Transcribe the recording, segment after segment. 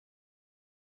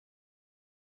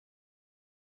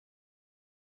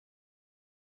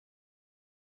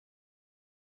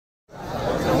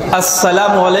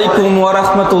আসসালামু আলাইকুম ওয়া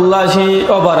রাহমাতুল্লাহি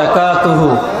ওয়া বারাকাতুহু।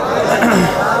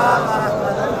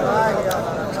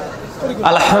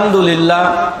 আলহামদুলিল্লাহ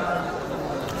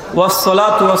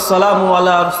ওয়াসসালাতু ওয়াসসালামু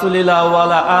আলা রাসূলিল্লাহ ওয়া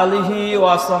আলা আলিহি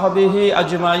ওয়া সাহবিহি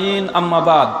আজমাইন, আম্মা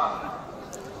বাদ।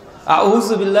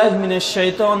 আউযু বিল্লাহি মিনাশ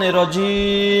শাইতানির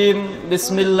রাজীম।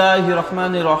 বিসমিল্লাহির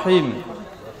রহমানির রহিম।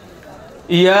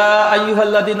 ইয়া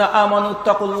আইয়ুহাল্লাযীনা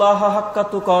আমানুত্তাকুল্লাহা হাক্কা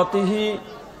তুকাতিহি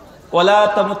ওয়ালা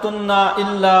তামুতুন্না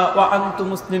ইল্লা ওয়া আনতুম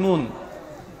মুসলিমুন।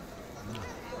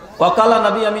 ওয়া ক্বালা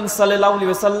নবী আমিন সাল্লাল্লাহু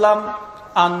আলাইহি ওয়াসাল্লাম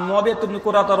আন মুআবিয়া ইবনে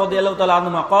কুরাতা রাদিয়াল্লাহু তাআলা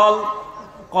আনহু قال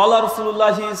قال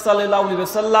রাসূলুল্লাহ সাল্লাল্লাহু আলাইহি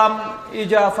ওয়াসাল্লাম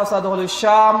ইজা ফাসাদাল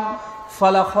শাম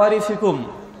ফালা খারিফিকুম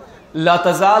লা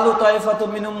তাজালু তাইফাতুম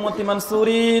মিন উম্মতি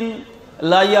মানসুরিন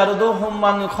লা ইয়ারদুহুম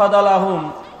মান খাদালাহুম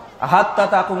হাত্তা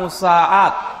তাকুমুস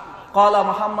সাআত। ক্বালা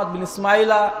মুহাম্মদ বিন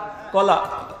ইসমাঈলা ক্বালা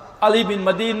আলী বিন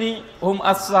মাদিনী হুম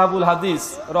আসহাবুল হাদিস,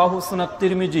 রাহু সুনাত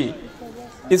তিরমিজি,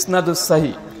 ইসনাদুস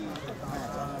সহিহ।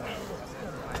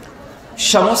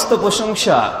 সমস্ত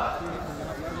প্রশংসা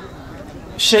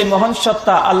সেই মহান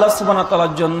সত্তা আল্লাহ সুবহানাহু ওয়া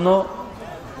তাআলার জন্য,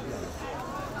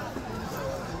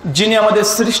 যিনি আমাদের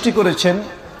সৃষ্টি করেছেন।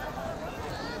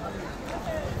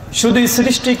 শুধুই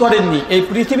সৃষ্টি করেননি, এই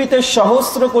পৃথিবীতে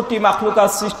সহস্র কোটি মাখলুকাত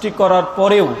সৃষ্টি করার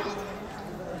পরেও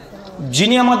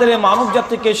যিনি আমাদের মানব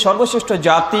জাতিকে সর্বশ্রেষ্ঠ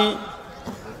জাতি,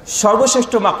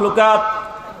 সর্বশ্রেষ্ঠ মাখলুকাত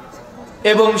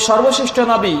এবং সর্বশ্রেষ্ঠ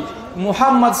নবী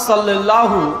মুহাম্মদ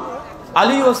সাল্লাল্লাহু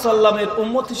আলাইহি ওয়াসাল্লামের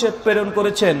উম্মত হিসেবে প্রেরণ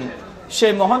করেছেন,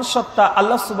 সেই মহান সত্তা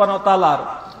আল্লাহ সুবহানাহু ওয়া তাআলার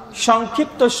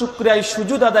সংক্ষিপ্ত শুকরিয়ায়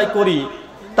সুজুদ আদায় করি।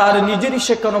 তার নিজেরই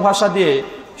শেখানো ভাষা দিয়ে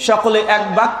সকলে এক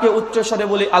বাক্যে উচ্চস্বরে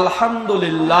বলি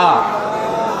আলহামদুলিল্লাহ।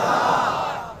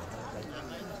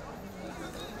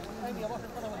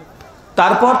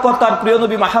 তারপর তার প্রিয়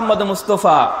নবী মুহাম্মদ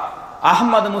মুস্তাফা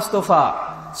আহমদ মুস্তাফা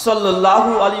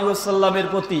সাল্লাল্লাহু আলাইহি ওয়াসাল্লামের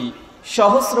প্রতি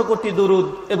সহস্র কোটি দুরুদ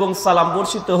এবং সালাম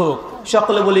বর্ষিত হোক।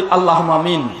 সকলে বলি আল্লাহুম্মা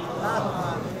আমিন।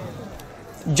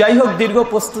 যাই হোক, দীর্ঘ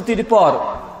প্রস্তুতির পর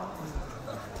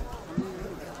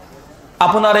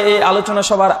আপনারা এই আলোচনা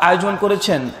সভার আয়োজন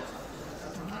করেছেন,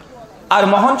 আর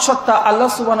মহান সত্তা আল্লাহ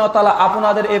সুবহানাহু ওয়া তাআলা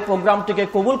আপনাদের এই প্রোগ্রামটিকে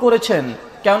কবুল করেছেন।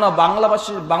 কেননা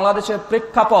বাংলাদেশের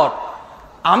প্রেক্ষাপট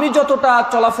আমি যতটা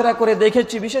চলাফেরা করে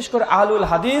দেখেছি, বিশেষ করে আহলুল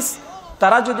হাদিস,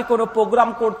 তারা যদি কোনো প্রোগ্রাম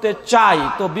করতে চায়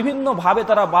তো বিভিন্নভাবে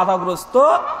তারা বাধাগ্রস্ত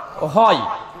হয়।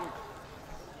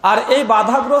 আর এই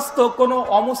বাধাগ্রস্ত কোনো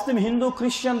অমুসলিম হিন্দু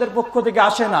খ্রিস্টানদের পক্ষ থেকে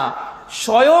আসে না,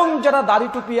 স্বয়ং যারা দাড়ি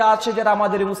টুপি আছে, যারা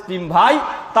আমাদের মুসলিম ভাই,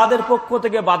 তাদের পক্ষ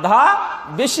থেকে বাধা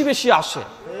বেশি বেশি আসে।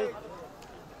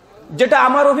 যেটা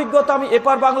আমার অভিজ্ঞতা, আমি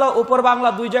এপার বাংলা ওপর বাংলা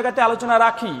দুই জায়গাতে আলোচনা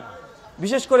রাখি,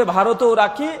 বিশেষ করে ভারতেও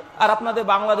রাখি আর আপনাদের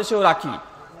বাংলাদেশেও রাখি।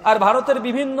 আর ভারতের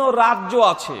বিভিন্ন রাজ্য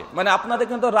আছে, মানে আপনাদের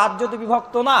কিন্তু রাজ্যতে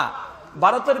বিভক্ত না,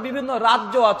 ভারতের বিভিন্ন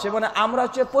রাজ্য আছে। মানে আমরা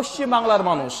হচ্ছে পশ্চিম বাংলার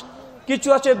মানুষ, কিছু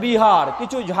আছে বিহার,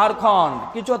 কিছু ঝাড়খণ্ড,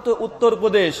 কিছু হচ্ছে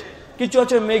উত্তরপ্রদেশ, কিছু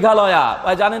হচ্ছে মেঘালয়া,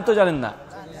 জানেন তো জানেন না।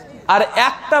 আর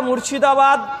একটা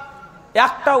মুর্শিদাবাদ,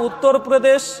 একটা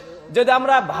উত্তরপ্রদেশ, যদি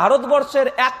আমরা ভারতবর্ষের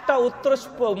একটা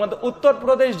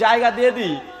উত্তরপ্রদেশ জায়গা দিয়ে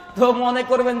দিই তো মনে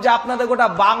করবেন যে আপনাদের গোটা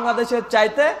বাংলাদেশের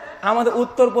চাইতে আমাদের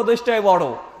উত্তরপ্রদেশটাই বড়,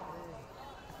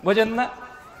 বুঝেন না?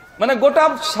 মানে গোটা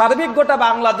সার্বিক গোটা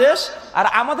বাংলাদেশ আর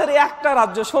আমাদের একটা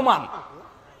রাজ্য সমান।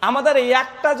 আমাদের এই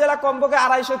একটা জেলা কমপক্ষে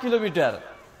 250 কিলোমিটার,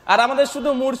 আর আমাদের শুধু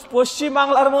পশ্চিম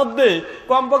বাংলার মধ্যে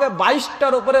কমপক্ষে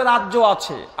 22টার উপরে রাজ্য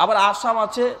আছে, আবার আসাম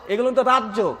আছে, এগুলো তো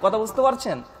রাজ্য। কথা বুঝতে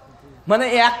পারছেন? মানে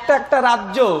একটা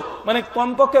রাজ্য মানে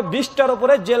কমপক্ষে 20টার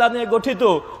উপরে জেলা নিয়ে গঠিত।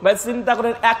 ভাই চিন্তা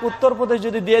করেন, এক উত্তরপ্রদেশ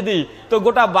যদি দিয়ে দিই তো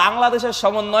গোটা বাংলাদেশের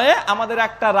সমন্বয়ে আমাদের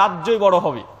একটা রাজ্যই বড়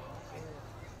হবে।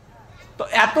 তো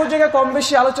এত জায়গায় কম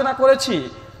বেশি আলোচনা করেছি।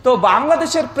 তো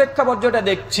বাংলাদেশের প্রেক্ষাপট যেটা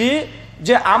দেখছি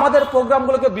যে আমাদের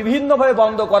প্রোগ্রামগুলোকে বিভিন্নভাবে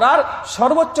বন্ধ করার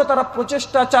সর্বোচ্চ তারা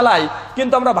প্রচেষ্টা চালায়,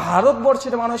 কিন্তু আমরা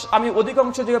ভারতবর্ষের মানুষ, আমি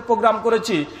অধিকাংশ জায়গায় প্রোগ্রাম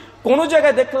করেছি, কোনো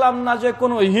জায়গায় দেখলাম না যে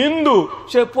কোনো হিন্দু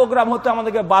সে প্রোগ্রাম হতে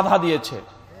আমাদেরকে বাধা দিয়েছে।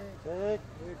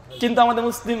 কিন্তু আমাদের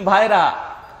মুসলিম ভাইরা,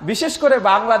 বিশেষ করে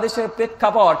বাংলাদেশের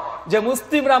প্রেক্ষাপট যে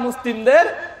মুসলিমরা মুসলিমদের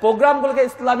প্রোগ্রামগুলোকে,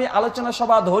 ইসলামী আলোচনা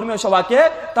সভা, ধর্মীয় সভাকে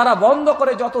তারা বন্ধ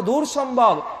করে যত দূর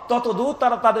সম্ভব তত দূর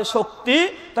তারা তাদের শক্তি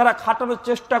তারা খাটানোর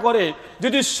চেষ্টা করে।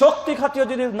 যদি শক্তি খাটিয়ে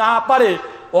যদি না পারে,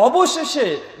 অবশেষে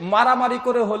মারামারি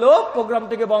করে হলেও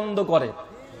প্রোগ্রামটিকে বন্ধ করে।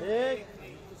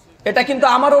 এটা কিন্তু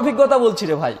আমার অভিজ্ঞতা বলছি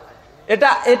রে ভাই,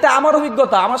 এটা আমার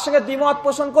অভিজ্ঞতা। আমার সঙ্গে দ্বিমত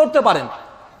পোষণ করতে পারেন,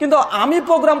 কিন্তু আমি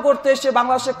প্রোগ্রাম করতে এসে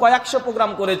বাংলাদেশে কয়েকশো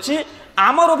প্রোগ্রাম করেছি।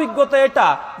 আমার অভিজ্ঞতা এটা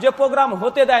যে প্রোগ্রাম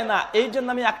হতে দেয় না। এই জন্য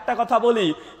আমি একটা কথা বলি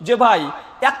যে ভাই,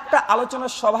 একটা আলোচনা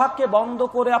সভাকে বন্ধ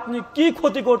করে আপনি কি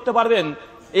ক্ষতি করতে পারবেন?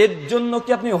 এর জন্য কি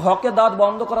আপনি হকের দাওয়াত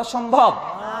বন্ধ করা সম্ভব?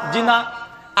 জি না।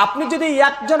 আপনি যদি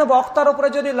একজন বক্তার উপরে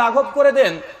যদি লাঘব করে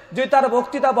দেন যদি তার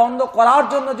বক্তৃতা বন্ধ করার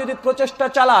জন্য যদি প্রচেষ্টা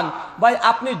চালান, ভাই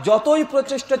আপনি যতই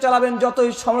প্রচেষ্টা চালাবেন,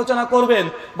 যতই সমালোচনা করবেন,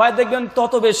 ভাই দেখবেন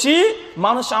তত বেশি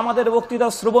মানুষ আমাদের বক্তৃতা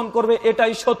শ্রবণ করবে।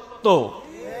 এটাই সত্য।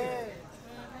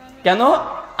 কেন?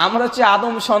 আমরা হচ্ছে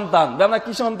আদম সন্তান। আমরা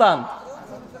কি সন্তান?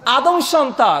 আদম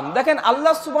সন্তান। দেখেন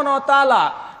আল্লাহ সুবহানাহু ওয়া তাআলা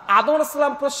আদম আলাইহিস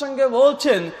সালাম প্রসঙ্গে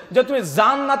বলছেন যে তুমি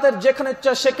জান্নাতের যেখানে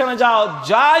ইচ্ছা সেখানে যাও,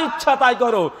 যা ইচ্ছা তাই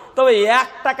করো, তবে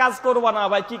একটা কাজ করবা না।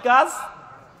 ভাই কি কাজ?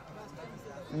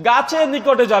 গাছের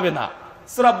নিকটে যাবে না।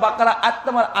 সূরা বাকারা আয়াত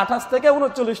নম্বর 28 থেকে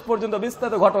 39 পর্যন্ত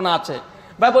বিস্তারিত ঘটনা আছে।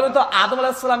 ভাই বলুন তো আদম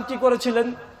আলাইহিস সালাম কি করেছিলেন?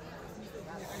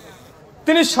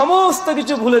 তিনি সমস্ত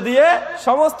কিছু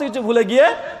ভুলে গিয়ে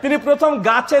তিনি প্রথম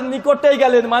গাছের নিকটেই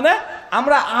গেলেন। মানে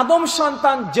আমরা আদম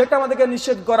সন্তান, যেটা আমাদেরকে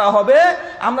নিষেধ করা হবে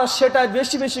আমরা সেটা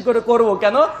বেশি বেশি করে করব।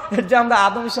 কেন? যে আমরা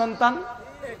আদম সন্তান,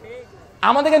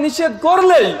 আমাদেরকে নিষেধ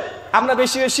করলেই আমরা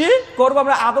বেশি বেশি করবো।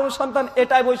 আমরা আদম সন্তান,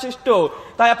 এটাই বৈশিষ্ট্য।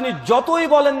 তাই আপনি যতই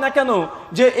বলেন না কেন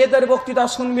যে এদের বক্তৃতা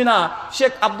শুনবি না,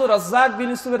 শেখ আব্দুর রাজ্জাক বিন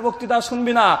ইউসুফের বক্তৃতা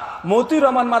শুনবি না, মতিউর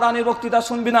রহমান মাদানির বক্তৃতা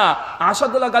শুনবি না,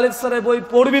 আসাদুল্লাহ গালিব স্যারের বই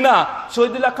পড়বি না,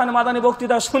 শহীদুল্লাহ খান মাদানি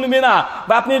বক্তৃতা শুনবি না,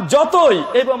 বা আপনি যতই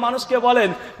এই মানুষকে বলেন,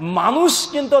 মানুষ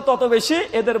কিন্তু তত বেশি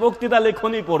এদের বক্তৃতা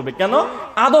লেখনই পড়বে। কেন?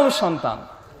 আদম সন্তান।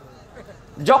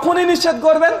 যখনই নিষেধ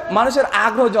করবেন মানুষের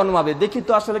আগ্রহ জন্মাবে, দেখি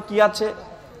তো আসলে কি আছে।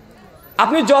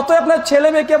 আপনি যত আপনার ছেলে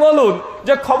মেয়েকে বলুন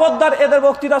যে খবরদার এদের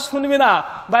বক্তৃতা শুনবি না,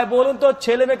 ভাই বলুন তো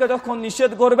ছেলে মেয়েকে যখন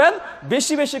নিষেধ করবেন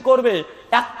বেশি বেশি করবে।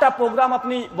 একটা প্রোগ্রাম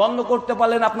আপনি বন্ধ করতে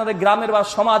পারলেন আপনাদের গ্রামের বা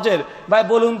সমাজের, ভাই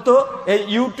বলুন তো এই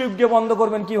ইউটিউবকে বন্ধ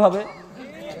করবেন কিভাবে?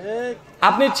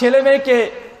 আপনি ছেলে মেয়েকে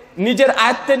নিজের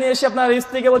আয়ত্তে নিয়ে এসে আপনার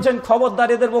স্ত্রীকে বলছেন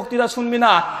খবরদার এদের বক্তৃতা শুনবি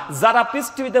না, যারা পিস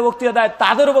টিভিতে বক্তৃতা দেয়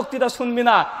তাদের বক্তৃতা শুনবি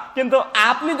না। কিন্তু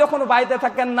আপনি যখন বাড়িতে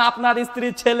থাকেন না, আপনার স্ত্রী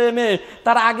ছেলে মেয়ে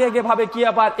তারা আগে আগে ভাবে কি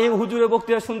আবার এই হুজুরের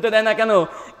বক্তৃতা শুনতে দেয় না কেন?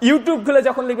 ইউটিউব খুলে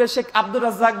যখন লিখবে শেখ আব্দুর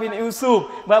রাজ্জাক বিন ইউসুফ,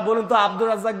 বা বলুন তো আব্দুর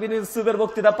রাজ্জাক বিন ইউসুফের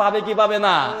বক্তৃতা পাবে কি পাবে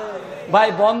না? ভাই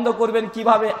বন্ধ করবেন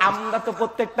কিভাবে? আমরা তো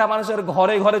প্রত্যেকটা মানুষের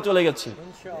ঘরে ঘরে চলে গেছি,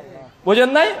 বুঝেন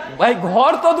নাই? ভাই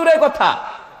ঘর তো দূরের কথা,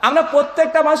 আমরা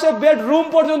প্রত্যেকটা মানুষের বেডরুম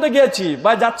পর্যন্ত গিয়েছি।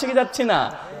 ভাই যাচ্ছি কি যাচ্ছি না?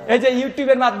 এই যে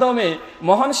ইউটিউবের মাধ্যমে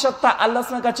মহান সত্তা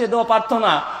আল্লাহর কাছে দোয়া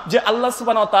প্রার্থনা যে আল্লাহ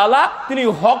সুবহানাহু ওয়া তাআলা তিনি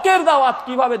হকের দাওয়াত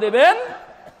কিভাবে দেবেন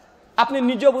আপনি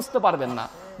নিজেও বুঝতে পারবেন না।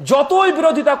 যতই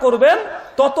বিরোধিতা করবেন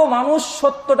তত মানুষ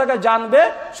সত্যটাকে জানবে,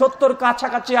 সত্যর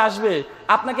কাছাকাছি আসবে।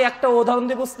 আপনাকে একটা উদাহরণ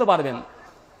দিয়ে বুঝতে পারবেন।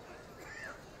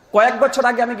 কয়েক বছর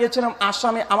আগে আমি গিয়েছিলাম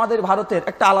আসামে, আমাদের ভারতের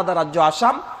একটা আলাদা রাজ্য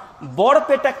আসাম,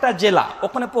 বড়পেট একটা জেলা,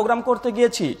 ওখানে প্রোগ্রাম করতে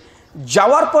গিয়েছি।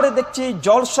 যাওয়ার পরে দেখছি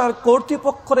জলসার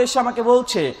কর্তৃপক্ষ এসে আমাকে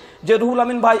বলছে যে রুহুল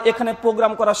আমিন ভাই এখানে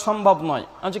প্রোগ্রাম করা সম্ভব নয়।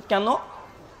 আমি কেন?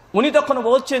 উনি তখন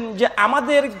বলছেন যে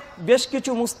আমাদের বেশ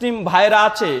কিছু মুসলিম ভাইরা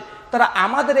আছে, তারা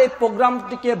আমাদের এই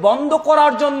প্রোগ্রামটিকে বন্ধ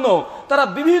করার জন্য তারা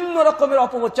বিভিন্ন রকমের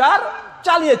অপপ্রচার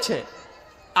চালিয়েছে।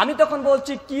 আমি তখন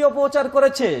বলছি কি অপপ্রচার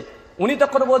করেছে? উনি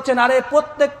তখন বলছেন আরে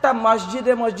প্রত্যেকটা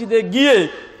মসজিদে মসজিদে গিয়ে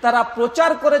তারা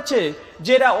প্রচার করেছে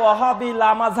যে এরা ওয়াহাবি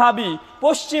লামাযহাবি,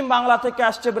 পশ্চিম বাংলা থেকে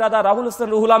আসছে ব্রাদার রাহুল হোসেন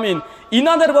রুহুল আমিন,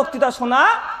 ইনাদের বক্তৃতা শোনা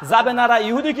যাবে না,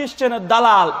 ইহুদি খ্রিস্টানের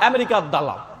দালাল, আমেরিকার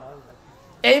দালাল,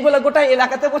 এই বলে গোটা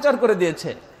এলাকাতে প্রচার করে দিয়েছে।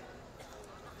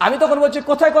 আমি তখন বলছি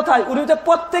কোথায় কোথায়? উনি তো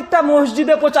প্রত্যেকটা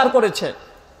মসজিদে প্রচার করেছে।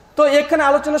 তো এখানে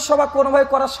আলোচনা সভা কোনোভাবে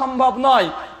করা সম্ভব নয়।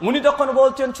 উনি তখন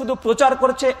বলছেন শুধু প্রচার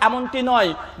করেছে এমনটি নয়,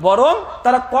 বরং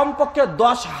তারা কমপক্ষে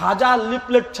 10,000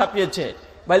 লিফলেট ছাপিয়েছে।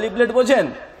 ভাই লিফলেট বোঝেন?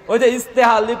 ওই যে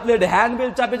ইস্তেহার লিফলেট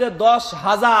হ্যান্ডবিল ছাপিয়েছে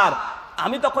 10,000।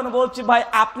 আমি তখন বলছি ভাই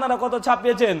আপনারা কত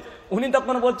ছাপিয়েছেন? উনি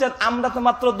তখন বলছেন আমরা তো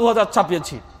মাত্র 2000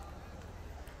 ছাপিয়েছি।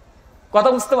 কথা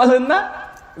বুঝতে পারলেন না?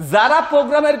 যারা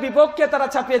প্রোগ্রামের বিপক্ষে তারা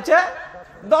ছাপিয়েছে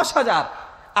 10,000,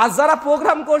 আর যারা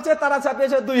প্রোগ্রাম করছে তারা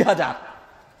ছাপিয়েছে 2000।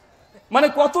 মানে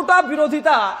কতটা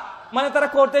বিরোধিতা মানে তারা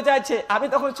করতে চাইছে। আমি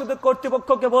তখন শুধু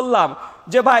কর্তৃপক্ষকে বললাম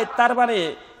যে ভাই তার মানে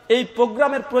এই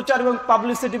প্রোগ্রামের প্রচার এবং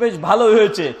পাবলিসিটি বেশ ভালো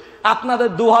হয়েছে, আপনাদের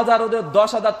 2000 ওদের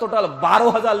 10,000, টোটাল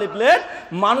 12,000 লিফলেট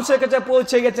মানুষের কাছে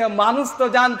পৌঁছে গেছে। মানুষ তো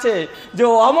জানছে যে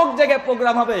অমুক জায়গায়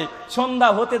প্রোগ্রাম হবে, সন্ধ্যা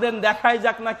হতে দেন দেখাই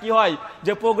যাক না কি হয়,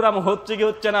 যে প্রোগ্রাম হচ্ছে কি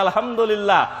হচ্ছে না।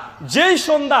 আলহামদুলিল্লাহ যেই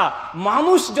সন্ধ্যা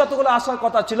মানুষ যতগুলো আসার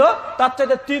কথা ছিল তার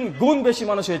চাইতে 3 গুণ বেশি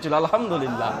মানুষ হয়েছিল।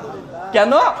 আলহামদুলিল্লাহ।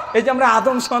 কেন? এই যে আমরা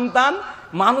আদম সন্তান,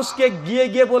 মানুষকে গিয়ে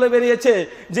গিয়ে বলে বেরিয়েছে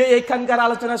যে এখানকার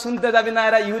আলোচনা শুনতে যাবি না,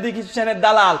 এরা ইহুদি খ্রিস্টানের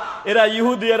দালাল, এরা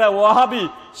ইহুদি, এরা ওয়াহাবি।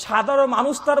 সাধারণ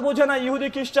মানুষ তার বোঝে না ইহুদি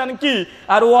খ্রিস্টান কি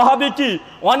আর ওয়াহাবি কি।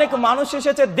 অনেক মানুষ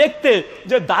এসেছে দেখতে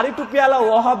যে দাড়ি টুপিওয়ালা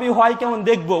ওয়াহাবি হয় কেমন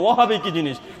দেখবো, ওয়াহাবি কি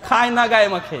জিনিস, খায় না গায়ে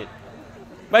মাখে।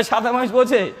 ভাই সাধারণ মানুষ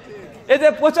বোঝে? এই যে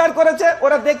প্রচার করেছে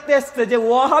ওরা দেখতে এসছে যে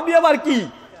ওয়াহাবি আবার কি,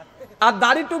 আর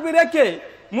দাড়ি টুপি রেখে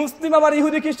মুসলিম আবার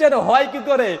ইহুদি খ্রিস্টান হয় কি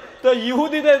করে। তো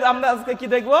ইহুদিদের আমরা আজকে কি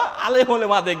দেখবো? আলেম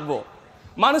ওলেমা দেখবো।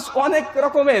 মানুষ অনেক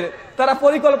রকমের তারা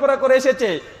পরিকল্পনা করে এসেছে,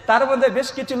 তার মধ্যে বেশ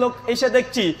কিছু লোক এসে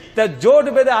দেখছি তার জোট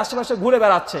বেঁধে আশেপাশে ঘুরে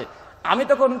বেড়াচ্ছে। আমি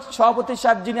তখন সভাপতি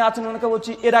সাহেব যিনি আছেন ওনাকে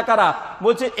বলছি, এরা কারা?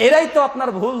 বলছে এরাই তো আপনার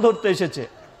ভুল ধরতে এসেছে,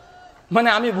 মানে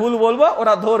আমি ভুল বলবো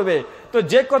ওরা ধরবে। তো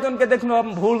যে কজনকে দেখুন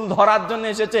ভুল ধরার জন্য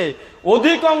এসেছে,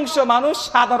 অধিকাংশ মানুষ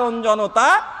সাধারণ জনতা।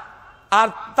 আর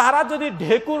তারা যদি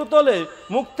ঢেকুর তোলে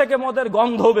মুখ থেকে মদের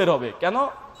গন্ধ বের হবে, কেন?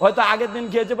 হয়তো আগের দিন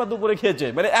খেয়েছে বা দুপুরে খেয়েছে,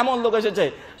 মানে এমন লোক এসেছে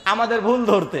আমাদের ভুল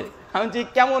ধরতে। আমি বলছি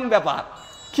কেমন ব্যাপার,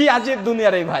 কি আজীব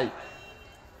দুনিয়ার এই ভাই।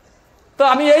 তো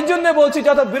আমি এই জন্য বলছি,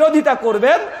 যত বিরোধিতা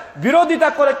করবেন, বিরোধিতা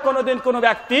করে কোনোদিন কোনো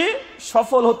ব্যক্তি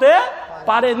সফল হতে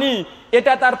পারেনি,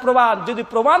 এটা তার প্রমাণ। যদি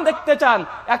প্রমাণ দেখতে চান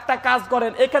একটা কাজ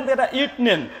করেন, এখান থেকে একটা ইট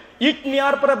নেন, ইট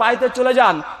নেওয়ার পরে বাড়িতে চলে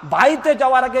যান, বাড়িতে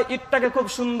যাওয়ার আগে ইটটাকে খুব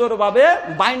সুন্দরভাবে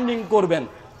বাইন্ডিং করবেন,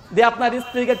 দিয়ে আপনার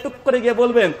স্ত্রীকে টুক করে গিয়ে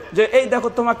বলবেন যে এই দেখো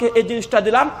তোমাকে এই জিনিসটা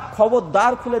দিলাম,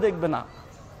 খবরদার খুলে দেখবে না,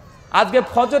 আজকে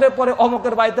ফজরের পরে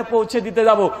অমুকের বাড়িতে পৌঁছে দিতে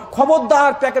যাব,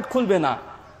 খবরদার প্যাকেট খুলবে না,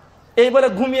 এই বলে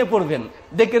ঘুমিয়ে পড়বেন।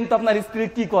 দেখেন তো আপনার স্ত্রী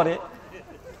কি করে,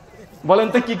 বলেন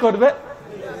তো কি করবে?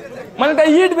 মানে একটা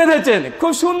ইট বেঁধেছেন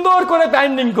খুব সুন্দর করে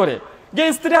বাইন্ডিং করে, যে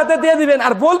স্ত্রী হাতে দিয়ে দিবেন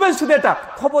আর বলবেন শুধু এটা,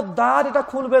 খবরদার এটা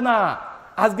খুলবে না,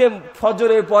 আজকে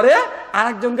ফজরের পরে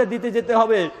আরেকজনকে দিতে যেতে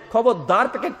হবে, খবরদার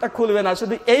প্যাকেটটা খুলবে না।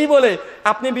 শুধু এই বলে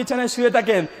আপনি বিছানায় শুয়ে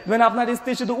থাকেন, মানে আপনার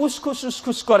স্ত্রী শুধু উসখুস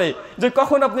উসখুস করে যে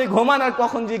কখন আপনি ঘুমান আর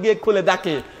কখন যে গিয়ে খুলে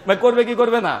ডাকে। ভাই করবে কি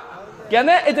করবে না? কেন?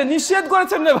 এটা নিষেধ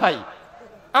করেছেন রে ভাই,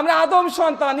 আমরা আদম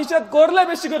সন্তান, নিষেধ করলে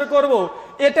বেশি করে করব,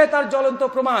 এটাই তার জ্বলন্ত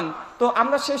প্রমাণ। তো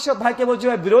আমরা সেই সব ভাইকে বলছি,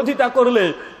 ভাই বিরোধিতা করলে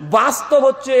বাস্তব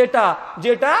হচ্ছে এটা,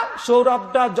 যেটা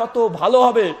সৌরভটা যত ভালো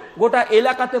হবে গোটা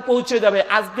এলাকাতে পৌঁছে যাবে।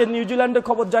 আজকে নিউজিল্যান্ডের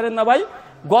খবর জানেন না ভাই?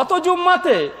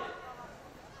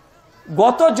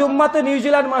 গত জুম্মাতে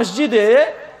নিউজিল্যান্ড মসজিদে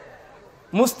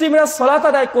মুসলিমরা সালাত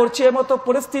আদায় করছে, এমতো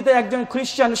পরিস্থিতিতে একজন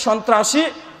খ্রিস্টান সন্ত্রাসী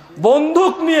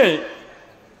বন্দুক নিয়ে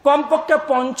কমপক্ষে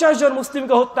 50 জন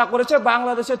মুসলিমকে হত্যা করেছে।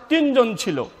 বাংলাদেশে 3 জন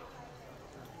ছিল।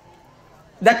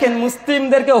 দেখেন,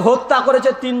 মুসলিমদেরকে হত্যা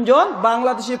করেছে 3 জন,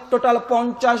 বাংলাদেশে টোটাল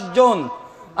 50 জন,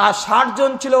 আর 60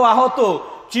 জন ছিল আহত।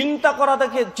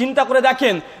 চিন্তা করে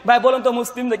দেখেন ভাই, বলুন তো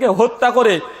মুসলিমদেরকে হত্যা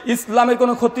করে ইসলামের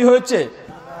কোনো ক্ষতি হয়েছে?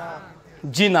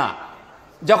 জি না।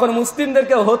 যখন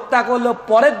মুসলিমদেরকে হত্যা করলো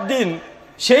পরের দিন,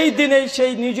 সেই দিনেই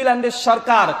সেই নিউজিল্যান্ডের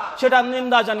সরকার সেটা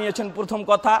নিন্দা জানিয়েছেন, প্রথম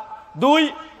কথা। 2,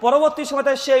 পরবর্তী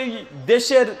সময়তে সেই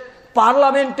দেশের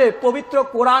পার্লামেন্টে পবিত্র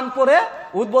কোরআন পড়ে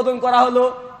উদ্বোধন করা হলো।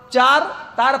 4,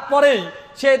 তারপরেই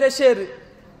সেই দেশের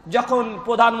যখন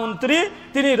প্রধানমন্ত্রী,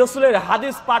 তিনি রসুলের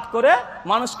হাদিস পাঠ করে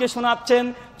মানুষকে শোনাচ্ছেন।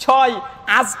 6,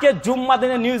 আজকে জুম্মা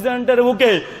দিনে নিউজিল্যান্ডের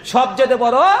বুকে সবচেয়ে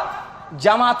বড়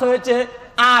জামাত হয়েছে।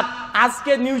 8,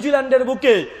 আজকে নিউজিল্যান্ডের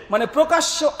বুকে মানে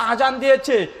প্রকাশ্য আজান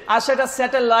দিয়েছে, আর সেটা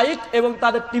স্যাটেলাইট এবং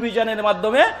তাদের টেলিভিশনের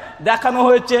মাধ্যমে দেখানো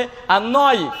হয়েছে। আর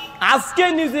 9, আজকে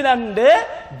নিউজিল্যান্ডে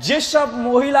যেসব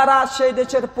মহিলারা সেই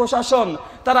দেশের প্রশাসন,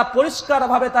 তারা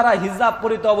পরিষ্কারভাবে তারা হিজাব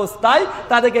পরিহিত অবস্থায়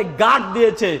তাদেরকে গার্ড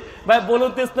দিয়েছে। ভাই বলুন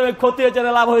তো ইসলামের ক্ষতি হয়েছে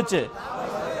না লাভ হয়েছে?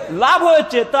 লাভ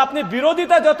হয়েছে। তো আপনি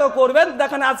বিরোধিতা যত করবেন,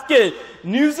 দেখেন আজকে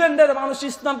নিউজিল্যান্ডের মানুষ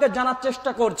ইসলামকে জানার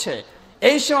চেষ্টা করছে।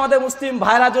 এই সময় আমাদের মুসলিম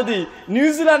ভাইরা যদি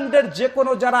নিউজিল্যান্ডের যে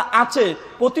কোনো যারা আছে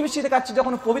প্রতিবেশীদের কাছে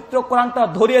যখন পবিত্র কোরআনটা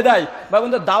ধরিয়ে দেয়, বা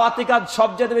বন্ধু দাওয়াতি কাজ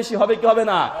সবচেয়ে বেশি হবে কি হবে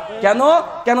না?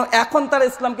 কেন এখন তারা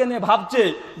ইসলামকে নিয়ে ভাবছে,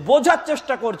 বোঝার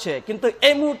চেষ্টা করছে। কিন্তু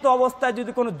এই মুহূর্তে অবস্থায়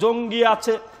যদি কোনো জঙ্গি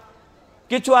আছে,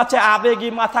 কিছু আছে আবেগী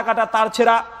মাথা কাটা তার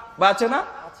ছেঁড়া, বা আছে না,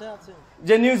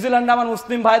 যে নিউজিল্যান্ডে আমার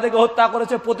মুসলিম ভাইদেরকে হত্যা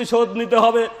করেছে, প্রতিশোধ নিতে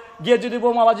হবে, গিয়ে যদি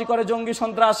বোমাবাজি করে জঙ্গি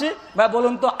সন্ত্রাসী, ভাই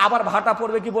বলুন তো আবার ভাটা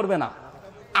পড়বে কি পড়বে না?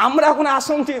 আমরা এখন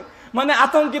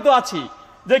আতঙ্কিত আছি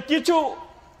যে কিছু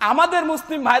আমাদের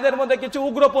মুসলিম ভাইদের মধ্যে কিছু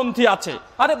উগ্রপন্থী আছে,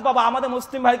 আরে বাবা আমাদের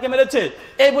মুসলিম ভাইকে মেরেছে,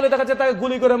 এই বলে দেখা যাচ্ছে তাকে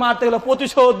গুলি করে মারতে গেলে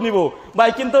প্রতিশোধ নিব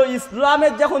ভাই। কিন্তু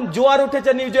ইসলামের যখন জোয়ার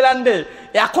উঠেছে নিউজিল্যান্ডে,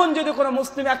 এখন যদি কোনো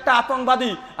মুসলিম একটা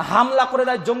আতঙ্কবাদী হামলা করে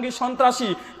দেয়, জঙ্গি সন্ত্রাসী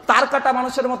তার কাটা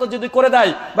মানুষের মতো যদি করে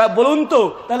দেয়, ভাই বলুন তো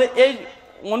তাহলে এই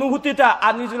অনুভূতিটা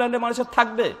আর নিউজিল্যান্ডের মানুষের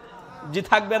থাকবে? জি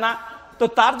থাকবে না। তো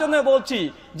তার জন্য বলছি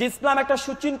যে ইসলাম একটা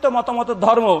সুচিন্তিত মতামতের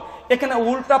ধর্ম, এখানে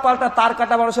উল্টা পাল্টা তার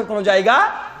কাটা মানুষের কোনো জায়গা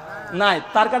নাই।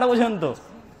 তার কাটা বোঝেন তো,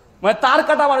 মানে তার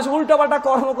কাটা মানুষ উল্টা পাল্টা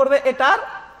কর্ম করবে, এটার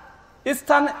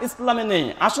স্থান ইসলামে নেই।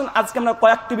 আসুন আজকে আমরা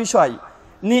কয়েকটি বিষয়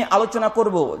নিয়ে আলোচনা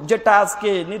করব, যেটা আজকে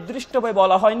নির্দিষ্টভাবে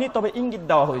বলা হয়নি, তবে ইঙ্গিত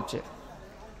দেওয়া হয়েছে।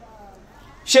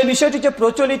 সে বিষয়টি যে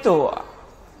প্রচলিত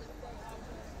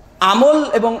আমল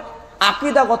এবং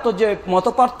আকীদাগত যে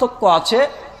মতপার্থক্য আছে,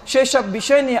 সেই সব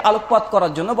বিষয় নিয়ে আলোকপাত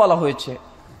করার জন্য বলা হয়েছে।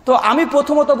 তো আমি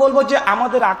প্রথমত বলবো যে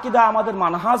আমাদের আকীদা, আমাদের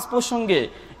মানহাজ প্রসঙ্গে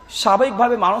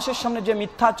স্বাভাবিকভাবে মানুষের সামনে যে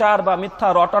মিথ্যাচার বা মিথ্যা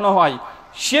রটানো হয়,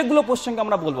 সেগুলো প্রসঙ্গে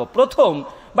আমরা বলবো। প্রথম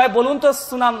ভাই বলুন তো,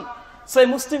 সেই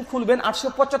মুসলিম খুলবেন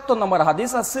 875 নম্বর হাদিস,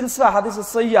 আর সিলসিলা হাদিস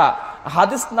সহিহা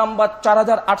হাদিস নাম্বার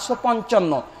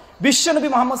 4855। বিশ্বনবী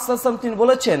মুহাম্মদ সাল্লাল্লাহু আলাইহি ওয়াসাল্লাম তিনি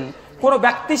বলেছেন, কোন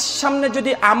ব্যক্তির সামনে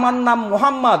যদি আমার নাম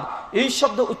মুহাম্মদ এই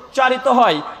শব্দ উচ্চারিত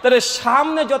হয়, তাহলে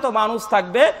সামনে যত মানুষ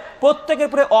থাকবে প্রত্যেকের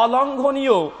উপরে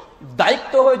অলঙ্ঘনীয়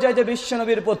দায়িত্ব হয়ে যায় যে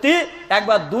বিশ্বনবীর প্রতি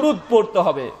একবার দুরূদ পড়তে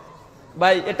হবে।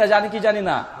 ভাই এটা জানি কি জানি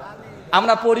না,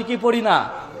 আমরা পড়ি কি পড়ি না?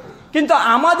 কিন্তু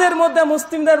আমাদের মধ্যে,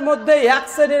 মুসলিমদের মধ্যে এক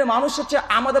শ্রেণীর মানুষ হচ্ছে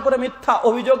আমাদের উপরে মিথ্যা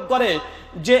অভিযোগ করে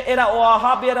যে এরা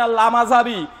ওয়াহাবি, এরা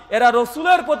লামাজাবি, এরা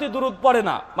রসুলের প্রতি দুরূদ পড়ে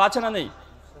না। বা আছে না নেই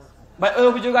ভাই? ওই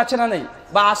অভিযোগ আছে না নেই?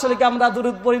 বা আসলে কি আমরা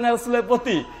দুরূদ পড়ি না রসুলের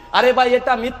প্রতি? আরে ভাই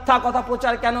এটা মিথ্যা কথা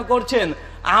প্রচার কেন করছেন?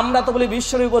 আমরা তো বলি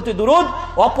বিশ্বনবীর প্রতি দুরূদ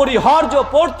অপরিহার্য,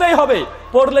 পড়তেই হবে।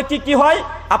 পড়লে কি কি হয়?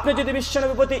 আপনি যদি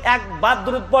বিশ্বনবীর প্রতি একবার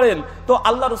দুরূদ পড়েন তো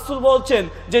আল্লাহ রসুল বলছেন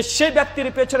যে সেই ব্যক্তির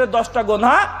পেছনে 10টা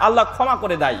গুনাহ আল্লাহ ক্ষমা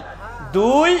করে দেয়।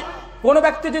 2, কোন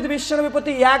ব্যক্তি যদি বিশ্বনবীর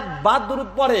প্রতি একবার দুরূদ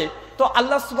পড়ে তো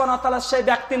আল্লাহ সুবহানাহু ওয়া তাআলা সেই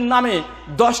ব্যক্তির নামে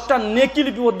 10টা নেকি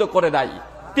লিপিবদ্ধ করে দেয়।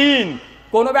 3,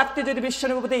 কোন ব্যক্তি যদি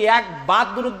বিশ্বনবীর প্রতি একবার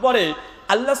দুরূদ পড়ে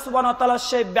আল্লাহ সুবহানাহু ওয়া তাআলা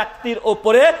সেই ব্যক্তির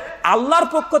উপরে আল্লাহর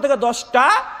পক্ষ থেকে 10টা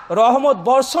রহমত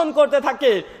বর্ষণ করতে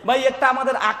থাকে। ভাই এটা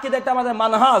আমাদের আকীদা, এটা আমাদের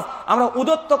মানহাজ, আমরা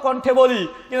উদত্ত কণ্ঠে বলি।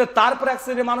 কিন্তু তারপর এক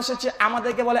শ্রেণীর মানুষ হচ্ছে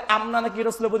আমাদেরকে বলে আমরা নাকি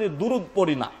রাসূলের প্রতি দুরূদ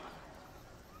পড়ি না।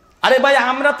 আরে ভাই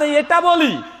আমরা তো এটা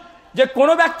বলি যে কোন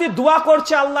ব্যক্তি দোয়া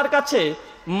করছে আল্লাহর কাছে,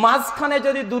 মাঝখানে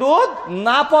যদি দুরূদ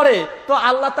না পড়ে তো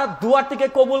আল্লাহ তার দোয়াটিকে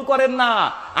কবুল করেন না,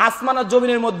 আসমান আর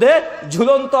জমিনের মধ্যে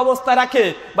ঝুলন্ত অবস্থায় রাখে।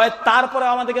 ভাই তারপরে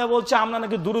আমাদেরকে বলছে আমরা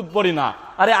নাকি দুরূদ পড়ি না।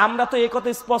 আরে আমরা তো এই কথা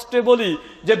স্পষ্ট বলি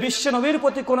যে বিশ্বনবীর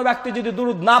প্রতি কোনো ব্যক্তি যদি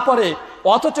দুরূদ না পড়ে,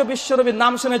 অথচ বিশ্বনবীর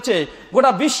নাম শুনেছে,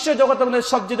 গোটা বিশ্ব জগতের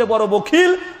মধ্যে সবচেয়ে বড়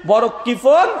বখিল, বড়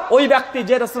কিফন ওই ব্যক্তি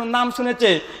যে রাসূলের নাম শুনেছে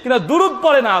কিন্তু দুরূদ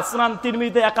পড়ে না। সুনান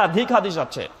তিরমিজিতে একাধিক হাদিস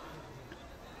আছে।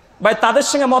 ভাই তাদের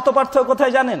সঙ্গে মত পার্থক্য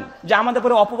কোথায় জানেন? যে আমাদের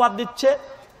পরে অপবাদ দিচ্ছে।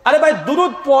 আরে ভাই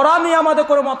দুরূদ পড়া নিয়ে আমাদের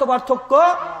কোনো মত পার্থক্য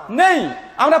নেই,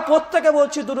 আমরা প্রত্যেকে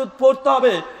বলছি দুরূদ পড়তে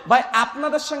হবে। ভাই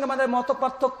আপনাদের সঙ্গে আমাদের মত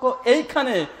পার্থক্য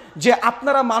এইখানে যে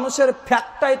আপনারা মানুষের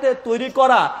ফ্যাক্টাইতে তৈরি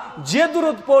করা যে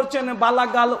দুরূদ পড়ছেন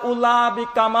বালাগাল উলা বি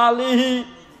কামালিহি,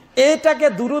 এটাকে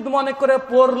দুরূদ মনে করে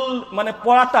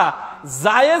পড়াটা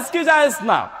জায়েজ কি জায়েজ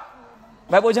না?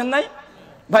 ভাই বোঝেন নাই?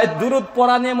 ভাই দুরূদ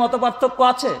পড়া নিয়ে মত পার্থক্য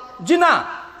আছে? জি না,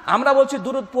 আমরা বলছি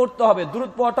দুরূদ পড়তে হবে,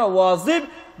 দুরূদ পড়াটা ওয়াজিব।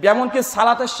 এমনকি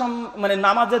সালাতের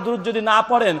নামাজে দুরূদ যদি না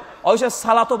পড়েন অবশ্যই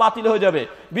সালাতও বাতিল হয়ে যাবে।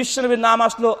 বিশ্বনবীর নাম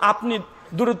আসলো, আপনি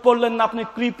দুরূদ পড়লেন না, আপনি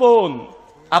কৃপণ,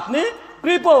 আপনি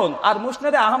কৃপণ। আর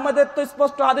মুসনাদে আহমদের তো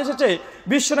স্পষ্ট আদেশ আছে,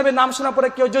 বিশ্বনবীর নাম শোনা পরে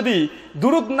কেউ যদি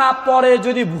দুরূদ না পড়ে,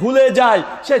 যদি ভুলে যায়,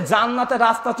 সে জান্নাতের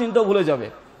রাস্তা চিনতেও ভুলে যাবে।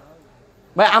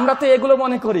 ভাই আমরা তো এগুলো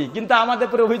মনে করি, কিন্তু আমাদের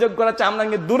পরে অভিযোগ করাচ্ছে আমরা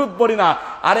দুরূদ পড়ি না।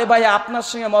 আরে ভাই আপনার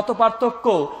সঙ্গে মত পার্থক্য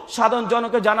সাধারণ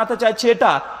জনকে জানাতে চাইছে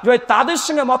এটা, যে ভাই তাদের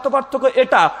সঙ্গে মত পার্থক্য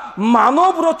এটা,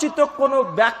 মানব রচিত কোনো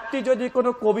ব্যক্তি যদি কোনো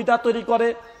কবিতা তৈরি করে,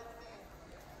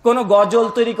 কোনো গজল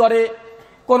তৈরি করে,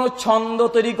 কোনো ছন্দ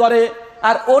তৈরি করে,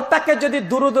 আর ওটাকে যদি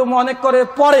দুরূদ মনে করে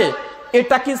পড়ে,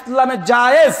 এটা কি ইসলামে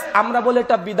জায়েজ? আমরা বলি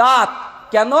এটা বিদআত।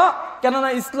 কেন? কেননা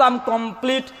ইসলাম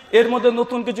কমপ্লিট, এর মধ্যে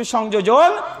নতুন কিছু সংযোজন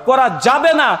করা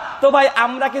যাবে না। তো ভাই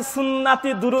আমরা কি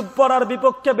সুন্নাতি দুরূদ পড়ার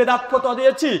বিপক্ষে বেদাত ফতোয়া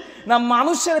দিয়েছি, না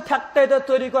মানুষের ফ্যাক্টরিতে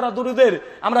তৈরি করা দুরূদের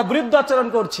আমরা বিরুদ্ধাচরণ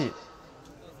করছি?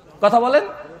 কথা বলেন।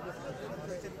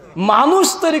 মানুষ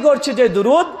তৈরি করছে যে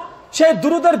দুরূদ, সেই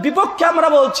দুরূদের বিপক্ষে আমরা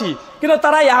বলছি, কিন্তু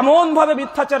তারা এমন ভাবে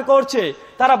মিথ্যাচার করছে,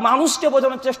 তারা মানুষকে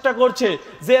বোঝানোর চেষ্টা করছে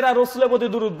যে এরা রাসূলের প্রতি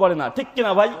দুরূদ পড়ে না। ঠিক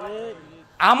কিনা ভাই?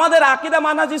 আমাদের আকীদা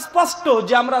মানহাজ স্পষ্ট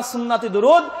যে আমরা সুন্নাতি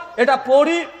দুরূদ এটা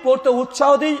পড়ি, পড়তে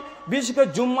উৎসাহ দিই। বিশেষ করে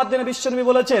জুম্মার দিনে বিশ্বনবী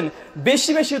বলেছেন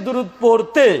বেশি বেশি দুরূদ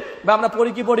পড়তে। বা আমরা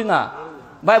পড়ি কি পড়ি না?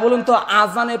 ভাই বলুন তো,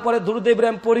 আজানের পরে দুরূদ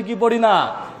ইব্রাহিম পড়ি কি পড়ি না?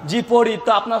 জি পড়ি। তো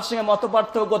আপনার সঙ্গে মত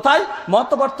পার্থক্য কোথায়? মত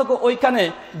পার্থক্য ওইখানে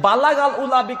বালাগাল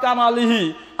উলা বি কামালিহি।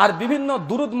 আর বিভিন্ন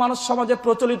দুরূদ মানুষ সমাজে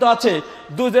প্রচলিত আছে,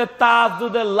 দুধের তাজ,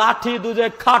 দুধের লাঠি,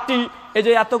 দুধের খাটি, এই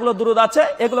যে এতগুলো দুরূদ আছে,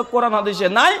 এগুলো কোরআন হাদিসে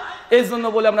নাই, এই জন্য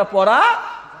বলে আমরা পড়া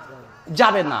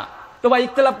যাবে না। তো ভাই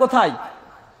ইখতিলাফ কোথায়?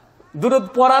 দুরূদ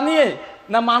পড়া নিয়ে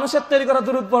না মানুষের তৈরি করা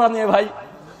দুরূদ পড়া নিয়ে? ভাই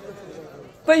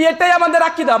তো এটাই আমাদের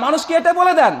আকীদা। মানুষকে এটা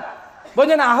বলে দেন,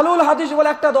 বলছেন আহলুল হাদিস বলে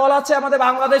একটা দল আছে আমাদের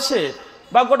বাংলাদেশে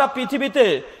বা গোটা পৃথিবীতে,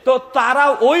 তো তারা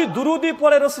ওই দুরূদই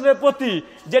পড়ে রাসূলের প্রতি,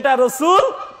 যেটা রাসূল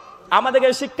আমাদেরকে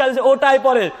শিক্ষা দিয়েছে ওটাই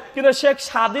পড়ে, কিন্তু শেখ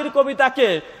সাদির কবিতাকে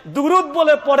দুরূদ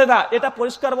বলে পড়ে না। এটা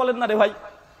পরিষ্কার বলেন না রে ভাই?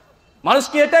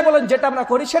 মানুষকে এটাই বলেন, যেটা আমরা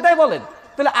করি সেটাই বলেন।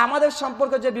 তাহলে আমাদের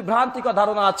সম্পর্কে যে বিভ্রান্তিকর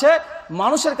ধারণা আছে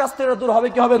মানুষের কাছ থেকে দূর হবে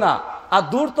কি হবে না? আর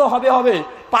দূর তো হবে হবে।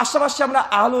 পাশাপাশি আমরা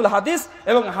আহলুল হাদিস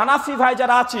এবং হানাফি ভাই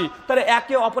যারা আছি, তাহলে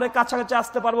একে অপরের কাছাকাছি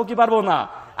আসতে পারবো কি পারবো না?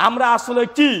 আমরা আসলে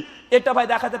কি এটা ভাই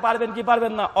দেখাতে পারবেন কি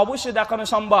পারবেন না? অবশ্যই দেখানো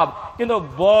সম্ভব, কিন্তু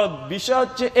বিষয়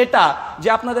হচ্ছে এটা যে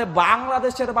আপনাদের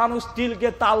বাংলাদেশের মানুষ তিলকে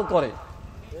তাল করে।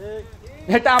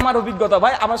 এটা আমার অভিজ্ঞতা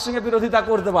ভাই, আমার সঙ্গে বিরোধিতা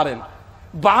করতে পারেন।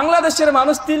 বাংলাদেশের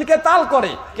মানুষ তিলকে তাল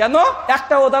করে কেন?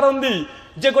 একটা উদাহরণ দিই,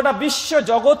 যে গোটা বিশ্ব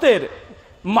জগতের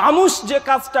মানুষ যে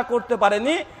কাজটা করতে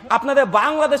পারেনি আপনাদের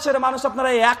বাংলাদেশের মানুষ আপনারা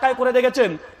একাই করে দেখেছেন।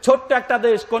 ছোট্ট একটা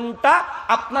দেশ, কোনটা?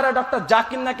 আপনারা ডক্টর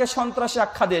জাকির নায়ককে সন্ত্রাসী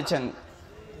আখ্যা দিয়েছেন।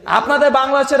 আপনাদের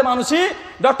বাংলাদেশের মানুষই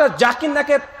ডক্টর জাকির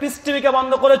নায়কের পিস টিভিকে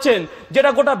বন্ধ করেছেন, যেটা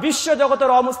গোটা বিশ্ব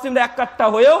জগতের অমুসলিমরা একটা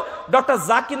হয়েও ডক্টর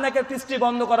জাকির নায়কের পিস টিভি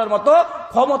বন্ধ করার মতো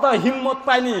ক্ষমতা হিম্মত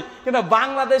পায়নি। কিন্তু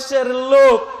বাংলাদেশের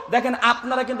লোক দেখেন,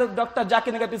 আপনারা কিন্তু ডক্টর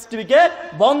জাকির নায়কের পিস টিভিকে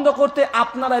বন্ধ করতে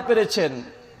আপনারাই পেরেছেন।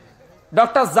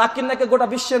 ডক্টর জাকির নায়ক গোটা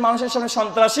বিশ্বের মানুষের সামনে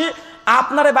সন্ত্রাসী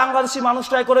আপনারা বাংলাদেশি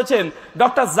মানুষরাই করেছেন।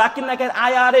 ডক্টর জাকির নায়কের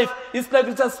IRF Islamic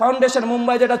research foundation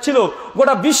Mumbai যেটা ছিল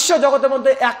গোটা বিশ্ব জগতের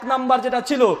মধ্যে 1 নাম্বার যেটা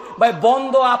ছিল ভাই,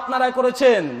 বন্ধ আপনারাই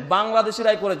করেছেন,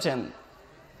 বাংলাদেশিরাই করেছেন।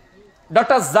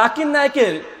 ডক্টর জাকির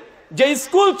নায়কের যে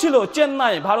স্কুল ছিল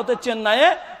চেন্নাই, ভারতের চেন্নাইয়ে,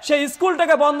 সেই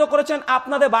স্কুলটাকে বন্ধ করেছেন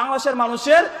আপনাদের বাংলাদেশের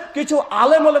মানুষের কিছু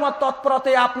আলেম ওলেমার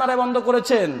তৎপরতায় আপনারাই বন্ধ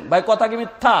করেছেন। ভাই কথা কি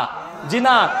মিথ্যা? জি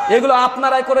না, এগুলো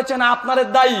আপনারাই করেছেন, আপনাদের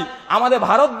দায়ী। আমাদের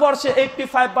ভারতবর্ষে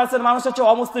 85% মানুষ হচ্ছে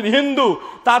অমুসলিম হিন্দু,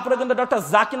 তারপরে কিন্তু ডক্টর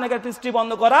জাকির নায়কের পিস টিভি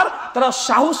বন্ধ করার তারা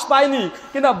সাহস পায়নি।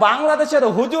 কিন্তু বাংলাদেশের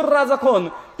হুজুররা যখন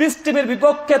পিস টিভির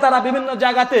বিপক্ষে তারা বিভিন্ন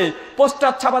জায়গাতে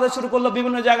পোস্টার ছাপাতে শুরু করলো,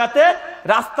 বিভিন্ন জায়গাতে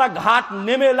রাস্তাঘাট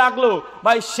নেমে লাগলো,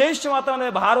 ভাই সেই সময় মানে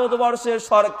ভারতবর্ষের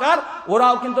সরকার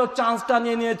ওরাও কিন্তু চান্সটা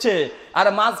নিয়ে নিয়েছে। আর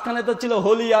মাঝখানে তো ছিল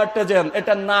হোলি আর্টিজেন,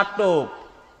 এটা নাটক,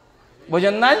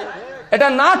 বুঝেন নাই? এটা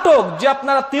নাটক যে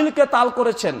আপনারা তিলকে তাল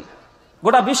করেছেন।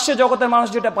 গোটা বিশ্ব জগতের মানুষ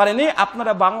যেটা পারেনি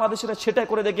আপনারা বাংলাদেশিরা সেটাই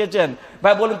করে দেখিয়েছেন।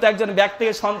 ভাই বলুন তো, একজন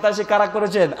ব্যক্তিকে সন্ত্রাসী কারা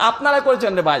করেছেন? আপনারা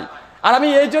করেছেন রে ভাই। আর আমি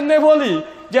এই জন্য বলি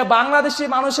যে বাংলাদেশি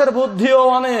মানুষের বুদ্ধিও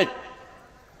অনেক।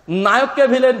 নায়ককে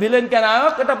ভিলেন, ভিলেনকে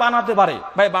নায়ক এটা বানাতে পারে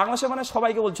ভাই। বাংলাদেশে মানে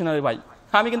সবাইকে বলছি না রে ভাই,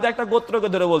 আমি কিন্তু একটা গোত্রকে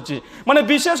ধরে বলছি, মানে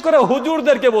বিশেষ করে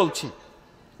হুজুরদেরকে বলছি,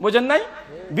 বুঝেন নাই?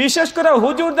 বিশেষ করে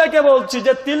হুজুরদেরকে বলছি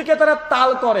যে তিলকে তারা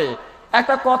তাল করে।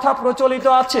 একটা কথা প্রচলিত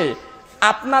আছে,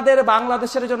 আপনাদের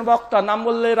বাংলাদেশের একজন বক্তা, নাম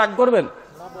বললে রাগ করবেন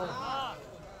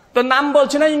তো নাম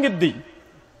বলছি না, ইঙ্গিত দিই।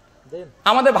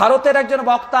 আমাদের ভারতের একজন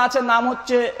বক্তা আছে, নাম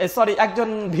হচ্ছে একজন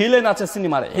ভিলেন আছে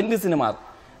সিনেমার, হিন্দি সিনেমার,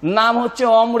 নাম হচ্ছে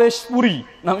অমরেশ পুরী,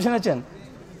 নাম শুনেছেন?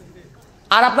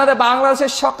 আর আপনাদের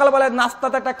বাংলাদেশের সকালবেলায়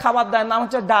নাস্তাতে একটা খাবার দেয়, নাম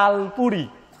হচ্ছে ডাল পুরি,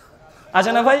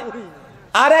 আছে না ভাই?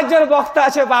 আর একজন বক্তা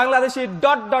আছে বাংলাদেশি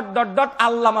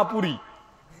আল্লামা পুরি।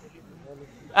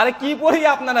 আরে কি পড়ি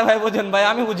আপনারা ভাই বোঝেন ভাই,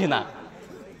 আমি বুঝি না।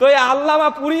 তো এই আল্লামা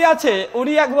পুরি আছে,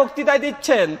 উনি এক বক্তৃতায়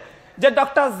দিচ্ছেন যে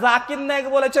ডক্টর জাকির নায়ক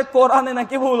বলেছে কোরআনে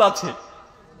নাকি ভুল আছে।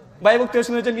 ভাই বক্তৃতা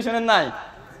শুনেছেন কি শোনেন নাই?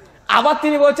 আবার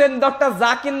তিনি বলছেন ডক্টর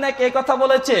জাকির নায়ক এই কথা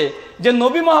বলেছে যে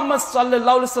নবী মোহাম্মদ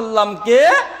সাল্লাল্লাহু আলাইহি সাল্লামকে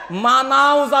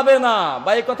মানাও যাবে না।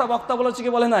 ভাই এই কথা বক্তা বলেছে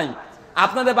কি বলে নাই?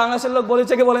 আপনাদের বাংলাদেশের লোক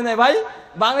বলেছে কি বলে নাই? ভাই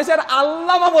বাংলাদেশের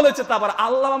আল্লামা বলেছে। তারপর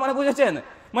আল্লামা মানে বুঝেছেন,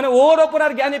 মানে ওর ওপর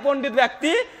আর জ্ঞানী পণ্ডিত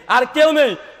ব্যক্তি আর কেউ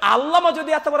নেই। আল্লামা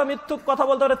যদি এত বড় মিথ্যুক কথা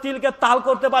বলতে পারে, তিলকে তাল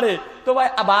করতে পারে, তো ভাই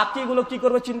বাকিগুলো কি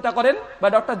করবে চিন্তা করেন। বা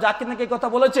ডক্টর জাকির নায়ক এই কথা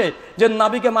বলেছে যে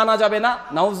নবীকে মানা যাবে না,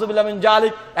 নাউজুবিল্লাহ মিন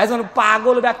জালিক। একজন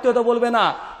পাগল ব্যক্তি তো বলবে না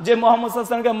যে মুহাম্মদ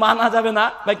সাল্লাল্লাহু আলাইহি ওয়াসাল্লামকে মানা যাবে না।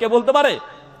 ভাই কে বলতে পারে?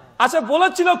 আচ্ছা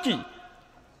বলেছিল কি?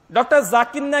 ডক্টর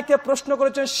জাকির নায়ককে প্রশ্ন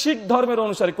করেছেন শিখ ধর্মের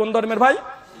অনুসারী। কোন ধর্মের ভাই?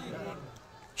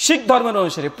 শিখ ধর্মের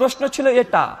অনুসারী। প্রশ্ন ছিল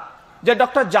এটা যে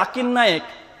ডক্টর জাকির নায়ক,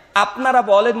 আপনারা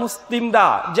বলেন মুসলিমরা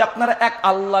যে আপনারা এক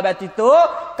আল্লাহ ব্যতীত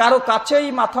কারো কাছেই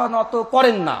মাথা নত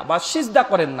করেন না বা সিজদা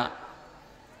করেন না,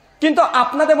 কিন্তু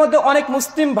আপনাদের মধ্যে অনেক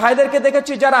মুসলিম ভাইদেরকে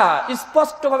দেখেছি যারা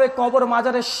স্পষ্টভাবে কবর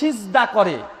মাজারে সিজদা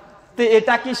করে, তো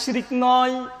এটা কি শিরক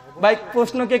নয়? ভাই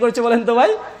প্রশ্ন কে করেছে বলেন তো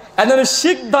ভাই? একজন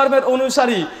শিখ ধর্মের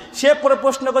অনুসারী, সে পরে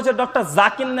প্রশ্ন করেছে ডক্টর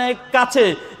জাকির নায়ক কাছে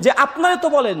যে আপনারা তো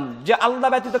বলেন যে আল্লাহ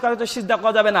ব্যতীত কারো সিজদা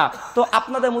করা যাবে না, তো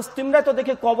আপনাদের মুসলিমরা তো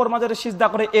দেখে কবর মাজারে সিজদা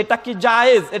করে, এটা কি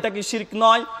জায়েজ? এটা কি শিরক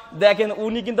নয়? দেখেন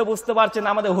উনি কিন্তু বুঝতে পারছেন,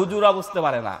 আমাদের হুজুরা বুঝতে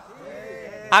পারে না।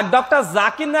 আর ডক্টর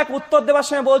জাকির নায়ক উত্তর দেওয়ার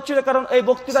সময় বলছিল, কারণ এই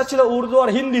বক্তৃতা ছিল উর্দু আর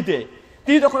হিন্দিতে,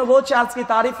 তিনি তখন বলছে আজকে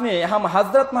তারিফ में हम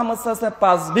हजरत मोहम्मद सल्लल्लाहु अलैहि वसल्लम के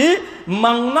पास भी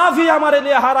मांगना भी हमारे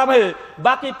लिए हराम है,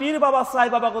 बाकी पीर बाबा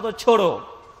साईं बाबा को तो छोड़ो।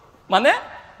 মানে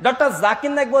ডক্টর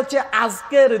জাকির নায়ক বলছে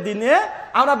আজকের দিনে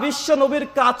আমরা বিশ্ব নবীর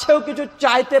কাছেও কিছু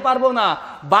চাইতে পারবো না,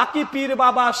 বাকি পীর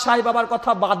বাবা সাই বাবার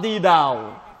কথা বাদই দাও।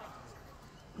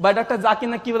 বা ডক্টর জাকির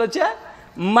নায়ক কি বলেছে?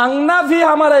 মাংনা ভি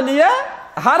হামারে লিয়ে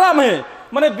হারাম হে,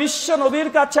 মানে বিশ্ব নবীর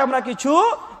কাছে আমরা কিছু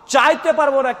চাইতে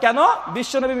পারবো না। কেন?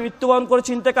 বিশ্ব নবী মৃত্যুবরণ করেছে,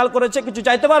 ইন্তেকাল করেছে, কিছু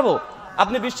চাইতে পারবো?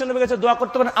 আপনি বিশ্ব নবীর কাছে দোয়া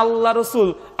করতে পারেন, আল্লাহ রসুল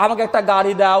আমাকে একটা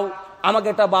গাড়ি দাও, আমাকে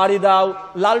একটা বাড়ি দাও,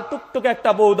 লাল টুকটুকে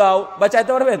একটা বউ দাও, বা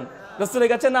চাইতে পারবেন? রসুলের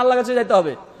কাছে না আল্লাহর কাছে যাইতে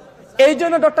হবে? এই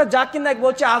জন্য ডক্টর জাকির নায়েক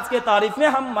বলছে আজকে তারিফ মে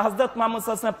হাম হযরত মুহাম্মদ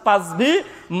সাল্লাল্লাহু আলাইহি ওয়াসাল্লাম পাস ভি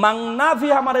মাংনা ভি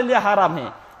हमारे लिए হারাম है।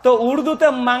 তো উর্দুতে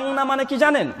মাংনা মানে কি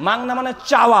জানেন? মাংনা মানে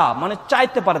চাওয়া, মানে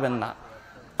চাইতে পারবেন না।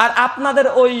 আর আপনাদের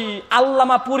ওই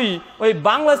আল্লামা পুরি ওই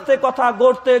বাংলাদেশ থেকে কথা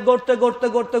গড়তে গড়তে গড়তে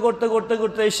গড়তে গড়তে গড়তে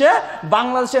গড়তে এসে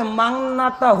বাংলাদেশে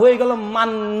মাংনাটা হয়ে গেল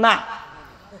মান্না।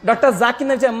 ডক্টর জাকির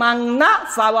নায়েক যে মাংনা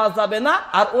চাওয়া যাবে না,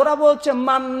 আর ওরা বলছে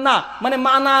মান্না মানে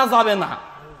মানা যাবে না।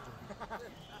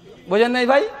 বুঝেন নাই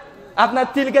ভাই? আপনার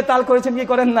তিলকে তাল করেছেন কি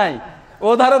করেন নাই?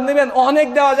 উদাহরণ দিবেন অনেক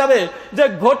দেওয়া যাবে, যে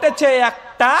ঘটেছে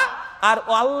একটা আর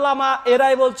আল্লামা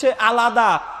এরাই বলছে আলাদা।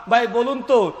 ভাই বলুন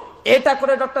তো, এটা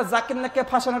করে ডক্টর জাকির নায়েককে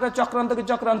ফাঁসানোটা চক্রান্ত কি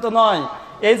চক্রান্ত নয়?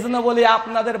 এই জন্য বলি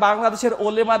আপনাদের বাংলাদেশের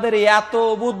ওলেমাদের এত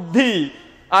বুদ্ধি,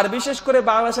 আর বিশেষ করে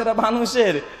বাংলাদেশের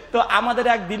মানুষের। তো আমাদের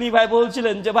এক দিনী ভাই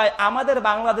বলছিলেন যে ভাই আমাদের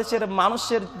বাংলাদেশের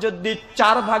মানুষের যদি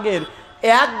 4 ভাগের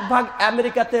 1 ভাগ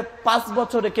আমেরিকাতে 5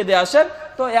 বছর রেখে দিয়ে আসেন,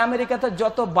 তো আমেরিকাতে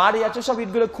যত বাড়ি আছে সব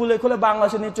ইটগুলো খুলে খুলে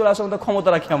বাংলাদেশে নিয়ে চলে আসার মতো ক্ষমতা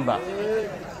রাখি আমরা।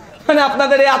 মানে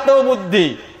আপনাদের এত বুদ্ধি।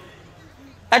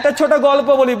 একটা ছোট গল্প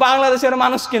বলি বাংলাদেশের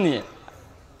মানুষকে নিয়ে।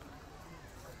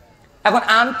 এখন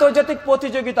আন্তর্জাতিক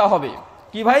প্রতিযোগিতা হবে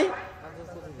কি ভাই?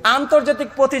 আন্তর্জাতিক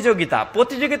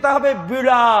প্রতিযোগিতা হবে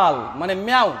বিড়াল মানে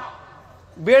ম্যাও,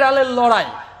 বিড়ালের লড়াই।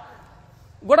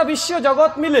 গোটা বিশ্ব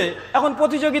জগৎ মিলে এখন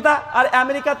প্রতিযোগিতা, আর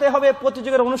আমেরিকাতে হবে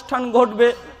প্রতিযোগিতার অনুষ্ঠান ঘটবে।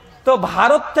 তো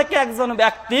ভারত থেকে একজন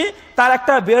ব্যক্তি তার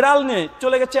একটা বিড়াল নিয়ে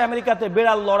চলে গেছে আমেরিকাতে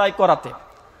বিড়াল লড়াই করাতে।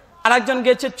 আর একজন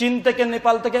গেছে চীন থেকে,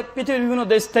 নেপাল থেকে, পৃথিবীর বিভিন্ন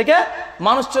দেশ থেকে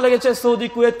মানুষ চলে গেছে, সৌদি,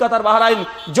 কুয়েত, কাতার, বাহরাইন,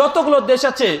 যতগুলো দেশ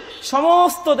আছে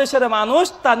সমস্ত দেশের মানুষ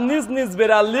তার নিজ নিজ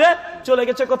বিড়াল নিয়ে চলে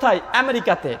গেছে কোথায়?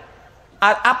 আমেরিকাতে।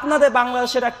 আর আপনাদের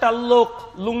বাংলাদেশের একটা লোক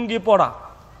লুঙ্গি পরা,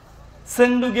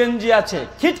 সেন্ডু গেঞ্জি আছে,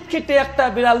 খিটখিটে একটা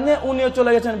বিড়াল নিয়ে উনিও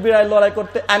চলে গেছেন বিড়াল লড়াই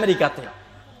করতে আমেরিকাতে।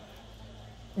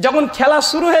 যখন খেলা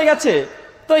শুরু হয়ে গেছে,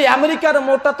 তো আমেরিকার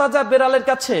মোটা তাজা বিড়ালের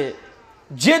কাছে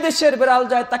যে দেশের বিড়াল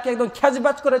যায় তাকে একদম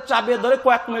খেজবাজ করে চাবিয়ে ধরে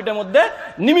কয়েক মিনিটের মধ্যে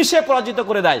নিমিষে পরাজিত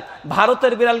করে দেয়।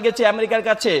 ভারতের বিড়াল গেছে আমেরিকার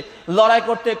কাছে লড়াই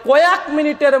করতে, কয়েক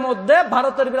মিনিটের মধ্যে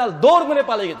ভারতের বিড়াল দৌড় মেরে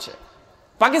পালিয়ে গেছে।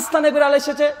 পাকিস্তানের বিড়াল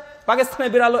এসেছে,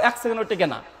 পাকিস্তানের বিড়ালও 1 সেকেন্ডও টেকে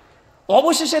না।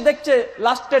 অবশেষে দেখছে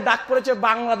লাস্টে ডাক পড়েছে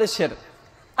বাংলাদেশের,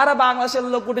 আর বাংলাদেশের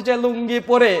লোক উঠেছে লুঙ্গি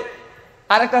পরে,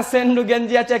 আর একটা সেন্ডু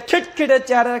গেঞ্জি আছে, খিটখিটে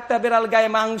চেহারার একটা বিড়াল, গায়ে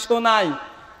মাংস নাই।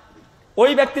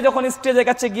 ওই ব্যক্তি যখন স্টেজে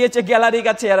কাছে গিয়েছে, গ্যালারি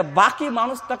কাছে, আর বাকি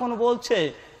মানুষ তখন বলছে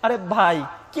আরে ভাই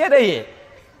কে রে,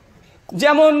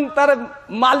 যেমন তার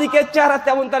মালিকের চেহারা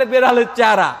তেমন তার বিড়ালের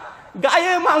চেহারা,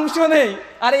 গায়ে মাংস নেই,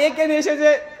 আর একে নিয়ে এসেছে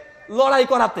লড়াই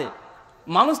করাতে।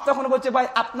 মানুষ তখন বলছে ভাই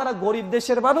আপনারা গরিব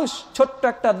দেশের মানুষ, ছোট্ট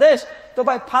একটা দেশ, তো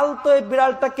ভাই ফালতু এই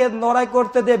বিড়ালটাকে লড়াই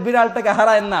করতে দিয়ে বিড়ালটাকে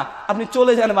হারায়েন না, আপনি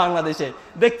চলে যান বাংলাদেশে।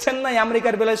 দেখছেন না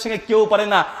আমেরিকার বিড়ালের সঙ্গে কেউ পারে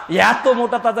না, এত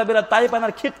মোটা তাজা বিড়াল তাই পারে না,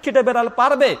 খিটখিটে বিড়াল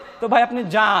পারবে, তো ভাই আপনি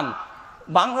যান।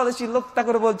 বাংলাদেশি লোকটা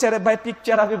করে বলছে আরে ভাই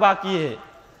পিকচার আমি বাকি,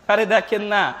 আরে দেখেন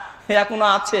না এখনো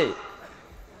আছে।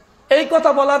 এই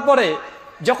কথা বলার পরে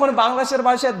যখন বাংলাদেশের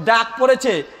মানুষের ডাক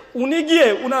পড়েছে, উনি গিয়ে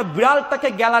উনার বিড়ালটাকে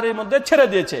গ্যালারির মধ্যে ছেড়ে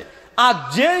দিয়েছে। আর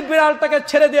যে বিড়ালটাকে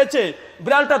ছেড়ে দিয়েছে,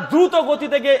 বিড়ালটা দ্রুত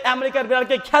গতিতে গিয়ে আমেরিকার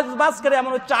বিড়ালকে খ্যাচবাস করে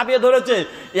এমন চাবিয়ে ধরেছে,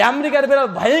 আমেরিকার বিড়াল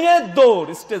ভেঙে দৌড়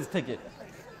স্টেজ থেকে।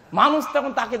 মানুষ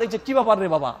তখন তাকে দেখছে, কি ব্যাপার রে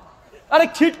বাবা, আরে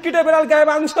খিটখিটে বিড়াল, গায়ে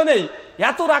মাংস নেই,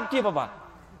 এত রাগ কি বাবা?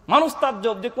 মানুষ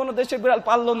তাজ্জব যে কোনো দেশের বিড়াল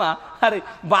পারলো না, আরে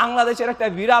বাংলাদেশের একটা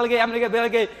বিড়াল গিয়ে আমেরিকার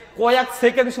বিড়ালকে কয়েক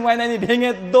সেকেন্ড সময় নেয়নি,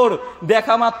 ভেঙে দৌড়,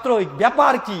 দেখা মাত্রই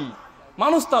ব্যাপার কি?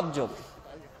 মানুষ তাজ্জব।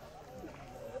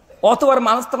 অতবার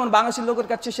মানুষ তখন বাংলাদেশের লোকের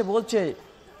কাছে এসে বলছে,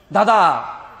 দাদা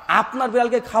আপনার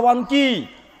বিড়ালকে খাওয়ান কি?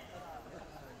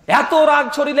 এত রাগ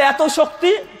ছড়িলে এত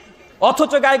শক্তি,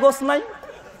 অথচ গায়ে গোস নাই।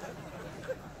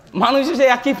 মানুষ এসে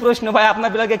একই প্রশ্ন, ভাই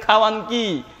আপনার বিড়ালকে খাওয়ান কি,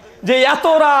 যে এত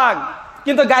রাগ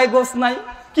কিন্তু গায়ে গোস নাই,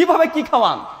 কিভাবে কি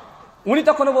খাওয়ান? উনি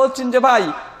তখন বলছেন যে ভাই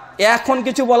এখন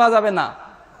কিছু বলা যাবে না,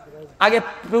 আগে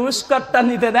পুরস্কারটা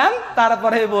নিতে দেন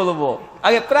তারপরে বলবো,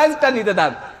 আগে প্রাইজটা নিতে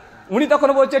দেন। উনি তখন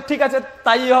বলছে ঠিক আছে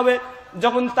তাই হবে।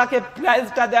 যখন তাকে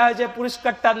প্রাইজটা দেওয়া হয়েছে,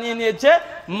 পুরস্কারটা নিয়ে নিয়েছে,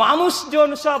 মানুষজন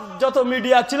সব যত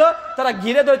মিডিয়া ছিল তারা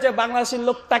ঘিরে ধরেছে বাংলাদেশের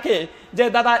লোকটাকে, যে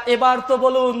দাদা এবার তো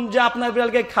বলুন যে আপনার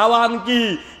বিড়ালকে খাওয়ান কি,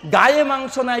 গায়ে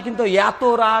মাংস নাই কিন্তু এত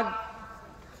রাগ।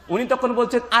 উনি তখন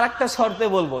বলছেন আর একটা শর্তে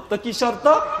বলবো। তো কি শর্ত?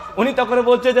 উনি তখন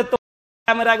বলছে যে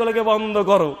ক্যামেরাগুলোকে বন্ধ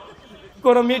করো,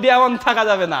 কোনো মিডিয়া অন থাকা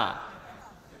যাবে না।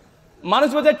 মানুষ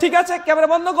বলছে ঠিক আছে ক্যামেরা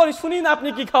বন্ধ করি, শুনি না আপনি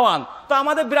কি খাওয়ান, তো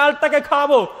আমাদের বিড়ালটাকে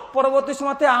খাওয়াবো, পরবর্তী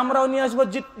সময়তে আমরাও নিয়ে আসবো,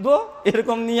 জিতবো,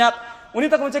 এরকম নিয়াত। উনি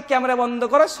তখন বলছে ক্যামেরা বন্ধ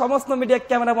করো, সমস্ত মিডিয়া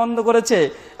ক্যামেরা বন্ধ করেছে।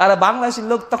 আর বাংলাদেশের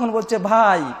লোক তখন বলছে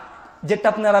ভাই যেটা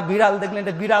আপনারা বিড়াল দেখলেন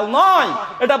এটা বিড়াল নয়,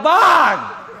 এটা বাঘ।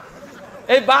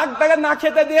 এই বাঘটাকে না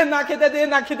খেতে দিয়ে না খেতে দিয়ে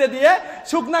না খেতে দিয়ে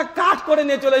শুকনা কাঠ করে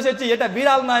নিয়ে চলে এসেছি, এটা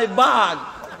বিড়াল নয় বাঘ।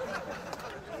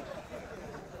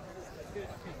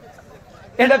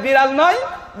 এটা বিড়াল নয়,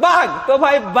 বাঘ। তো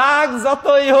ভাই বাঘ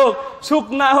যতই হোক,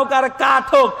 শুকনা হোক আর কাঠ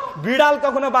হোক, বিড়াল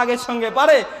কখনো বাঘের সঙ্গে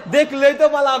পারে? দেখলেই তো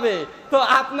পালাবে। তো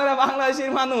আপনারা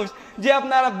বাংলাদেশের মানুষ যে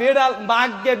আপনারা বিড়াল,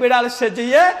 বাঘকে বিড়াল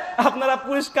সেজিয়ে আপনারা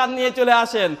পুরস্কার নিয়ে চলে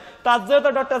আসেন, তার জন্য তো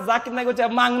ডক্টর জাকির নায়ক হচ্ছে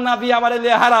মাংনাবি আমার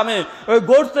লে হারামে, ওই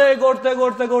গড়তে গড়তে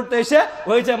গড়তে গড়তে এসে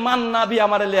হয়েছে মান্নাবি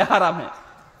আমার লে হারামে।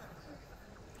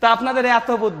 তা আপনাদের এত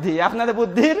বুদ্ধি, আপনাদের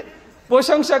বুদ্ধির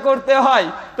প্রশংসা করতে হয়।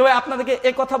 তবে আপনাদেরকে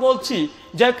এ কথা বলছি,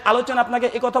 যে আলোচনা আপনাকে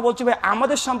এ কথা বলছি ভাই,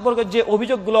 আমাদের সম্পর্কে যে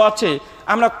অভিযোগগুলো আছে,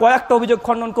 আমরা কয়েকটা অভিযোগ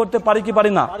খণ্ডন করতে পারি কি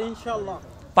পারি না?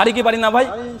 পারি কি পারি না ভাই?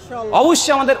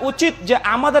 অবশ্যই আমাদের উচিত যে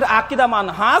আমাদের আকীদা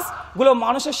মানহাজ গুলো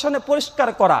মানুষের সামনে পরিষ্কার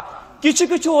করা। কিছু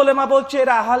কিছু ওলেমা বলছে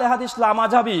এরা আহলে হাদিস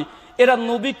লামাযাবি, এরা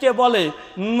নবীকে বলে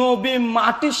নবী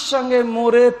মাটির সঙ্গে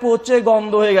মরে পচে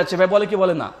গন্ধ হয়ে গেছে। ভাই বলে কি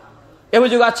বলে না? এ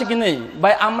অভিযোগ আছে কি নেই?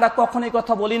 ভাই আমরা কখনোই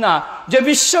কথা বলি না যে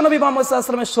বিশ্ব নবী মুহাম্মদ সাল্লাল্লাহু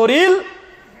আলাইহি ওয়াসাল্লামের শরীর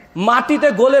মাটিতে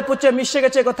গলে পচে মিশে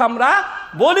গেছে, কথা আমরা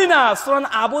বলি না। সুনান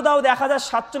আবু দাউদ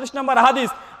 1047 নম্বর হাদিস,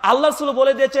 আল্লাহ রাসূল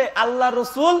বলে দিয়েছে, আল্লাহ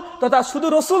রসুল তথা শুধু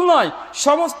রসুল নয়,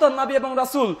 সমস্ত নবী এবং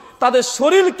রাসূল তাদের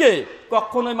শরীরকে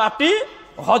কখনোই মাটি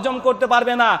হজম করতে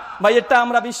পারবে না। ভাই এটা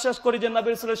আমরা বিশ্বাস করি যে নবী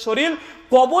রাসূলের শরীর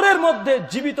কবরের মধ্যে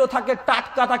জীবিত থাকে,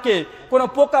 টাটকা থাকে, কোনো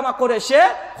পোকামাকড় এসে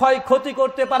ক্ষয়ক্ষতি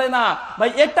করতে পারে না। ভাই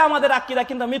এটা আমাদের আকীদা,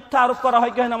 কিন্তু মিথ্যা আরোপ করা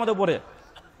হয় কি হয় না আমাদের উপরে?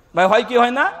 ভাই হয় কি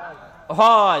হয় না?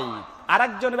 হয়।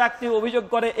 আরেকজন ব্যক্তি অভিযোগ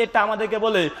করে, এটা আমাদেরকে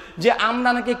বলে যে আমরা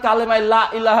নাকি কালেমা লা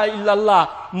ইলাহা ইল্লাল্লাহ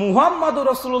মুহাম্মাদুর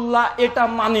রাসূলুল্লাহ এটা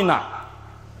মানি না।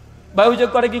 ভাই অভিযোগ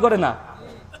করে কি করে না?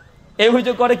 এই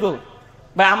অভিযোগ করে কেউ?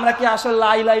 ভাই আমরা কি আসলে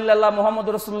লা ইলাহা ইল্লাল্লাহ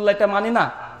মুহাম্মাদুর রাসূলুল্লাহ এটা মানি না?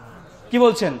 কি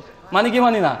বলছেন, মানি কি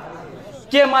মানি না?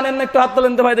 কে মানেন না একটু হাত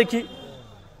তোলেন তো ভাই দেখি।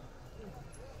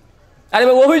 আরে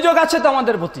ভাই অভিযোগ আছে তো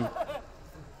আমাদের প্রতি,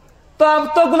 তো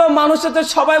এতগুলো মানুষের তো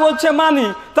সবাই বলছে মানি,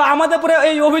 তো আমাদের পরে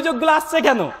এই অভিযোগগুলো আসছে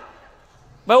কেন?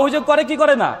 ভাই অভিযোগ করে কি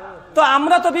করে না? তো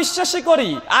আমরা তো বিশ্বাসই করি।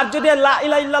 আর যদি লা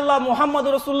ইলাহা ইল্লাল্লাহ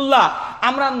মুহাম্মাদুর রাসূলুল্লাহ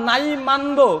আমরা নাই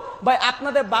মানবো, ভাই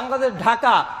আপনাদের বাংলাদেশ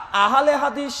ঢাকা আহলে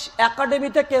হাদিস একাডেমি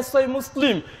থেকে সহিহ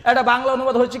মুসলিম এটা বাংলা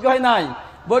অনুবাদ হয়েছে কি হয় নাই?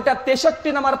 বইটা 63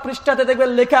 নম্বর পৃষ্ঠাতে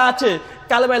দেখবেন লেখা আছে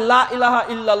কালেমা লা ইলাহা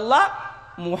ইল্লাল্লাহ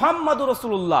মুহাম্মাদুর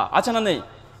রাসূলুল্লাহ, আছে না নেই?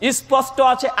 স্পষ্ট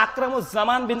আছে।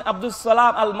 আকরামুজ্জামান বিন আব্দুস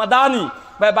সালাম আল মাদানী,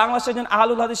 ভাই বাংলাদেশের একজন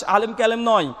আহলুল হাদিস, আলেম কালেম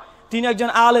নয়, তিনি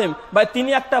একজন আলেম। ভাই তিনি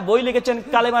একটা বই লিখেছেন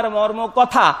কালেমার মর্ম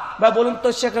কথা। ভাই বলুন তো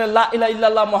সেখানে লা ইলাহা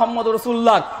ইল্লাল্লাহ মুহাম্মাদুর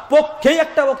রাসূলুল্লাহর পক্ষেই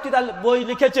একটা বক্তৃতা বই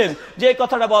লিখেছেন যে এই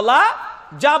কথাটা বলা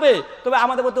যাবে। তবে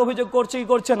আমাদের প্রতি অভিযোগ করছে কি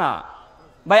করছে না?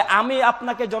 ভাই আমি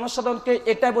আপনাকে জনসাধারণকে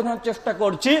এটাই বোঝানোর চেষ্টা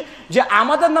করছি যে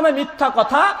আমাদের নামে মিথ্যা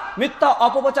কথা, মিথ্যা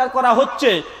অপপ্রচার করা হচ্ছে,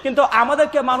 কিন্তু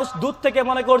আমাদেরকে মানুষ দূর থেকে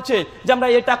মনে করছে যে আমরা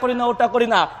এটা করি না ওটা করি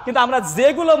না, কিন্তু আমরা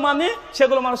যেগুলো মানি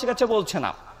সেগুলো মানুষের কাছে বলছে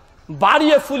না,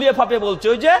 বাড়িয়ে ফুলিয়ে ফাঁপিয়ে বলছে।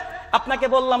 ওই যে আপনাকে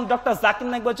বললাম ডক্টর জাকির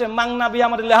নায়ক বলছে মাংনাবি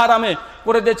আমার লেহারামে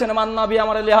করে দিয়েছেন, মান্নাবি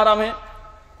আমার লেহারামে।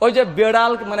 ওই যে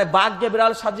বিড়াল মানে বাঘকে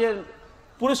বিড়াল সাজিয়ে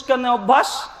পুরস্কার নেওয়া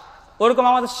অভ্যাস, ওরকম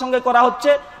আমাদের সঙ্গে করা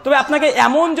হচ্ছে। তবে আপনাকে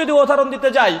এমন যদি উদাহরণ দিতে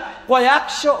যাই,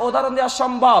 কয়েকশো উদাহরণ দেওয়া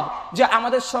সম্ভব যে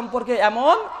আমাদের সম্পর্কে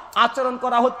এমন আচরণ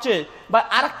করা হচ্ছে। বা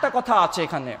আরেকটা কথা আছে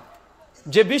এখানে,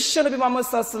 যে বিশ্বনবী মুহাম্মদ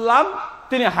সাল্লাল্লাহু আলাইহি ওয়াসাল্লাম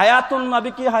তিনি হায়াতুন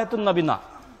নবী কি হায়াতুন নবী না?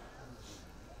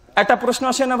 একটা প্রশ্ন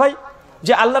আসে না ভাই,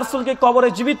 যে আল্লাহ রাসূলকে কবরে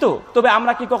জীবিত, তবে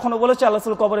আমরা কি কখনো বলেছি আল্লাহ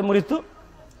রাসূল কবরে মৃত্যু?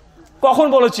 কখন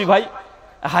বলেছি ভাই?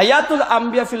 হায়াতুল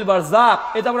আম্বিয়া ফিল বারযাক,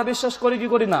 এটা আমরা বিশ্বাস করি কি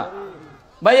করি না?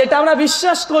 ভাই এটা আমরা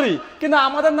বিশ্বাস করি, কিন্তু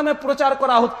আমাদের নামে প্রচার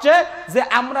করা হচ্ছে যে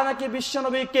আমরা নাকি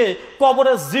বিশ্বনবীকে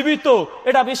কবরে জীবিত,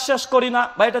 এটা বিশ্বাস করি না।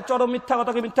 ভাই এটা চরম মিথ্যা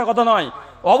কথা, কি মিথ্যা কথা নয়?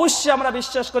 অবশ্যই আমরা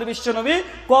বিশ্বাস করি বিশ্বনবী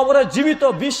কবরে জীবিত।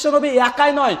 বিশ্বনবী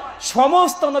একাই নয়,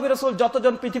 সমস্ত নবী রাসূল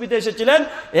যতজন পৃথিবীতে এসেছিলেন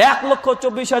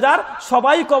 1,24,000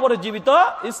 সবাই কবরে জীবিত।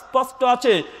 স্পষ্ট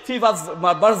আছে ফি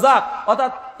বারযাক,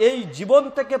 অর্থাৎ এই জীবন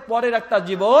থেকে পরের একটা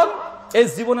জীবন, এই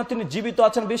জীবনে তিনি জীবিত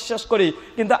আছেন বিশ্বাস করি,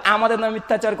 কিন্তু আমাদের নামে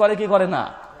মিথ্যাচার করে কি করে না?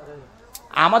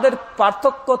 আমাদের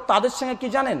পার্থক্য তাদের সঙ্গে কি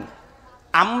জানেন?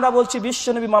 আমরা বলছি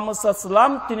বিশ্বনবী মুহাম্মদ সাল্লাল্লাহু আলাইহি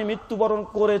ওয়াসাল্লাম তিনি মৃত্যুবরণ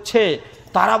করেছে,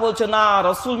 তারা বলছে না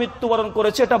রাসূল মৃত্যুবরণ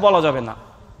করেছে, এটা বলা যাবে না।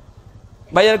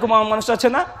 ভাই এরকম মানুষ আছে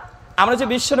না? আমরা যে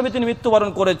বিশ্বনবী তিনি মৃত্যুবরণ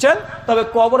করেছেন, তবে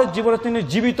কবরের জীবনে তিনি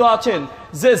জীবিত আছেন,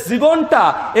 যে জীবনটা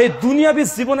এই দুনিয়াবী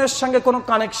জীবনের সঙ্গে কোনো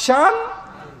কানেকশন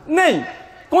নেই,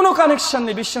 কোনো কানেকশন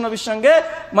নেই বিশ্বনবীর সঙ্গে,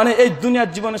 মানে এই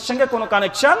দুনিয়ার জীবনের সঙ্গে কোনো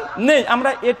কানেকশন নেই। আমরা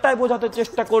এটাই বোঝাতে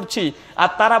চেষ্টা করছি, আর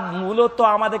তারা মূলত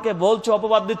আমাদেরকে বলছে,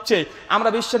 অপবাদ দিচ্ছে আমরা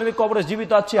বিশ্বনবী কবরে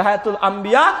জীবিত আছি, হায়াতুল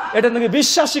আম্বিয়া এটা নাকি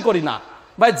বিশ্বাসই করি না।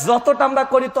 ভাই যতটা আমরা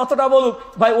করি ততটা বলুক,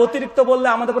 ভাই অতিরিক্ত বললে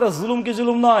আমাদের প্রতি জুলুম কি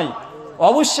জুলুম নয়?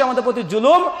 অবশ্যই আমাদের প্রতি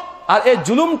জুলুম। আর এই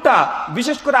জুলুমটা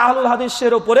বিশেষ করে আহলুল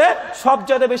হাদিসের উপরে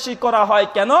সবচেয়ে বেশি করা হয়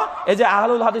কেন? এই যে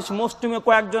আহলুল হাদিস মুসলিমে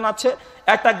কয়েকজন আছে,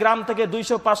 একটা গ্রাম থেকে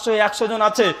 200, 500, 100 জন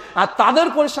আছে, আর তাদের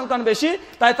পরিসংখ্যান বেশি,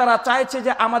 তাই তারা চাইছে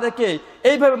যে আমাদেরকে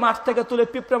এইভাবে মাঠ থেকে তুলে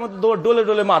পিঁপড়ার মতো ডলে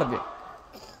ডলে মারবে।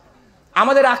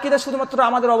 আমাদের আকীদা শুধুমাত্র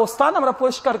আমাদের অবস্থান আমরা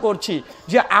পরিষ্কার করছি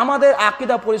যে আমাদের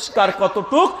আকীদা পরিষ্কার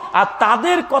কতটুক আর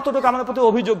তাদের কতটুকু আমাদের প্রতি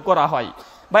অভিযোগ করা হয়।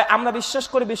 ভাই আমরা বিশ্বাস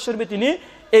করি বিশ্বনবী তিনি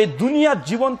এই দুনিয়ার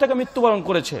জীবন থেকে মৃত্যুবরণ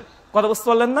করেছে, কথা বুঝতে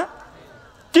পারলেন না?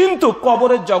 কিন্তু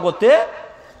কবরের জগতে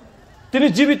তিনি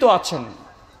জীবিত আছেন।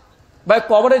 ভাই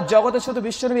কবরের জগতে শুধু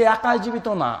বিশ্বনবী একাই জীবিত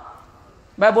না।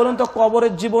 ভাই বলুন তো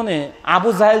কবরের জীবনে আবু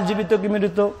জাহেল জীবিত কি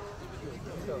মৃত?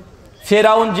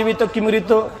 ফেরাউন জীবিত কি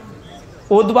মৃত?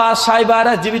 উদবা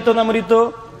সাইবারা জীবিত না মৃত?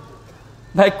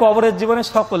 ভাই কবরের জীবনে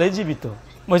সকলেই জীবিত,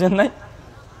 বুঝেন নাই?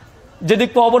 যদি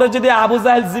কবরে যদি আবু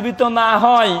জাহেল জীবিত না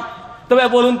হয় তবে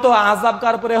বলুন তো আযাব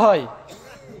কার উপরে হয়?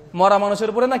 মরা মানুষের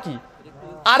উপরে নাকি?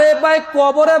 আরে ভাই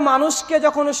কবরে মানুষকে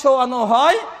যখন শোয়ানো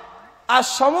হয় আর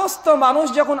সমস্ত মানুষ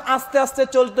যখন আস্তে আস্তে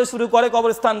চলতে শুরু করে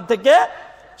কবরস্থান থেকে,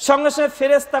 সঙ্গে সঙ্গে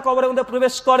ফেরেশতা কবরের মধ্যে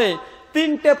প্রবেশ করে,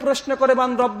 3টে প্রশ্ন করে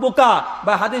মান রব্বুকা।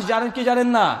 বা হাদিস জানেন কি জানেন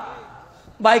না?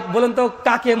 ভাই বলেন তো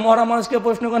কাকে? মরা মানুষকে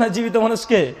প্রশ্ন করে, জীবিত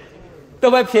মানুষকে? তো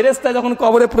ভাই ফেরেশতা যখন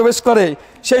কবরে প্রবেশ করে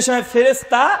সেই সময়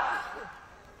ফেরেশতা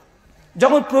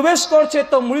যখন প্রবেশ করছে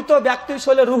তো মৃত ব্যক্তির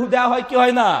শরীরে রূহ দেওয়া হয় কি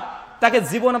হয় না? তাকে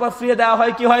জীবন আবার ফিরিয়ে দেওয়া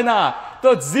হয় কি হয় না? তো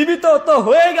জীবিত তো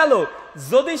হয়ে গেল।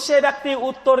 যদি সে ব্যক্তি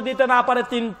উত্তর দিতে না পারে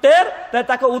 3টের, তাই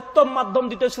তাকে উত্তম মাধ্যম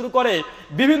দিতে শুরু করে,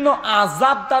 বিভিন্ন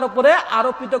আযাব তার উপরে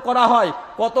আরোপিত করা হয়।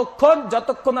 কতক্ষণ?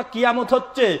 যতক্ষণ না কিয়ামত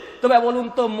হচ্ছে। তবে বলুন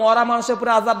তো মরা মানুষের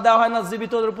উপরে আযাব দেওয়া হয় না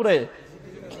জীবিতদের উপরে?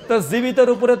 তো জীবিতের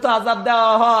উপরে তো আযাব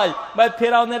দেওয়া হয়। ভাই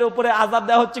ফেরাউনের উপরে আযাব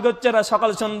দেওয়া হচ্ছে কি হচ্ছে না?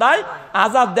 সকাল সন্ধ্যায়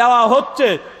আযাব দেওয়া হচ্ছে।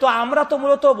 তো আমরা তো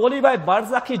মূলত বলি ভাই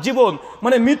বারজাখী জীবন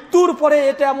মানে মৃত্যুর পরে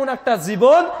এটা এমন একটা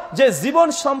জীবন যে জীবন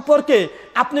সম্পর্কে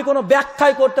আপনি কোনো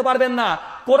ব্যাখ্যাই করতে পারবেন না।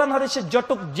 কোরআন হাদিসে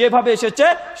যতটুক যেভাবে এসেছে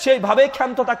সেইভাবেই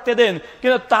ক্ষান্ত থাকতে দেন,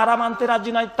 কিন্তু তারা মানতে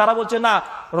রাজি নাই। তারা বলছে না,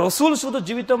 রাসূল শুধু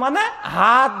জীবিত মানে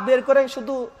হাত বের করে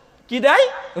শুধু কি দেয়?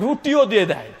 রুটিও দিয়ে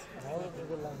দেয়।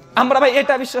 আমরা ভাই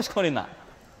এটা বিশ্বাস করি না,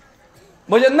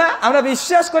 বুঝেন না? আমরা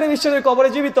বিশ্বাস করি বিশ্বনবী কবরে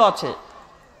জীবিত আছে,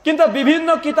 কিন্তু বিভিন্ন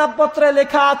কিতাবপত্রে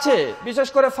লেখা আছে, বিশেষ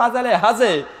করে ফাজালে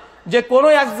হাজে, যে কোনো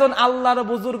একজন আল্লাহর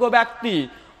বুজুর্গ ব্যক্তি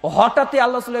হঠাৎই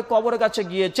আল্লাহ রাসূলের কবরের কাছে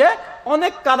গিয়েছে,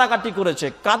 অনেক কাদাকাটি করেছে,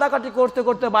 কাদাকাটি করতে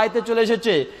করতে বাড়িতে চলে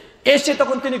এসেছে। এসে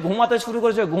তখন তিনি ঘুমাতে শুরু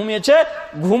করেছে, ঘুমিয়েছে।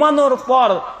 ঘুমানোর পর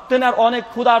তিনি আর অনেক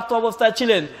ক্ষুধার্ত অবস্থায়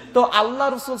ছিলেন। তো আল্লাহ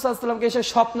রাসূল সাল্লাল্লাহু আলাইহি ওয়াসাল্লামকে এসে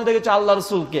স্বপ্নে দেখেছে, আল্লাহ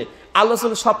রাসূলকে আল্লাহ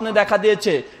রাসূল স্বপ্নে দেখা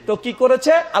দিয়েছে। তো কি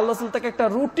করেছে? আল্লাহ রাসূল তাকে একটা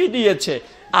রুটি দিয়েছে,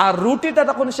 আর রুটিটা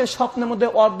তখন সে স্বপ্নের মধ্যে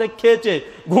অর্ধেক খেয়েছে।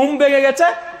 ঘুম ভেঙে গেছে,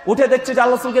 উঠে দেখছে যে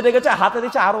আল্লাহ রাসূলকে দেখেছে, হাতে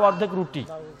দিচ্ছে আরো অর্ধেক রুটি।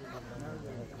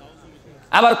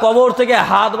 আবার কবর থেকে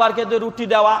হাত বার করে রুটি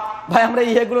দেওয়া। ভাই আমরা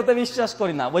এগুলোতে বিশ্বাস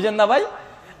করি না, বুঝেন না ভাই?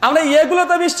 আমরা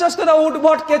এগুলোতে বিশ্বাস করি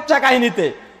উঠবট কেচ্চা কাহিনীতে।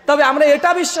 তবে আমরা এটা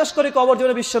বিশ্বাস করি কবর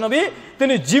জীবনে বিশ্বনবী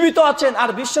তিনি জীবিত আছেন। আর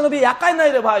বিশ্বনবী একাই নাই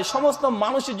রে ভাই, সমস্ত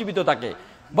মানুষই জীবিত থাকে।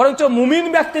 বরঞ্চ মুমিন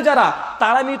ব্যক্তি যারা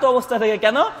তারা মৃত অবস্থা থেকে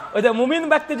কেন? ওই যে মুমিন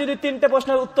ব্যক্তি যদি 3টে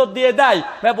প্রশ্নের উত্তর দিয়ে দেয়,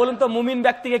 ভাই বলুন তো মুমিন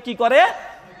ব্যক্তিকে কি করে?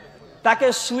 তাকে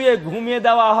শুয়ে ঘুমিয়ে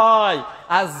দেওয়া হয়।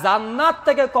 আর জান্নাত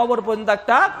থেকে কবর পর্যন্ত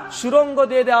একটা সুরঙ্গ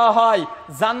দিয়ে দেওয়া হয়,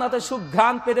 জান্নাতে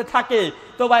সুঘ্রাণ পেতে থাকে।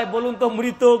 তো ভাই বলুন তো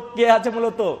মৃত কে আছে?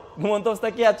 মূলত ঘুমন্ত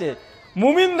অবস্থায় কে আছে?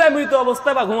 মুমিনরা মৃত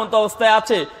অবস্থায় বা ঘুমন্ত অবস্থায়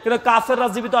আছে, কিন্তু কাফেররা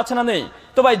জীবিত আছে না নেই?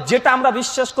 তো ভাই যেটা আমরা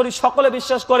বিশ্বাস করি, সকলে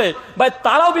বিশ্বাস করে, ভাই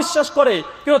তারাও বিশ্বাস করে,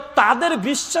 কিন্তু তাদের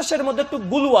বিশ্বাসের মধ্যে একটু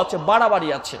গুলু আছে, বাড়াবাড়ি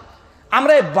আছে।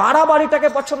 আমরা এই বাড়াবাড়িটাকে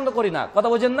পছন্দ করি না, কথা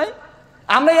বোঝেন নাই?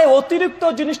 আমরা এই অতিরিক্ত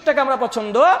জিনিসটাকে আমরা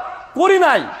পছন্দ করি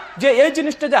নাই, যে এই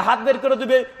জিনিসটা যে হাত বের করে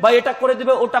দিবে বা এটা করে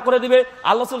দিবে ওটা করে দিবে।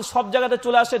 আল্লাহ রাসূল সব জায়গাতে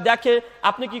চলে আসে, দেখে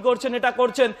আপনি কি করছেন, এটা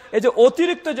করছেন। এই যে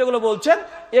অতিরিক্ত যেগুলো বলছেন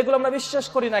এগুলো আমরা বিশ্বাস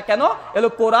করি না। কেন? এগুলো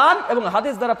কোরআন এবং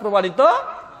হাদিস দ্বারা প্রমাণিত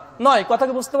নয়। কথা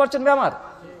কি বুঝতে পারছেন ভাই আমার?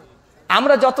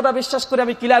 আমরা যতটা বিশ্বাস করি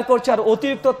আমি ক্লিয়ার করছি, আর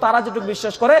অতিরিক্ত তারা যেটুকু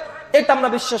বিশ্বাস করে এটা আমরা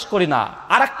বিশ্বাস করি না।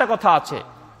 আর একটা কথা আছে,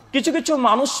 কিছু কিছু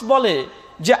মানুষ বলে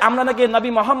যে আমরা নাকি নবী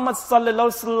মুহাম্মদ সাল্লাল্লাহু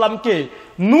আলাইহি সাল্লামকে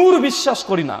নূর বিশ্বাস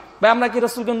করি না। ভাই আমরা কি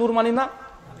রাসূলকে নূর মানি না?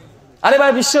 আরে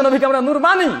ভাই বিশ্ব নবীকে আমরা নূর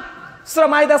মানি। সূরা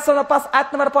মাইদা সূরা 5 আয়াত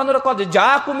নম্বর 15 কদে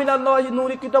জাকুম মিনাল্লাহি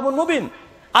নূরি কিতাবুল মুবিন।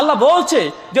 আল্লাহ বলছে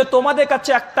যে তোমাদের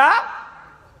কাছে একটা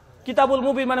কিতাবুল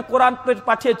মুবিন মানে কোরআন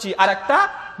পাঠিয়েছি, আর একটা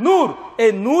নূর।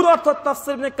 এই নূর অর্থাৎ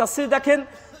তাফসীর ইবনে কাসির দেখেন,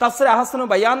 তাফসীরে আহসানুল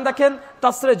বায়ান দেখেন,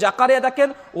 তাফসীরে জাকারিয়া দেখেন,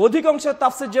 অধিকাংশ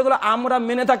তাফসীর যেগুলো আমরা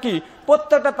মেনে থাকি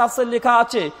প্রত্যেকটা তাফসীর লেখা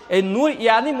আছে এই নূর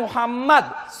ইয়ানি মুহাম্মদ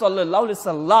সাল্লাল্লাহু আলাইহি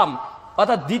সাল্লাম,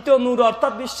 অর্থাৎ দ্বিতীয় নূর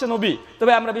অর্থাৎ বিশ্ব নবী।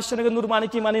 তবে আমরা বিশ্ব নবীকে নূর মানি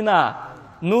কি মানি না?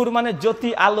 নূর মানে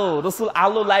জ্যোতি, আলো। রসুল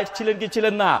আলো, লাইট ছিলেন কি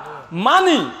ছিলেন না?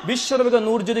 মানি। বিশ্বনবীকে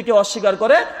নূর যদি কেউ অস্বীকার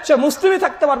করে সে মুসলিমই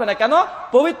থাকতে পারবে না। কেন?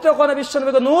 পবিত্র কোরআনে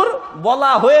বিশ্বনবীকে নূর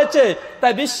বলা হয়েছে,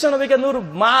 তাই বিশ্বনবীকে নূর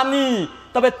মানি।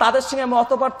 তবে তাদের সঙ্গে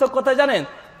মতপার্থক্য কোথায় জানেন?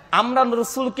 আমরা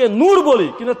রসুলকে নূর বলি,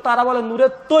 কিন্তু তারা বলে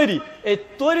নূরের তৈরি। এই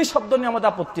তৈরি শব্দ নিয়ে আমাদের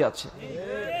আপত্তি আছে,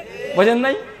 বুঝেন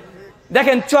নাই?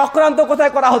 দেখেন চক্রান্ত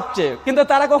কোথায় করা হচ্ছে, কিন্তু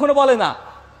তারা কখনো বলে না।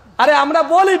 আরে আমরা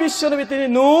বলি বিশ্বনবী তিনি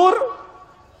নূর,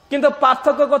 কিন্তু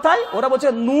পার্থক্য কোথায়? ওরা বলছে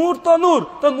নূর তো নূর,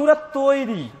 তো নূরের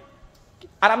তৈরি।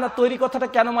 আর আমরা তৈরি কথাটা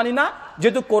কেন মানি না?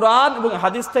 যেহেতু কোরআন এবং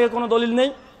হাদিস থেকে কোনো দলিল নেই।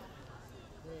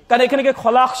 কারণ এখানে কি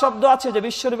খলাক শব্দ আছে যে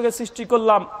বিশ্বনবীকে সৃষ্টি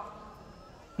করলাম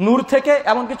নূর থেকে,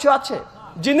 এমন কিছু আছে?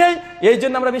 জি নেই। এই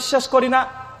জন্য আমরা বিশ্বাস করি না।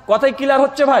 কথাই ক্লিয়ার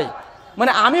হচ্ছে ভাই?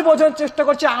 মানে আমি বোঝানোর চেষ্টা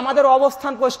করছি, আমাদের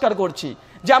অবস্থান পরিষ্কার করছি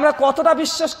যে আমরা কতটা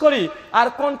বিশ্বাস করি আর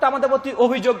কোনটা আমাদের প্রতি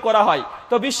অভিযোগ করা হয়।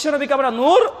 তো বিশ্বনবীকে আমরা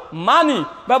নূর মানি।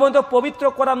 বা বলতো পবিত্র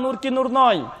কোরআন নূর কি নূর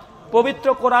নয়? পবিত্র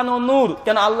কোরআন ও নূর।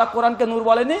 কেন আল্লাহ কোরআনকে নূর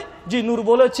বলেনি? জি নূর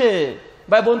বলেছে।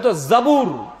 ভাই বলতো জাবুর,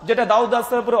 যেটা দাউদ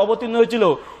আলাইহিসসালামের উপরে অবতীর্ণ হয়েছিল,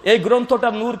 এই গ্রন্থটা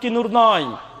নূর কি নূর নয়?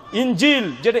 ইনজিল,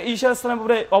 যেটা ঈসা আলাইহিস সালামের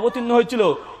উপরে অবতীর্ণ হয়েছিল,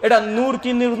 এটা নূর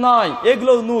কি নূর নয়?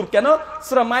 এগুলো নূর। কেন?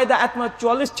 সূরা মাইদা আয়াত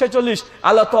 44-46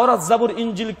 আল্লাহ তাওরাত, জাবুর,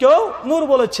 ইনজিলকেও নূর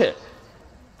বলেছে।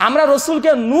 আমরা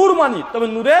রসুলকে নূর মানি, তবে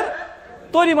নূরের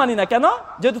তৈরি মানি না। কেন?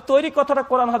 যেহেতু তৈরি কথাটা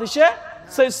কোরআন হাদিসে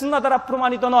সেই সুন্নাহ দ্বারা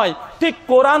প্রমাণিত নয়। ঠিক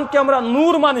কোরআনকে আমরা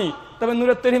নূর মানি, তবে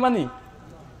নূরের তৈরি মানি?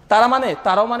 তারা মানে?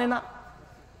 তারাও মানে না।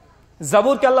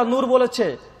 জাবুরকে আল্লাহ নূর বলেছে,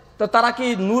 তো তারা কি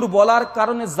নূর বলার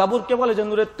কারণে জাবুরকে বলে যে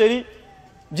নূরের তৈরি?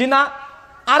 জি না।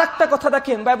 আর একটা কথা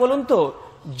দেখেন ভাই, বলুন তো,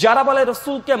 যারা বলে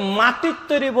রসুলকে মাটির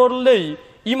তৈরি বললেই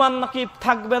ইমান নাকি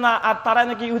থাকবে না, আর তারা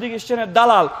নাকি ইহুদি খ্রিস্টানের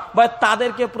দালাল, বা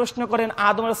তাদেরকে প্রশ্ন করেন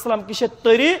আদম আলাইহিস সালাম কিসের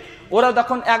তৈরি? ওরা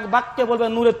যখন এক বাক্যে বলবে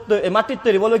নূরের মাটির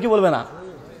তৈরি, বলবে কি বলবে না?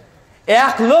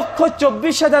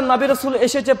 1,24,000 নবী রসুল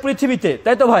এসেছে পৃথিবীতে,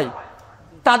 তাই তো ভাই?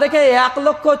 তাদেরকে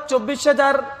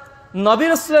 1,24,000 নবী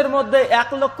রসুলের মধ্যে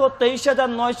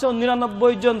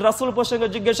 1,23,999 জন রসুল প্রসঙ্গে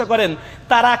জিজ্ঞাসা করেন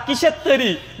তারা কিসের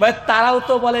তৈরি, ভাই তারাও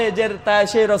তো বলে যে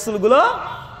সেই রসুলগুলো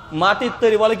মাটির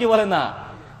তৈরি, বলে কি বলে না?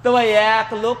 তো ভাই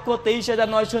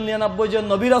 1,23,999 জন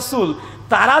নবী রসুল,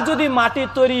 তারা যদি মাটির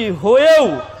তৈরি হয়েও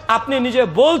আপনি নিজে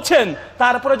বলছেন,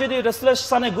 তারপরে যদি রসুলের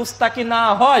সামনে গুস্তাকি না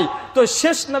হয়, তো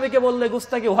শেষ নবীকে বললে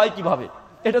গুস্তাকি হয় কিভাবে?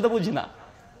 এটা তো বুঝি না।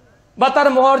 বা তার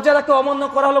মর্যাদাকে অমান্য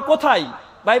করা হলো কোথায়?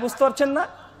 ভাই বুঝতে পারছেন না?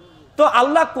 তো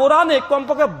আল্লাহ কোরআনে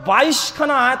কমপক্ষে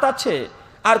 22খানা আয়াত আছে,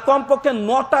 আর কমপক্ষে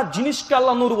 9টা জিনিসকে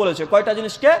আল্লাহ নূর বলেছে। কয়টা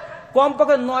জিনিসকে?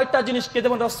 কমপক্ষে 9টা জিনিসকে।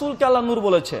 যেমন রাসূলকে আল্লাহ নূর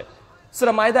বলেছে,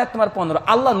 সূরা মাইদা আয়াত নম্বর 15।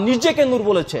 আল্লাহ নিজেকে নূর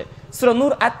বলেছে, সূরা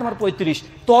নূর আয়াত নম্বর 35।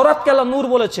 তওরাতকে আল্লাহ নূর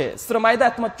বলেছে, সূরা মাইদা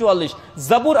আয়াত নম্বর 44।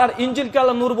 জাবুর আর ইনজিলকে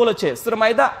আল্লাহ নূর বলেছে, সূরা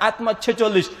মাইদা আয়াত নম্বর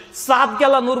 46। সাদকে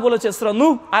আল্লাহ নূর বলেছে, সূরা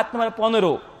নূহ আয়াত নম্বর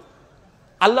 15।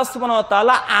 আল্লাহ সুবহানাহু ওয়া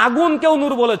তাআলা আগুনকেও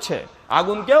নূর বলেছে,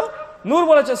 আগুনকেও নূর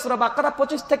বলেছে, সূরা বাকারা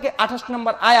 25 থেকে 28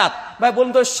 নম্বর আয়াত। ভাই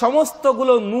বলুন তো,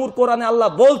 সমস্তগুলো নূর কোরআনে আল্লাহ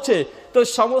বলছে, তো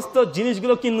সমস্ত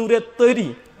জিনিসগুলো কি নূরের তৈরি?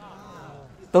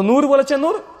 তো নূর বলেছে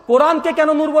নূর। কোরআনকে কেন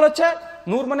নূর বলেছে?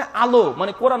 নূর মানে আলো,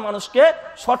 মানে কোরআন মানুষকে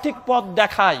সঠিক পথ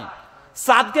দেখায়।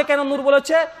 সাদকে কেন নূর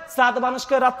বলেছে? সাদ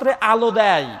মানুষকে রাত্রে আলো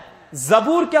দেয়।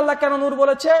 জাবুরকে আল্লাহ কেন নূর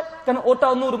বলেছে? কেন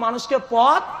ওটাও নূর, মানুষকে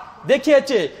পথ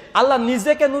দেখিয়েছে। আল্লাহ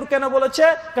নিজেকে নূর কেন বলেছে?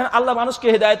 কারণ আল্লাহ মানুষকে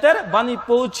হেদায়েতের বাণী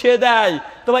পৌঁছে দেয়।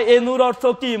 তো ভাই এই নূর অর্থ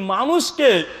কি? মানুষকে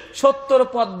সত্যর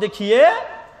পথ দেখিয়ে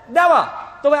দেওয়া।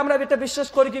 তবে আমরা এটা বিশ্বাস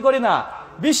করি কি করি না?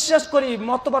 বিশ্বাস করি।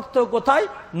 মতপার্থক্য কোথায়?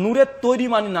 নূরের তৈরি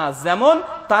মানি না। যেমন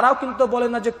তারাও কিন্তু বলে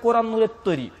না যে কোরআন নূরের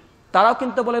তৈরি, তারাও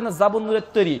কিন্তু বলে না জাবুর নূরের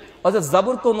তৈরি। অর্থাৎ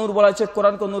জাবুরকেও নূর বলা হয়েছে,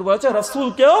 কোরআনকেও নূর বলা হয়েছে,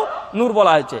 রাসূলকেও নূর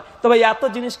বলা হয়েছে। তবে এত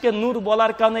জিনিসকে নূর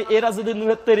বলার কারণে এরা যদি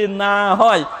নূরের তৈরি না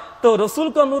হয়, তো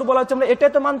রসুলকেও নূর বলা হচ্ছে, আমরা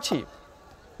এটাই তো মানছি।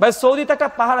 ভাই সৌদিতে একটা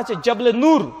পাহাড় আছে, জাবলে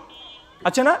নূর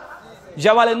আছে না?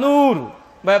 জাবালে নূর,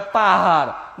 ভাই পাহাড়,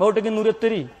 বা ওটা কি নূরের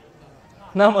তৈরি?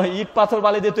 না ভাই, ইট পাথর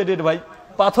বালি দিয়ে তৈরি। ভাই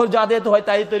পাথর যা দিয়ে তো হয়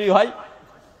তাই তৈরি হয়।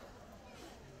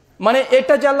 মানে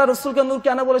এটা যে আল্লাহ রসুলকে নূর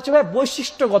কেন বলেছে? ভাই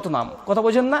বৈশিষ্ট্যগত নাম, কথা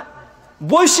বোঝেন না?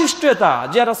 বৈশিষ্ট্য এটা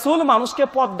যে রসুল মানুষকে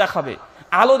পথ দেখাবে,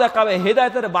 আলো দেখাবে,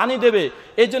 হেদায়েতের বাণী দেবে।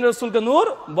 এই জন্য রসুলকে নূর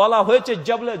বলা হয়েছে,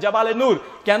 জাবালে নূর।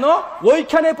 কেন?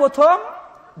 ওইখানে প্রথম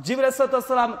জিবরাইল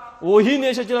আলাইহিস সালাম ওহী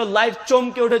নিয়ে এসেছিল, লাইফ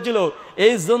চমকে উঠেছিল,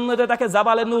 এই জন্য তাকে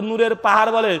জাবালে নূর, নূরের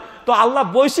পাহাড় বলে। তো আল্লাহ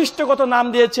বৈশিষ্ট্যগত নাম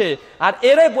দিয়েছে, আর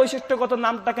এরাই বৈশিষ্ট্যগত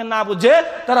নামটাকে না বুঝে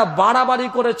তারা বাড়াবাড়ি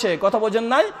করেছে, কথা বোঝেন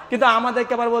নাই? কিন্তু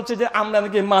আমাদেরকে আবার বলছে যে আমরা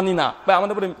নাকি মানি না। বা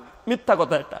আমাদের উপরে মিথ্যা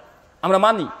কথা, এটা আমরা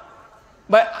মানি।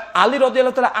 ভাই আলী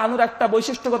রাদিয়াল্লাহু তাআলা আনহুর একটা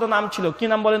বৈশিষ্ট্যগত নাম ছিল, কি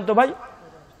নাম বলেন তো ভাই?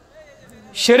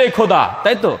 শেরে খোদা,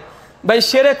 তাই তো? ভাই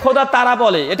শেরে খোদা তারা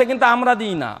বলে, এটা কিন্তু আমরা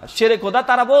দিই না। শেরে খোদা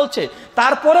তারা বলছে।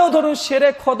 তারপরেও ধরুন শেরে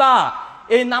খোদা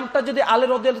এই নামটা যদি আলী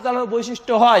রাদিয়াল্লাহু তাআলার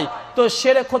বৈশিষ্ট্য হয়, তো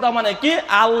শেরে খোদা মানে কি?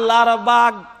 আল্লাহর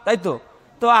বাগ, তাই তো?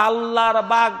 তো আল্লাহর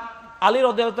বাগ আলী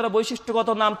রাদিয়াল্লাহু তাআলার বৈশিষ্ট্যগত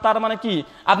নাম, তার মানে কি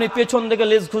আপনি পেছন দিকে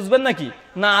লেজ ঘুষবেন নাকি?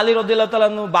 না, আলী রাদিয়াল্লাহু তাআলা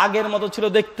বাঘের মতো ছিল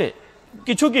দেখতে,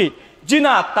 কিছু কি জি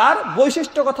না, তার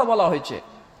বৈশিষ্ট্য কথা বলা হয়েছে।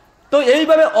 তো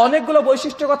এইভাবে অনেকগুলো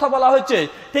বৈশিষ্ট্য কথা বলা হয়েছে।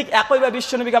 ঠিক একইভাবে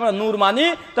বিশ্বনবীকে আমরা নূর মানি,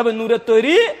 তবে নূরের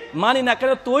তৈরি মানি না।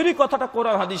 কেন? তৈরি কথাটা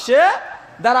কোরআন হাদিসে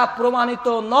দ্বারা প্রমাণিত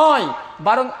নয়,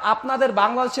 বরং আপনাদের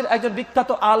বাংলাদেশের একজন বিখ্যাত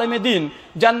আলেমে দ্বীন,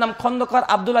 যার নাম খন্দকার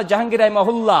আব্দুল্লাহ জাহাঙ্গীর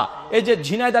রাহিমাহুল্লাহ, এই যে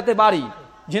ঝিনাইদাতে বাড়ি,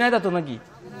 ঝিনাইদা তো নাকি,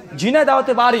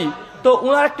 ঝিনাইদাতে বাড়ি, তো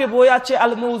উনার একটি বই আছে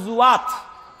আল মৌজুয়াত,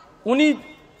 উনি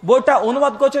বইটা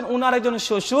অনুবাদ করেছেন উনার একজন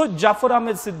শ্বশুর জাফর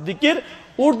আহমেদ সিদ্দিকীর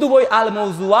উর্দু বই আল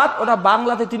মৌজুয়াত, ওটা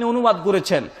বাংলাতে তিনি অনুবাদ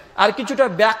করেছেন আর কিছুটা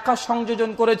ব্যাখ্যা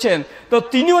সংযোজন করেছেন। তো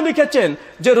তিনিও লিখেছেন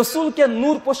যে রসুলকে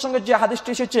নূর প্রসঙ্গে যে হাদিসটি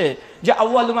এসেছে, যে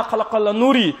আউয়ালু মা খালাকাল্লাহ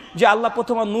নূরি, যে আল্লাহ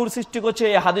প্রথম নূর সৃষ্টি করেছে,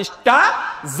 এই হাদিসটা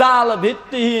জাল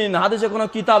ভিত্তিহীন, হাদিসে কোনো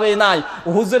কিতাবে নাই,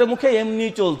 হুজুরের মুখে এমনি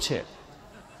চলছে।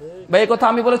 ভাই এই কথা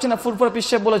আমি বলেছি না, ফুরফুরা পীর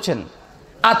সাহেব বলেছেন।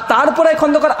 আর তারপরে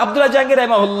খন্দকার আব্দুল্লাহ জাহাঙ্গীর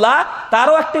রাহিমাহুল্লাহ,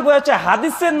 তারও একটি বই আছে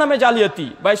হাদিসের নামে জালিয়াতি।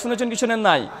 ভাই শুনেছেন কি শুনেন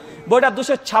নাই? বইটা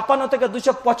 256 থেকে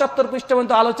 275 পৃষ্ঠা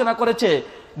পর্যন্ত আলোচনা করেছে।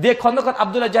 দিয়ে খন্দকার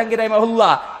আব্দুল্লাহ জাহাঙ্গীর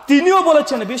রাহিমাহুল্লাহ তিনিও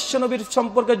বলেছেন বিশ্বনবীর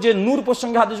সম্পর্কে যে নূর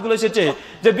প্রসঙ্গে হাদিসগুলো এসেছে,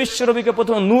 যে বিশ্বনবীকে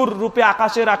প্রথম নূর রূপে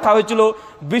আকাশে রাখা হয়েছিল,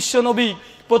 বিশ্বনবী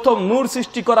প্রথম নূর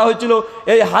সৃষ্টি করা হয়েছিল,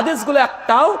 এই হাদিসগুলো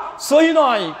একটাও সহিহ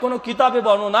নয়, কোনো কিতাবে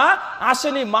বর্ণনা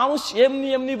আসেনি, মানুষ এমনি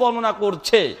এমনি বর্ণনা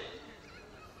করছে।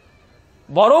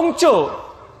 বরঞ্চ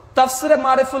তাফসিরে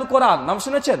মারিফুল কোরআন নাম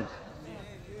শুনেছেন?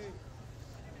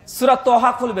 সূরা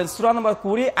তাহা খুলবেন, সূরা নম্বর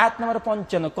 20 আয়াত নম্বর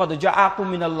 55, কদ জাআকুম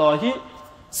মিনাল্লাহি,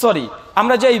 সরি,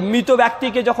 আমরা যে মৃত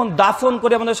ব্যক্তিকে যখন দাফন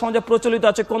করে আমাদের সমাজে প্রচলিত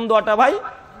আছে কোন দোয়াটা ভাই?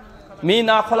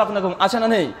 মিনা খলাকনাকুম, আছে না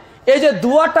নেই? এই যে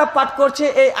দোয়াটা পাঠ করছে,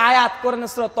 এই আয়াত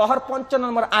কোরআনের সূরা তাহার 55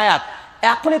 নম্বর আয়াত।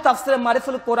 এখনই তাফসিরে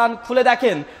মারিফুল কোরআন খুলে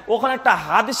দেখেন, ওখানে একটা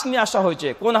হাদিস নিয়ে আসা হয়েছে।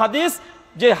 কোন হাদিস?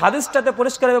 যে হাদিসটাতে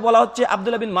পরিষ্কারভাবে বলা হচ্ছে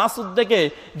আব্দুল্লাহ বিন মাসউদ থেকে,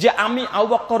 যে আমি আবু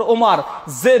বকর ওমর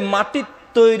যে মাটির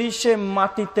তৈরি সে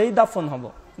মাটিতেই দাফন হব।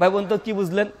 ভাই বোন তো কি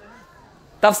বুঝলেন?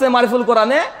 তাফসিরে মারিফুল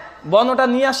কোরআনে বর্ণনাটা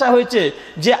নিয়ে আসা হয়েছে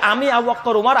যে আমি আবু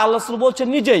বকর ওমর, আল্লাহ রাসূল বলছেন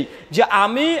নিজেই যে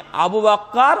আমি আবু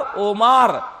বকর ওমর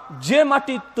যে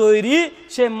মাটির তৈরি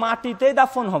সে মাটিতেই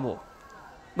দাফন হব।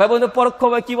 ভাই বোন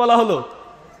পরোক্ষভাবে কি বলা হলো?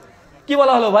 কি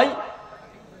বলা হলো ভাই?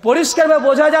 পরিষ্কারভাবে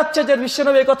বোঝা যাচ্ছে যে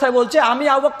বিশ্বনবী এই কথাই বলছে আমি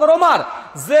আবু বকর ওমর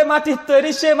যে মাটির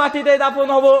তৈরি সে মাটিতেই দাফন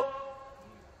হব।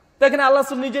 দেখেন আল্লাহ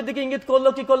রাসূল নিজের দিকে ইঙ্গিত করলো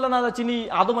কি করলো না, চিনি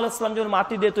আদম আলাইহিস সালাম যখন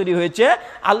মাটি দিয়ে তৈরি হয়েছে,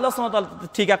 আল্লাহ সুবহানাহু ওয়া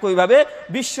তাআলা ঠিক একইভাবে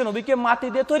বিশ্বনবীকে মাটি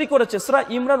দিয়ে তৈরি করেছে। সূরা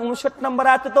ইমরান 59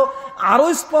 নম্বর আয়াতে তো আরো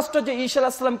স্পষ্ট যে ঈসা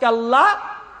আলাইহিস সালামকে আল্লাহ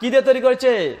কি দিয়ে তৈরি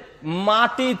করেছে?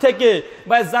 মাটি থেকে।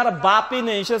 ভাই যার বাপই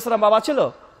নেই, ঈসা আলাইহিস সালাম বাবা ছিল?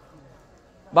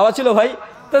 বাবা ছিল ভাই?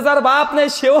 তো যার বাপ নেই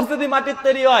সেও যদি মাটির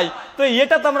তৈরি হয়, তো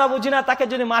এটা তো আমরা বুঝি না, তাকে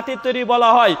যদি মাটির তৈরি বলা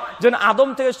হয়, যেন আদম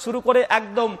থেকে শুরু করে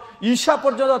একদম ঈসা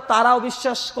পর্যন্ত তারাও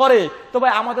বিশ্বাস করে, তো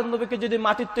ভাই আমাদের নবীকে যদি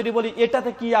মাটির তৈরি বলি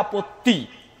এটাতে কি আপত্তি?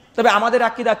 তবে আমাদের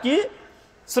আকীদা কি?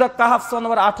 সূরা কাহফ সূরা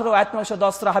নম্বর 18 আয়াত নম্বর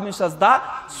 10, সূরা হামিম সাজদা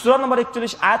সূরা নম্বর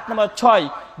 41 আয়াত নম্বর 6,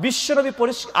 বিশ্বনবী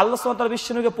আল্লাহ সুবহানাহু ওয়া তাআলা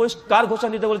বিশ্বনবীকে পরিষ্কার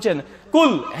ঘোষণা দিতে বলেছেন,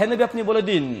 কুল, হে নবী আপনি বলে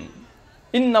দিন,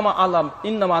 ইন্নামা আলাম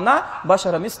ইন্নামা আনা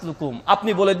বাশারা মিসলুকুম,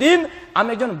 আপনি বলে দিন আমি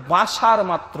একজন বাশার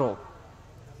মাত্র।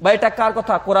 বা এটা কার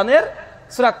কথা? কোরআনের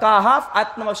সূরা কাহফ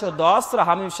আয়াত নম্বর 10, সূরা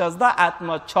হামিম সাজদা আয়াত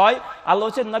নম্বর 6। আল্লাহ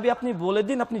বলেন নবী আপনি বলে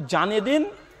দিন, আপনি জানিয়ে দিন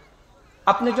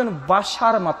আপনি একজন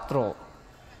বাশার মাত্র।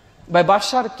 ভাই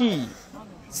বাশার কি?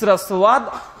 সূরা সুয়াদ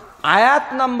আয়াত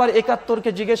নাম্বার 71 কে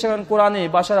জিজ্ঞাসা করেন কোরআনে,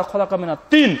 বাশারা খলাকা মিনাত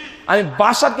তিন, আমি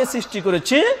বাশারকে সৃষ্টি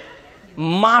করেছি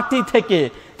মাটি থেকে।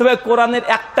 তবে কোরআনের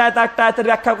একটা আয়াতের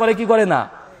ব্যাখ্যা করে কি করে না?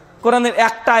 কোরআনের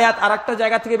একটা আয়াত আর একটা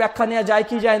জায়গা থেকে ব্যাখ্যা নেওয়া যায়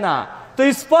কি যায় না? তো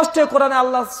স্পষ্ট কোরআনে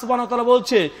আল্লাহ সুবহানাহু ওয়া তাআলা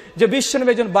বলছে যে বিশ্বনবী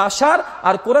একজন বাশার,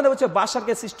 আর কোরআনে বলছে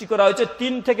বাশারকে সৃষ্টি করা হয়েছে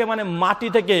তিন থেকে, মানে মাটি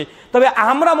থেকে। তবে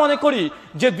আমরা মনে করি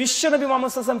যে বিশ্বনবী মুহাম্মদ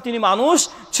সাল্লাল্লাহু আলাইহি ওয়াসাল্লাম তিনি মানুষ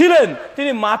ছিলেন,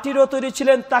 তিনি মাটিরও তৈরি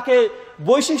ছিলেন, তাকে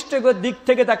বৈশিষ্ট্যের দিক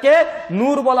থেকে তাকে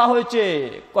নূর বলা হয়েছে।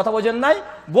 কথা বোঝেন নাই?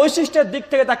 বৈশিষ্ট্যের দিক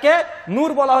থেকে তাকে নূর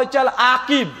বলা হয়েছে। আল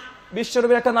আকিব,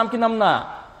 বিশ্বনবীর একটা নাম কি নাম না?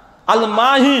 আল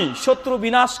মাহি, শত্রু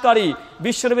বিনাশকারী,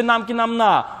 বিশ্বনবীর নাম কি নাম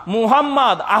না?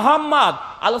 মুহাম্মদ, আহম্মদ,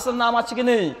 আল্লাহর নাম আছে কি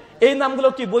নেই? এই নামগুলো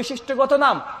কি বৈশিষ্ট্যগত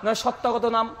নাম না সত্তাগত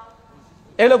নাম?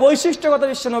 এগুলো বৈশিষ্ট্যগত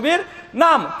বিশ্বনবীর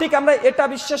নাম। ঠিক আমরা এটা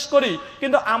বিশ্বাস করি,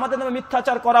 কিন্তু আমাদের নামে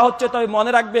মিথ্যাচার করা হচ্ছে। তবে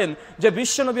মনে রাখবেন যে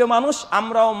বিশ্বনবীও মানুষ,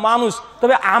 আমরাও মানুষ,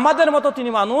 তবে আমাদের মতো তিনি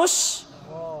মানুষ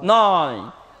নয়।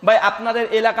 ভাই আপনাদের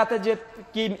এলাকাতে যে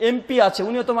কি এমপি আছে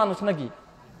উনিও তো মানুষ নাকি?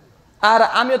 আর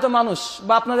আমিও তো মানুষ,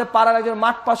 বা আপনাদের পাড়ার একজন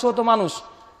মাঠ পাশেও তো মানুষ,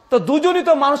 তো দুজনই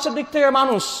তো মানুষের দিক থেকে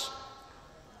মানুষ,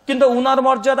 কিন্তু উনার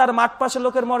মর্যাদা আর মাঠ পাশের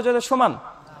লোকের মর্যাদা সমান?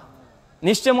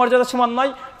 নিশ্চয় মর্যাদা সমান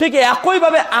নয়। ঠিক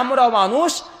একইভাবে আমরা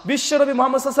মানুষ, বিশ্বনবী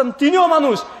মুহাম্মদ সাল্লাল্লাহু আলাইহি ওয়াসাল্লাম তিনিও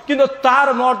মানুষ, কিন্তু তার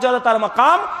মর্যাদা, তার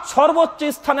মাকাম সর্বোচ্চ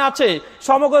স্থানে আছে।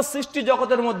 সমগ্র সৃষ্টি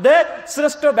জগতের মধ্যে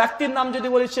শ্রেষ্ঠ ব্যক্তির নাম যদি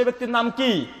বলি, সে ব্যক্তির নাম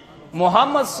কি?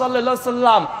 মুহাম্মদ সাল্লাল্লাহু আলাইহি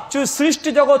ওয়াসাল্লাম। সৃষ্টি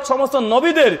জগৎ সমস্ত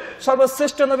নবীদের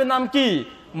সর্বশ্রেষ্ঠ নবীর নাম কি?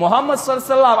 মুহাম্মদ সাল্লাল্লাহু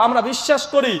আলাইহি ওয়াসাল্লাম। আমরা বিশ্বাস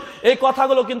করি এই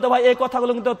কথাগুলো, কিন্তু ভাই এই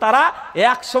কথাগুলো কিন্তু তারা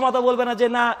এক সময় তো বলবে না যে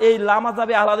না এই লামা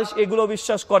যাবে আহলে হাদিস এগুলো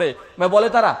বিশ্বাস করে, ভাই বলে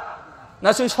তারা না,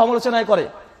 সেই সমালোচনায় করে।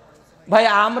 ভাই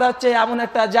আমরা হচ্ছে এমন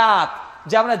একটা জাত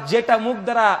যে আমরা যেটা মুখ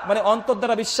দ্বারা মানে অন্তর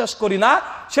দ্বারা বিশ্বাস করি না,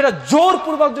 সেটা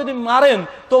জোরপূর্বক যদি মারেন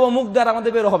তবু মুখ দ্বারা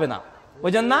আমাদের বের হবে না,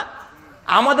 বুঝেন না?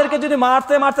 আমাদেরকে যদি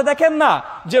মারতে মারতে দেখেন না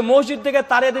যে মসজিদ থেকে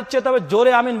তাড়িয়ে দিচ্ছে, তবে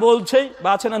জোরে আমিন বলছেই বা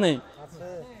আছে না নেই?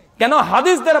 কেন?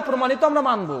 হাদিস দ্বারা প্রমাণিত আমরা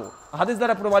মানবো, হাদিস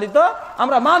দ্বারা প্রমাণিত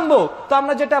আমরা মানবো। তো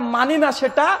আমরা যেটা মানি না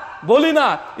সেটা বলি না।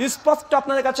 স্পষ্ট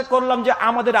আপনাদের কাছে করলাম যে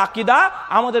আমাদের আকীদা,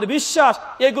 আমাদের বিশ্বাস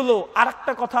এগুলো।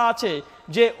 আরেকটা কথা আছে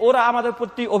যে ওরা আমাদের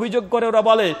প্রতি অভিযোগ করে, ওরা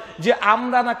বলে যে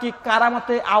আমরা নাকি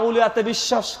কারামাতে আউলিয়াতে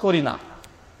বিশ্বাস করি না,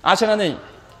 আছে না নেই?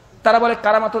 তারা বলে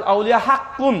কারামাতুল আউলিয়া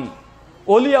হাক্কুন,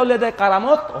 ওলি আউলিয়াদের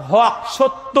কারামত হক,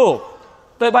 সত্য।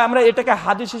 তো ভাই আমরা এটাকে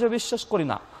হাদিস হিসেবে বিশ্বাস করি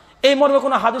না। এই মর্মে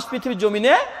কোনো হাদিস পৃথিবীর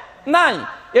জমিনে নাই।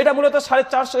 এটা মূলত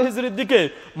 450 হিজরির দিকে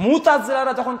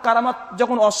মুতাজিলারা যখন কারামাত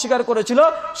যখন অস্বীকার করেছিল,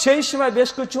 সেই সময় বেশ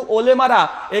কিছু ওলেমারা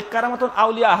এই কারামাতুল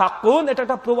আউলিয়া হাক্কুন এটা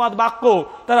একটা প্রবাদ বাক্য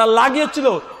তারা লাগিয়েছিল।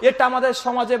 এটা আমাদের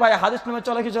সমাজে ভাই হাদিস নামে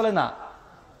চলে কি চলে না?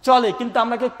 চলে। কিন্তু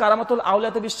আমরা কি কারামাতুল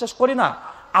আউলিয়াতে বিশ্বাস করি না?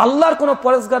 আল্লাহর কোন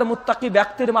পরেজগার মুত্তাকি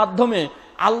ব্যক্তির মাধ্যমে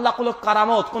আল্লাহ কোনো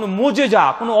কারামত, কোনো মুজিজা,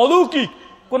 কোনো অলৌকিক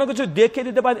কোনো কিছু দেখে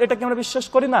দিতে পারে, এটাকে আমরা বিশ্বাস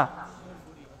করি না?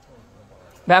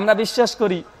 ভাই আমরা বিশ্বাস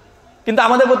করি, কিন্তু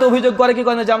আমাদের প্রতি অভিযোগ করে কি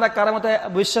করে না যে আমরা কারামতে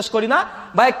বিশ্বাস করি না।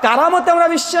 ভাই কারামতে আমরা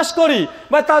বিশ্বাস করি।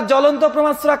 ভাই তার জ্বলন্ত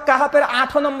প্রমাণ সূরা কাহাফের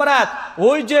 8 নম্বর আয়াত।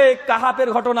 ওই যে কাহাফের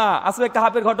ঘটনা, আসবে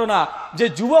কাহাফের ঘটনা, যে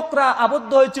যুবকরা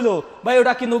আবদ্ধ হয়েছিল, ভাই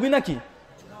ওটা কি নবী নাকি?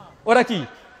 ওরা কি?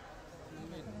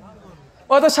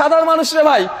 ও তো সাধারণ মানুষ রে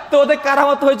ভাই। তো ওদের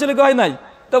কারামত হয়েছিল কি হয় নাই?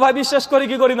 তো ভাই বিশ্বাস করি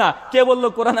কি করি না? কে বললো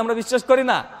কোরআন আমরা বিশ্বাস করি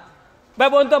না? ভাই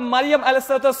বলুন তো, মারিয়াম আলাইহিস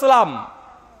সালাম,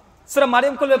 সূরা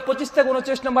মারিয়াম খুলবে 25 থেকে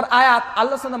 29 নম্বর আয়াত।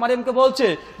 আল্লাহ সুবহানাহু মারিয়ামকে বলছে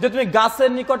যে তুমি গাছের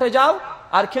নিকটে যাও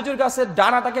আর খেজুর গাছের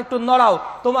ডানাটাকে একটু নড়াও,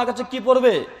 তোমার কাছে কি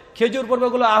পড়বে? খেজুর পড়বে,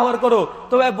 গুলো আহ্বান করো।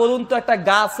 তো ভাই বলুন তো, একটা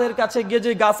গাছের কাছে গিয়ে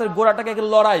যে গাছের গোড়াটাকে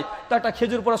লড়াই, তো একটা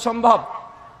খেজুর পড়া সম্ভব?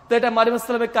 তো এটা মারিয়াম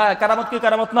সালামের কারামত কি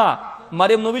কারামত না?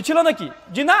 মারিয়াম নবী ছিল নাকি?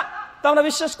 জি না। তো আমরা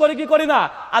বিশ্বাস করি কি করি না?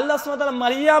 আল্লাহ সুবহানাহু ওয়া তাআলা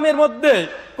মারিয়ামের মধ্যে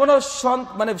কোন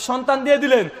মানে সন্তান দিয়ে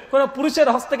দিলেন কোন পুরুষের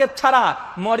হস্তক্ষেপ ছাড়া।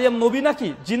 মারিয়াম নবী নাকি?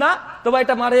 জি না। তো ভাই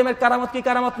এটা মারিয়ামের কারামত কি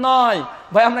কারামত নয়?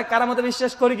 ভাই আমরা কারামতে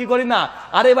বিশ্বাস করি কি করি না?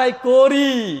 আরে ভাই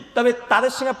করি। তবে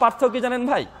তাদের সঙ্গে পার্থক্য কি জানেন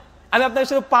ভাই? আমি আপনাদের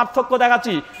সাথে পার্থক্য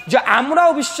দেখাচ্ছি যে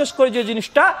আমরাও বিশ্বাস করি যে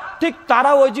জিনিসটা, ঠিক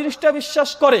তারাও ওই জিনিসটা বিশ্বাস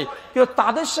করে, কিন্তু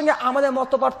তাদের সঙ্গে আমাদের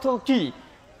মত পার্থক্য কি?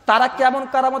 তারা কেমন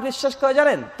কারামত বিশ্বাস করে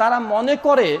জানেন? তারা মনে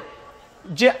করে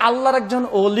যে আল্লাহর একজন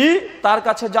ওলি, তার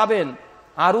কাছে যাবেন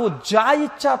আর ও যা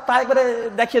ইচ্ছা তাই করে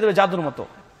দেখিয়ে দেবে, জাদুর মতো,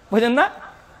 বুঝলেন না?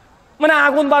 মানে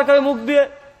আগুন বার করে মুখ দিয়ে,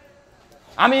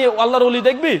 আমি আল্লাহর ওলি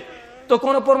দেখবি, তো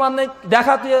কোনো প্রমাণ নেই,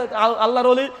 দেখাতে আল্লাহর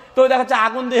ওলি, তো দেখাচ্ছে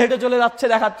আগুন দিয়ে হেঁটে চলে যাচ্ছে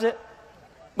দেখাচ্ছে,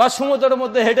 বা সমুদ্রের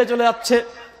মধ্যে হেঁটে চলে যাচ্ছে।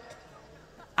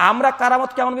 আমরা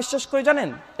কারামত কেমন বিশ্বাস করি জানেন?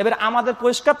 এবার আমাদের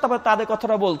পরিষ্কার, তারপরে তাদের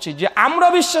কথাটা বলছি যে আমরা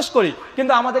বিশ্বাস করি,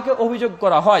 কিন্তু আমাদেরকে অভিযোগ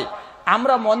করা হয়।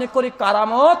 আমরা মনে করি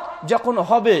কারামত যখন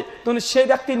হবে তখন সেই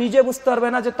ব্যক্তি নিজে বুঝতে পারবে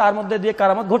না যে তার মধ্যে দিয়ে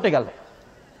কারামত ঘটে গেল,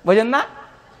 বুঝলেন না?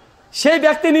 সেই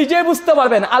ব্যক্তি নিজে বুঝতে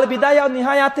পারবেন। আল বিদায়া ওয়ান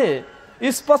নিহায়াতে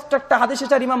স্পষ্ট একটা হাদিস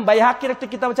আছে, ইমাম বাইহাকির একটা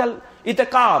কিতাব আছে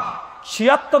ইতিকাদ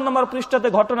 ৭৬ নম্বর পৃষ্ঠাতে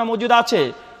ঘটনা মজুদ আছে।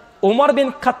 ওমর বিন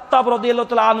খাত্তাব রাদিয়াল্লাহু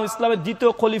তাআলা আনহু, ইসলামের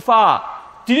দ্বিতীয় খলিফা,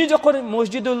 তিনি যখন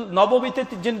মসজিদুল নববীতে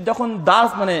যখন দাস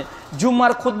মানে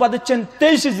জুম্মার খুতবা দিচ্ছেন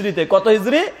 23 হিজরিতে, কত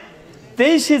হিজরি?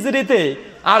 23 হিজরিতে।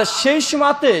 আর সেই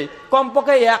সময়তে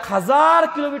কমপক্ষে 1000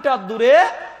 কিলোমিটার দূরে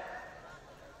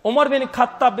ওমর বিন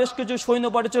খাত্তাব বেশ কিছু সৈন্য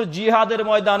পাঠিয়েছিল জিহাদের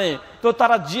ময়দানে। তো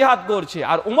তারা জিহাদ করছে,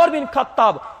 আর ওমর বিন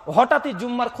খাত্তাব হঠাৎই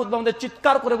জুম্মার খুতবার মধ্যে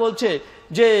চিৎকার করে বলছে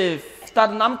যে, তার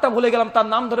নামটা ভুলে গেলাম, তার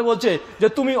নাম ধরে বলছে যে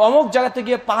তুমি অমুক জায়গাতে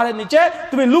গিয়ে পাহাড়ের নিচে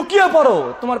তুমি লুকিয়ে পড়ো,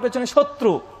 তোমার পেছনে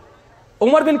শত্রু।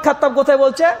 ওমর বিন খাত্তাব কোথায়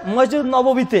বলছে? মসজিদ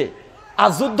নববীতে। আর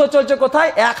যুদ্ধ চলছে কোথায়?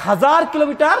 1000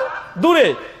 কিলোমিটার দূরে।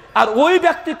 আর ওই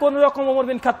ব্যক্তি কোন রকম ওমর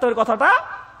বিন খাত্তাবের কথাটা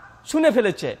শুনে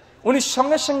ফেলেছে, উনি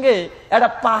সঙ্গে সঙ্গে একটা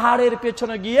পাহাড়ের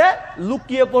পেছনে গিয়ে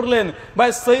লুকিয়ে পড়লেন। ভাই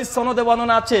সহিহ সনদে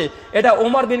বর্ণনা আছে, এটা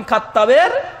ওমর বিন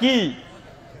খাত্তাবের কি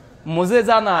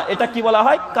মুজিজা না, এটা কি বলা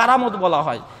হয়? কারামত বলা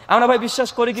হয়। আমরা ভাই বিশ্বাস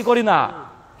করি কি করি না?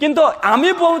 কিন্তু আমি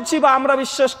বলছি বা আমরা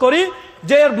বিশ্বাস করি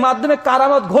যে এর মাধ্যমে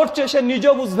কারামত ঘটছে, সে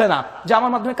নিজেও বুঝবে না যে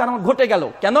আমার মাধ্যমে কারামত ঘটে গেল।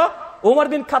 কেন? ওমর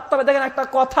বিন খাত্তাবে দেখেন একটা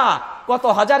কথা, কত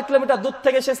হাজার কিলোমিটার দূর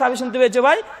থেকে সে সাবি শুনতে পেয়েছে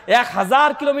ভাই, 1000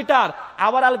 কিলোমিটার।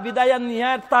 আবার আল বিদায়া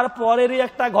নিহায়াত তার পরেরই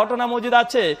একটা ঘটনা মজুদ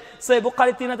আছে, সে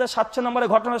বুখারী 3700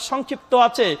 নম্বরের ঘটনা সংক্ষিপ্ত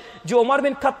আছে যে ওমর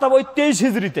বিন খাত্তাব ওই 23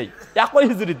 হিজরিতেই, একই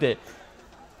হিজরিতে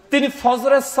তিনি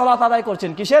ফজরের সালাত আদায়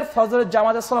করছেন। কিসের? ফজরের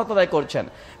জামাতের সালাত আদায় করছেন।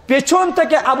 পেছন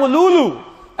থেকে আবু লুলু,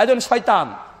 একজন শয়তান,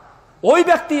 ওই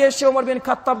ব্যক্তি এসে ওমর বিন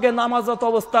খাত্তাবকে নামাজরত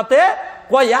অবস্থাতে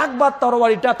কয়েকবার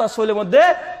তরবারিটা তার শরীরের মধ্যে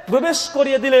প্রবেশ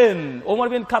করিয়ে দিলেন। ওমর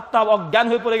বিন খাত্তাব অজ্ঞান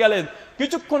হয়ে পড়ে গেলেন।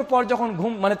 কিছুক্ষণ পর যখন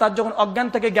তার যখন অজ্ঞান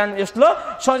থেকে জ্ঞান এসলো,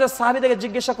 সহজে সাহাবীদেরকে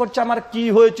জিজ্ঞাসা করছে আমার কি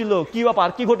হয়েছিল, কি ব্যাপার,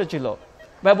 কি ঘটেছিল?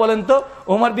 ভাই বলেন তো,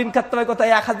 ওমর বিন খাত্তাবের কথা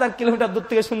 1000 কিলোমিটার দূর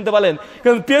থেকে শুনতে পেলেন,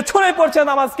 কিন্তু পেছনে পড়ছে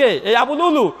নামাজকে এই আবু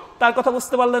লুলু, তার কথা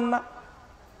বুঝতে পারলেন না।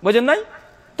 বুঝেন নাই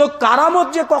তো? কারামত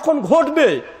যে কখন ঘটবে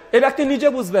এই ব্যক্তি নিজে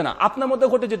বুঝবে না। আপনার মধ্যে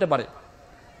ঘটে যেতে পারে,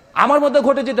 আমার মধ্যে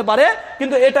ঘটে যেতে পারে,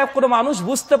 কিন্তু এটা কোনো মানুষ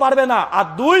বুঝতে পারবে না। আর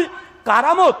 2,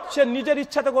 কারামত সে নিজের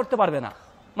ইচ্ছাতে করতে পারবে না।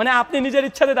 মানে আপনি নিজের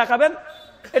ইচ্ছাতে দেখাবেন,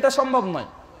 এটা সম্ভব নয়।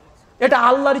 এটা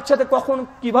আল্লাহর ইচ্ছাতে কখন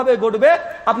কিভাবে ঘটবে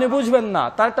আপনি বুঝবেন না।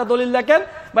 তার একটা দলিল দেখেন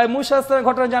ভাই, মূসা আলাইহিস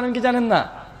ঘটনা জানেন কি জানেন না?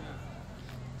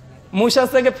 মূসা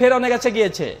থেকে ফেরাউনের কাছে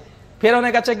গিয়েছে,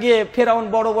 ফেরাউনের কাছে গিয়ে ফেরাউন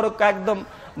বড় বড় একদম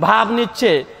ভাব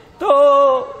নিচ্ছে। তো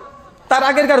তার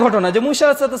আগেরকার ঘটনা যে মূসা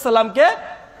আলাইহিস সালামকে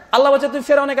আল্লাহ বলছে তুমি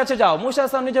ফেরাউনের কাছে যাও। মূসা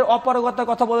আলাইহিস সালাম নিজের অপারগতার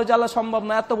কথা বলে যে আল্লাহ সম্ভব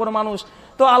না, এত বড় মানুষ।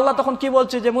 তো আল্লাহ তখন কি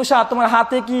বলছে যে মূসা তোমার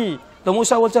হাতে কি? তো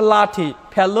মূসা বলছে লাঠি,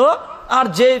 ফেলো। আর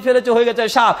যে ফেলেছে হয়ে গেছে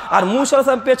সাপ। আর মূসা আলাইহিস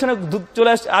সালাম পেছনে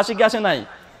চলে আসে কি আসে নাই?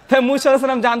 মূসা আলাইহিস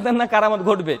সালাম জানতেন না কারামত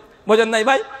ঘটবে। বোঝেন নাই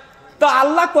ভাই? তো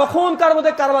আল্লাহ কখন কার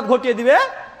মধ্যে কারামত ঘটিয়ে দিবে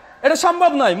এটা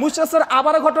সম্ভব নয়। মূসা আলাইহিস সালাম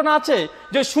আবার ঘটনা আছে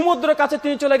যে সমুদ্রের কাছে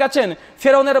তিনি চলে গেছেন,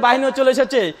 ফেরাউনের বাহিনীও চলে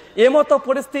এসেছে। এমতো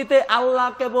পরিস্থিতিতে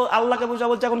আল্লাহকে বুঝা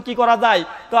বলছে এখন কি করা যায়?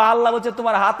 তো আল্লাহ বলছে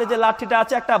তোমার হাতে যে লাঠিটা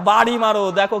আছে একটা বাড়ি মারো,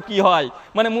 দেখো কি হয়।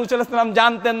 মানে মূসা আলাইহিস সালাম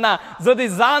জানতেন না, যদি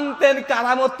জানতেন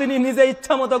কারামত তিনি নিজে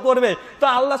ইচ্ছা মতো করবে তো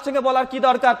আল্লাহর সঙ্গে বলার কি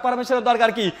দরকার, পারমিশনের দরকার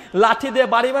কি? লাঠি দিয়ে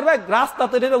বাড়ি মারবে, রাস্তা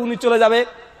তৈরি হবে, উনি চলে যাবে।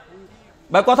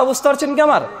 বা কথা বুঝতে পারছেন কি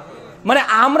আমার? মানে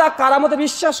আমরা কারামতে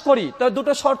বিশ্বাস করি, তো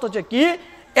দুটো শর্ত হচ্ছে কি?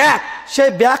 এক, সেই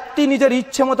ব্যক্তি নিজের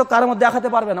ইচ্ছে মতো কারামত দেখাতে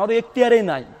পারবে না, ওর এখতিয়ারই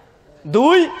নাই।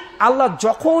 2, আল্লাহ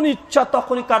যখন ইচ্ছা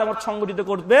তখনই কারামত সংগঠিত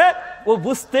করবে, ও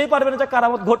বুঝতেই পারবে না যে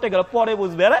কারামত ঘটে গেল, পরে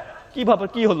বুঝবে আরে কিভাবে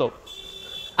কি হলো।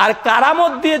 আর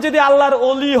কারামত দিয়ে যদি আল্লাহর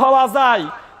ওলি হওয়া যায়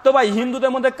তো ভাই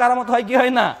হিন্দুদের মধ্যে কারামত হয় কি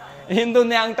হয় না? হিন্দু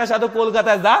ন্যাংটা সাধু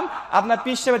কলকাতায় যান, আপনার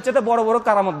পীর সাহেবের চেয়ে বড় বড়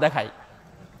কারামত দেখায়।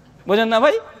 বুঝেন না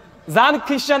ভাই? যান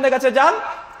খ্রিস্টানদের কাছে যান,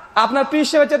 আপনার পীর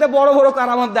সাহেবের চেয়ে বড় বড়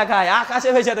কারামত দেখায়, আকাশে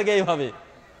ভেসে থেকে এইভাবে।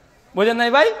 বুঝেন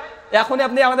নাই ভাই? এখনই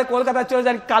আপনি আমাদের কলকাতায় চলে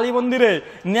যান কালী মন্দিরে,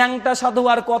 ন্যাংটা সাধু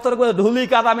আর কত করে ধুলি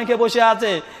কাদা মেখে বসে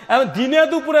আছে, দিনে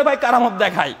দুপুরে ভাই কারামত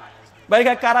দেখায়। ভাই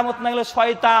কারামত না গেলে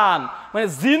শয়তান, মানে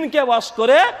জিনকে বশ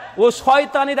করে ও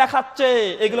শয়তানি দেখাচ্ছে,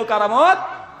 এগুলো কারামত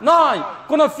নয়।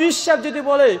 কোন পীর সাহেব যদি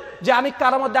বলে যে আমি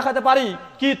কারামত দেখাতে পারি,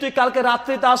 কি তুই কালকে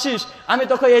রাত্রিতে আসিস, আমি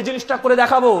তোকে এই জিনিসটা করে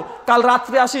দেখাবো, কাল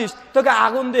রাত্রে আসিস তোকে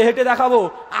আগুন দিয়ে হেঁটে দেখাবো,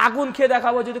 আগুন খেয়ে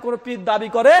দেখাবো, যদি কোনো পীর দাবি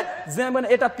করে যে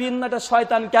এটা পীর না এটা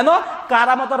শয়তান, কেন?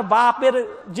 কারামত আর বাপের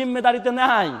জিম্মেদারিতে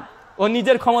নেয়, ও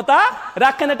নিজের ক্ষমতা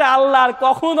রাখেন, এটা আল্লাহর,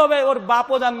 কখন হবে ওর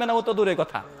বাপও জানবে না, ও তো দূরের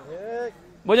কথা।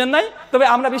 বোঝেন নাই? তবে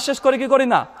আমরা বিশ্বাস করি কি করি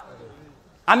না?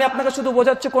 আমি আপনাকে শুধু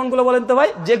বোঝাচ্ছি কোনগুলো বলেন তো ভাই,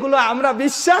 যেগুলো আমরা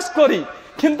বিশ্বাস করি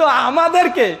কিন্তু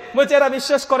আমাদেরকে বলছে এরা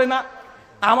বিশ্বাস করে না,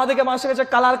 আমাদেরকে মানুষের কাছে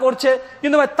কালার করছে,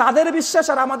 কিন্তু ভাই তাদের বিশ্বাস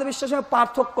আর আমাদের বিশ্বাসের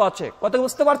পার্থক্য আছে। কথা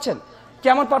বুঝতে পারছেন?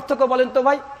 কেমন পার্থক্য বলেন তো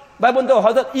ভাই? ভাই বন্ধু,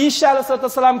 হযরত ঈসা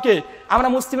আলাইহিস সালামকে আমরা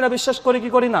মুসলিমরা বিশ্বাস করি কি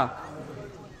করি না?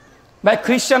 ভাই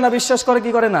খ্রিস্টানরা বিশ্বাস করে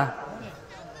কি করে না?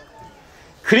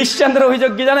 খ্রিস্টানদের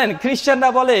অভিযোগ কি জানেন? খ্রিস্টানরা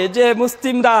বলে যে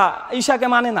মুসলিমরা ঈসাকে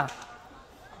মানে না।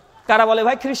 কারা বলে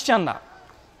ভাই? খ্রিস্টানরা।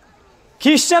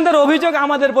 খ্রিস্টানদের অভিযোগ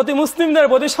আমাদের প্রতি, মুসলিমদের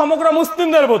প্রতি, সমগ্র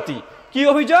মুসলিমদের প্রতি কি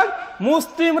অভিযোগ?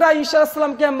 মুসলিমরা ঈসা আলাইহিস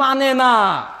সালামকে মানে না।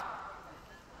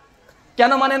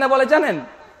 কেন মানে না বলে জানেন?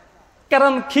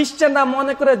 কারণ খ্রিস্টানরা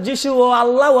মনে করে যিশু ও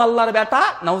আল্লাহ, ও আল্লাহর বেটা,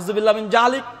 নাউজুবিল্লাহ মিন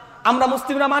জালিক। আমরা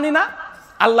মুসলিমরা মানি না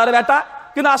আল্লাহর বেটা,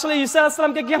 কিন্তু আসলে ঈসা আলাইহিস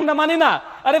সালামকে কি আমরা মানি না?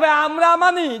 আরে ভাই আমরা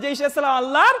মানি যে ঈসা আলাইহিস সালাম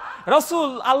আল্লাহর রাসূল,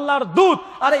 আল্লাহর দূত।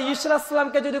 আরে ঈসা আলাইহিস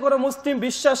সালামকে যদি কোনো মুসলিম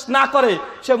বিশ্বাস না করে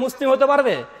সে মুসলিম হতে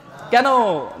পারবে? কেন?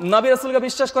 নবী রাসূলকে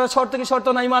বিশ্বাস করার শর্ত কি শর্ত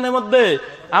না ইমানের মধ্যে?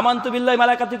 আমানতু বিল্লাহি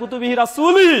মালাইকাতি কুতুবিহি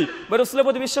রাসূলি, রাসূলের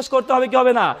প্রতি বিশ্বাস করতে হবে কি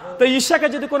হবে না? তো ঈসাকে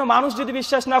যদি কোনো মানুষ যদি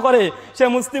বিশ্বাস না করে সে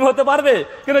মুসলিম হতে পারবে?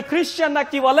 কিন্তু খ্রিস্টানরা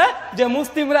কি বলে যে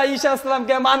মুসলিমরা ঈসা আলাইহিস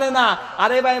সালামকে মানে না।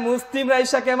 আরে ভাই মুসলিমরা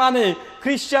ঈসাকে মানে,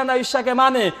 খ্রিস্টানরা ঈসাকে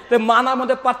মানে, তো মানার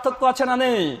মধ্যে পার্থক্য আছে না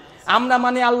নেই? আমরা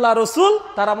মানি আল্লাহ রসুল,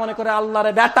 তারা মনে করে আল্লাহর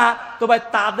বেটা। তো ভাই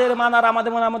তাদের মানার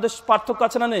আমাদের মানার মধ্যে পার্থক্য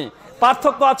আছে না নেই?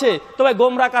 পার্থক্য আছে। তো ভাই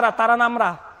গোমরা কারা? তারা না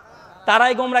আমরা?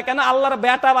 তারাই গোমরা। কেন? আল্লাহর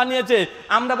বেটা বানিয়েছে।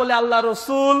 আমরা বলি আল্লাহ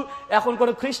রসুল। এখন কোন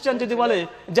খ্রিস্টান যদি বলে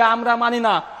যে আমরা মানি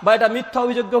না, বা এটা মিথ্যা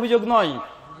অভিযোগ নয়,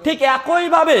 ঠিক একই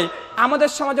ভাবে আমাদের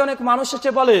সমাজে অনেক মানুষ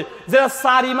এসে বলে যে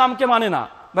চার ইমামকে মানে না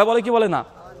ভাই, বলে কি বলে না,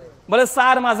 বলে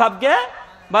চার মাযহাবকে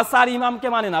বা চার ইমামকে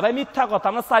মানে না। ভাই মিথ্যা কথা,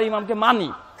 আমরা চার ইমামকে মানি,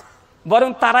 বরং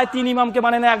তারাই তিন ইমামকে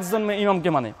মানে না, একজন ইমামকে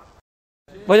মানে।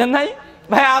 বুঝেন নাই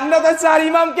ভাই, আমরা তো চার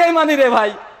ইমামকেই মানি রে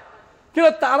ভাই,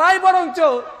 কিন্তু তারাই বরঞ্চ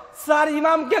চার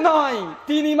ইমামকে নয়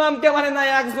তিন ইমামকে মানে না,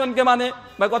 একজনকে মানে।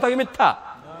 ভাই কথা কি মিথ্যা?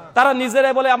 তারা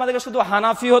নিজেরাই বলে আমাদেরকে শুধু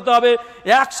হানাফি হতে হবে,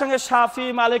 একসঙ্গে শাফি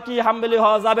মালিকি হাম্বলি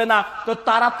হওয়া যাবে না। তো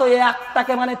তারা তো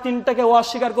একটাকে মানে তিনটাকে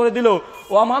অস্বীকার করে দিল,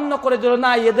 অমান্য করে দিল,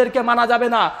 না এদেরকে মানা যাবে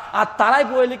না। আর তারাই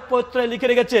বই পত্রে লিখে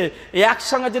রেখেছে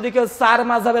একসঙ্গে যদি কেউ চার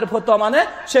মাযহাবের ফতোয়া মানে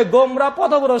সে গোমরাহ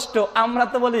পথভ্রষ্ট। আমরা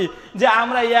তো বলি যে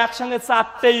আমরা একসঙ্গে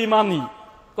চারটেই মানি।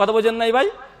 কথা বোঝেন নাই ভাই?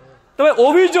 তবে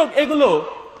অভিযোগ এগুলো,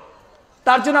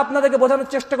 তার জন্য আপনাদেরকে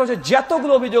বোঝানোর চেষ্টা করছে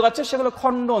যতগুলো অভিযোগ আছে সেগুলো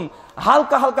খণ্ডন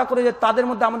হালকা হালকা করে, যে তাদের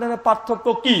মধ্যে আমাদের পার্থক্য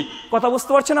কি। কথা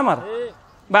বুঝতে পারছেন আমার?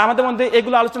 বা আমাদের মধ্যে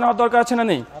এগুলো আলোচনা হওয়ার দরকার আছে না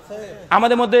নেই?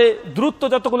 আমাদের মধ্যে দ্রুত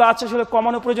যতগুলো আছে সেগুলো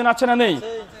কমানোর প্রয়োজন আছে না নেই?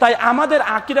 তাই আমাদের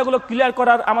আকীদাগুলো ক্লিয়ার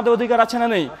করার আমাদের অধিকার আছে না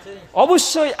নেই?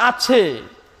 অবশ্যই আছে।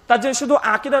 তার জন্য শুধু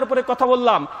আকীদার উপরে কথা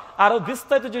বললাম। আরো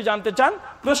বিস্তারিত যদি জানতে চান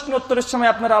প্রশ্ন উত্তরের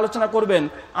সময় আপনারা আলোচনা করবেন।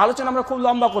 আলোচনা আমরা খুব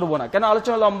লম্বা করব না, কেন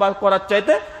আলোচনা লম্বা করার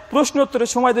চাইতে প্রশ্ন উত্তরের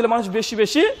সময় দিলে মানুষ বেশি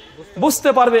বেশি বুঝতে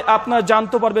পারবে, আপনারা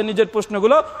জানতে পারবেন, নিজের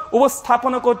প্রশ্নগুলো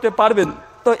উপস্থাপন করতে পারবেন।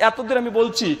 তো এতদিন আমি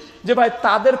বলছি যে ভাই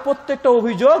তাদের প্রত্যেকটা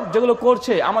অভিযোগ যেগুলো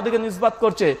করছে আমাদেরকে নিসবাত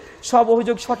করছে, সব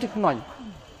অভিযোগ সঠিক নয়,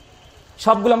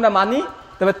 সবগুলো আমরা মানি।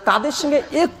 তবে তাদের সঙ্গে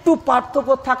একটু পার্থক্য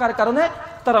থাকার কারণে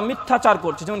তারা মিথ্যাচার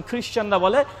করছে। যেমন খ্রিস্টানরা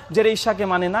বলে যে ঈশাকে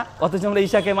মানে না, অথচ আমরা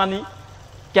ঈশাকে মানি।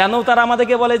 কেন তারা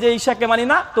আমাদেরকে বলে যে ঈশাকে মানি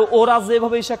না? তো ওরা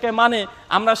যেভাবে ঈশাকে মানে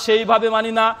আমরা সেইভাবে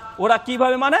মানি না। ওরা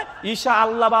কিভাবে মানে? ঈশা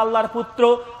আল্লাহ বা আল্লাহর পুত্র,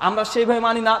 আমরা সেইভাবে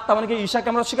মানি না। তার মানে কি ঈশাকে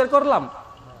আমরা স্বীকার করলাম?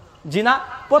 জি না।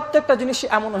 প্রত্যেকটা জিনিস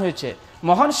এমন হয়েছে।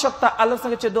 মহান সত্তা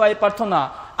আল্লাহর কাছে দোয়াই প্রার্থনা,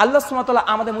 আল্লাহ সুবহানাহু ওয়া তাআলা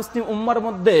আমাদের মুসলিম উম্মার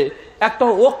মধ্যে একটা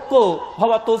ঐক্য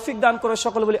হওয়া তৌফিক দান করে,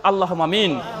 সকলে বলি আল্লাহুম্মা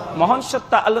আমিন। মহান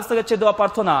সত্তা আল্লাহর কাছে দোয়া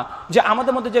প্রার্থনা যে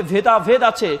আমাদের মধ্যে যে ভেদাভেদ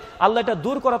আছে আল্লাহ এটা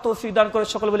দূর করা তৌফিক দান করে,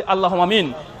 সকলে বলি আল্লাহুম্মা আমিন।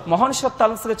 মহান সত্তা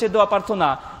আল্লাহর কাছে দোয়া প্রার্থনা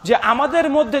যে আমাদের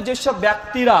মধ্যে যেসব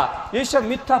ব্যক্তিরা এইসব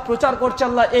মিথ্যা প্রচার করছে,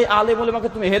 আল্লাহ এই আলেম ওলামাকে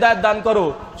তুমি হেদায়েত দান করো,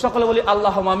 সকলে বলি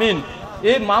আল্লাহুম্মা আমিন।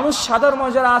 এই মানুষ সাধারণ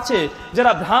মানুষ যারা আছে,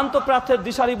 যারা ভ্রান্ত পথের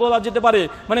দিশারি বলা যেতে পারে,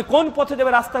 মানে কোন পথে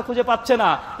যাবে রাস্তা খুঁজে পাচ্ছে না,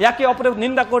 একে অপরের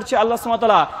নিন্দা করছে, আল্লাহ সুবহানাহু ওয়া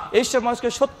তাআলা এইসব মানুষকে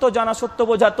সত্য জানা, সত্য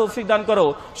বোঝা তৌফিক দান করো,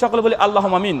 সকলে বলি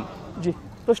আল্লাহুম্মা আমিন। জি,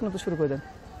 প্রশ্ন তো শুরু করে দেন।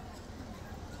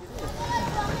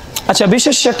 আচ্ছা,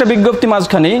 বিশেষ একটা বিজ্ঞপ্তি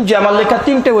মাঝখানে, যে আমার লেখা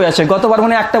 3টে বই আছে, গতবার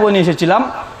মানে একটা বই নিয়ে এসেছিলাম,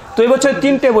 তো এই বছর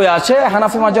 3টে বই আছে।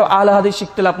 হানাফি মাযহাব, আহলে হাদিস,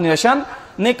 ইখতিলাফ নিরসন,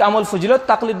 নেক আমল ফজিলত,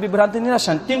 তাকলিদ বিভ্রান্তি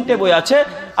নিরসন, 3টে বই আছে।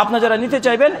 আপনারা যারা নিতে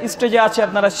চাইবেন স্টেজে আছে,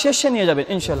 আপনারা শেষে নিয়ে যাবেন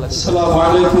ইনশাআল্লাহ। আসসালামু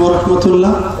আলাইকুম ওয়া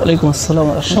রাহমাতুল্লাহ। ওয়ালাইকুম আসসালাম।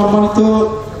 সম্মানিত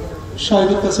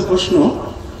সাহেবের কাছে প্রশ্ন,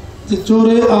 যে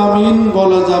জোরে আমিন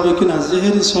বলা যাবে কিনা,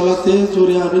 জেহেরি সালাতে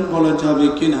জোরে আমিন বলা যাবে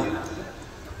কিনা?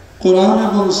 কোরআন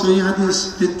এবং সহিহ হাদিস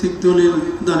ভিত্তিক দলিল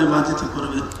দানে বাধিত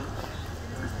করবেন।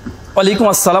 ওয়ালাইকুম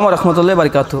আসসালাম ওয়া রাহমাতুল্লাহি ওয়া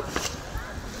বারাকাতুহু।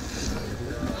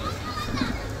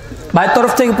 ভাইয়ের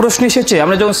তরফ থেকে প্রশ্ন এসেছে,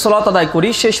 আমরা যখন সালাত আদায় করি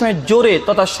সেই সময় জোরে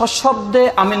তথা সশব্দে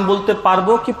আমিন বলতে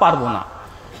পারবো কি পারবো না?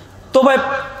 তো ভাই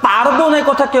পারবো না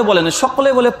কথা কেউ বলে না, সকলে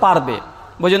বলে পারবে।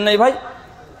 বুঝেন নাই ভাই?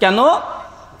 কেন?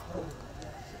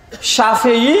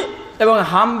 শাফিঈ এবং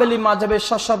হাম্বলি মাযহাবের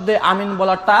সশব্দে আমিন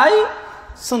বলাটাই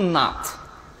সুন্নাত।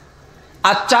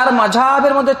 আর 4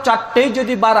 মাযহাবের মধ্যে 4টেই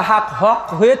যদি বার হক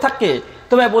হয়ে থাকে,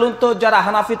 তো ভাই বলুন তো, যারা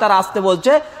হানাফি তারা আসতে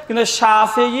বলছে, কিন্তু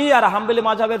শাফিঈ আর হাম্বলি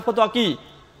মাযহাবের ফতোয়া কি?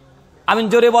 আমিন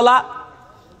জোরে বলা।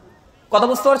 কথা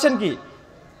বুঝতে পারছেন কি?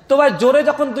 তো ভাই জোরে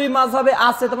যখন 2 মাযহাবে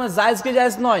আছে, তখন জায়েজ কি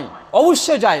জায়েজ নয়?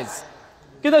 অবশ্যই জায়েজ।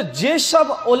 কিন্তু যেসব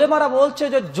ওলেমারা বলছে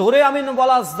যে জোরে আমিন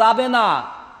বলা যাবে না,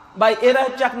 ভাই এরা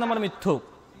হচ্ছে 1 নম্বর মিথ্যুক।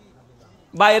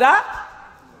 বা এরা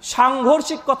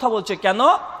সাংঘর্ষিক কথা বলছে। কেন?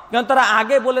 কারণ তারা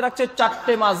আগে বলে রাখছে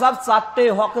 4টে মাযহাব 4টে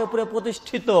হকের উপরে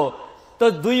প্রতিষ্ঠিত, তো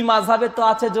 2 মাযহাবে তো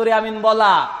আছে জোরে আমিন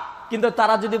বলা, কিন্তু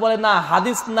তারা যদি বলে না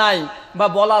হাদিস নাই বা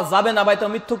বলা যাবে না, ভাই তো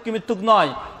মিথ্যুক কি মিথ্যুক নয়?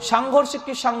 সাংঘর্ষিক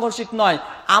কি সাংঘর্ষিক নয়?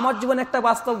 আমার জীবনে একটা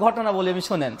বাস্তব ঘটনা বলি, আমি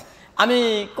শোনেন। আমি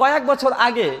কয়েক বছর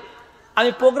আগে আমি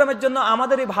প্রোগ্রামের জন্য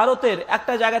আমাদের এই ভারতের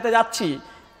একটা জায়গাতে যাচ্ছি,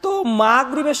 তো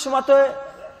মাগরিবের সময়তে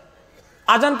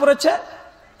আজান পড়েছে,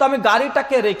 তো আমি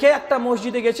গাড়িটাকে রেখে একটা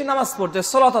মসজিদে গেছি নামাজ পড়তে,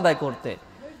 সালাত আদায় করতে।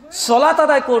 সালাত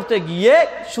আদায় করতে গিয়ে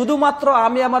শুধুমাত্র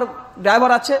আমি, আমার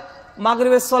ড্রাইভার আছে,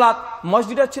 মাগরিবের সালাত,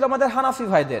 মসজিদটা ছিল আমাদের হানাফি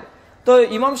ভাইদের। তো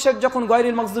ইমাম শেখ যখন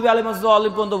গয়রিল মাগদুবি আলাইহিম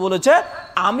পর্যন্ত বলেছে,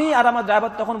 আমি আর আমার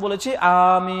ড্রাইভার তখন বলেছি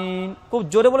আমিন। খুব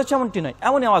জোরে বলেছে এমনটি নয়,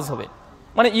 এমনই আওয়াজ হবে,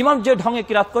 মানে ইমাম যে ঢঙে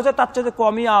কিরাত করেছে তার চেয়ে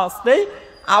কমই আসতেই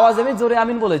আওয়াজ আমি জোরে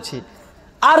আমিন বলেছি।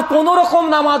 আর কোন রকম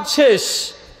নামাজ শেষ,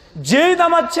 যেই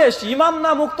নামাজ শেষ, ইমাম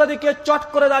না মুক্তাদিকে চট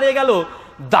করে দাঁড়িয়ে গেল,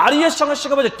 দাঁড়িয়ে সঙ্গে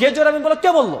সঙ্গে বলছে কে জোরে আমিন বললো,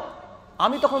 কে বললো?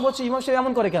 আমি তখন বলছি ইমাম সাহেব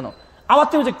এমন করে কেন? আবার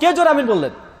তিনি বলছে কে জোরে আমিন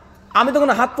বললেন? আমি তখন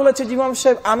হাত তুলেছি, ইমাম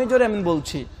সাহেব আমি জোরে আমিন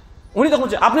বলছি। উনি তখন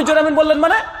বলছে আপনি জোরে আমিন বললেন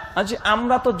মানে? আচ্ছা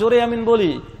আমরা তো জোরে আমিন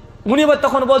বলি। উনি এবার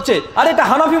তখন বলছে আরে এটা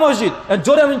হানাফি মসজিদ,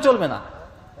 জোরে আমিন চলবে না।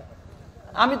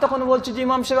 আমি তখন বলছি যে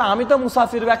ইমাম সাহেব আমি তো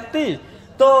মুসাফির ব্যক্তি,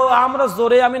 তো আমরা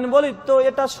জোরে আমিন বলি, তো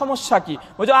এটা সমস্যা কি?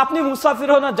 বলছে আপনি মুসাফির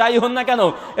হন না যাই হন না কেন,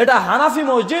 এটা হানাফি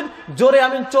মসজিদ, জোরে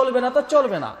আমিন চলবে না তো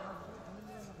চলবে না।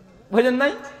 বুঝলেন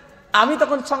নাই? আমি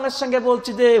তখন সঙ্গে সঙ্গে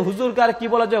বলছি যে হুজুর কার কি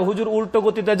বলা যায়, হুজুর উল্টো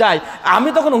গতিতে যায়। আমি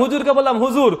তখন হুজুরকে বললাম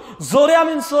হুজুর জোরে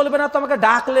আমিন চলবে না তো আমাকে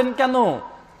ডাকলেন কেন?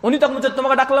 উনি তখন বলছে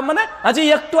তোমাকে ডাকলাম মানে? আচ্ছা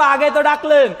একটু আগে তো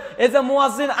ডাকলেন, এই যে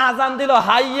মুয়াজ্জিন আজান দিল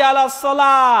হাইয়া আলাস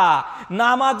সালাহ,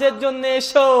 নামাজের জন্য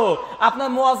এসো, আপনার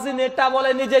মুয়াজ্জিন এটা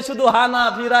বলেনি যে শুধু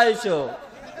হানাফিরা এসো।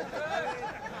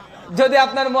 যদি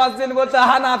আপনার মুয়াজ্জিন বলতো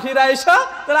হানাফিরা এসো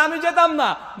তাহলে আমি যেতাম না।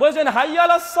 বলছেন হাইয়া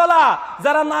আলাস সালাহ,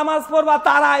 যারা নামাজ পড়বা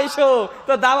তারা এসো,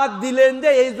 তো দাওয়াত দিলেন যে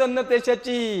এই জন্য তো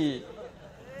এসেছি।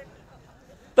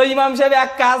 তো ইমাম সাহেব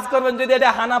এক কাজ করবেন, যদি এটা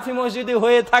হানাফি মসজিদে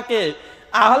হয়ে থাকে,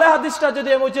 আহলে হাদিসটা যদি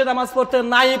মসজিদে নামাজ পড়তে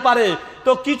নাই পারে,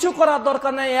 তো কিছু করার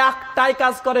দরকার নেই, একটাই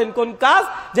কাজ করেন। কোন কাজ?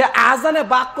 যে আজানে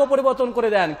বাক্য পরিবর্তন করে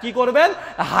দেন। কি করবেন?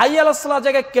 হাইয়া আলাস সালাহ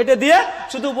জায়গায় কেটে দিয়ে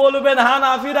শুধু বলবেন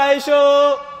হানাফিরা এসো,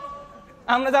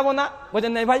 আমরা যাবো না।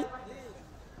 বুঝেন নাই ভাই?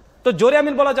 তো জোরে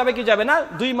আমিন বলা যাবে কি যাবে না?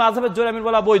 দুই মাযহাবের জোরে আমিন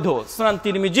বলা বৈধ। সুনান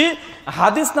তিরমিজি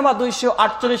হাদিস নাম্বার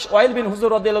 248, ওয়াইল বিন হুজুর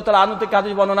রাদিয়াল্লাহু তাআলা আনহু থেকে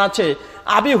হাদিস বর্ণনা আছে,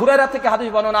 আবি হুরায়রা থেকে হাদিস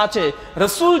বর্ণনা আছে,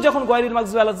 রাসূল যখন গায়রিল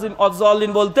মাগযুবি আলাইহিম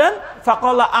ওয়াজ-যালিন বলতেন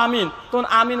ফাকালা আমিন, তখন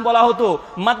আমিন বলা হতো,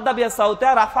 মাদ্দা বিয়া সাউতা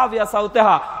রাফা বিয়া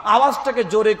সাউতাহা, আওয়াজটাকে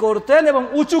জোরে করতেন এবং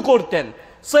উঁচু করতেন।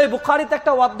 সহিহ বুখারীতে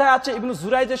একটা অধ্যায় আছে ইবনে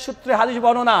জুরাইজের সূত্রে হাদিস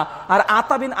বর্ণনা, আর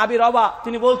আতা বিন আবি রবা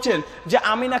তিনি বলছেন যে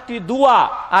আমিন একটি দোয়া,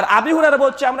 আর আবি হুরায়রা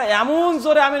বলছে আমরা এমন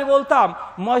জোরে আমিন বলতাম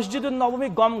মসজিদুন নববী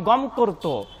গম গম করত।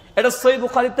 এটা সহিহ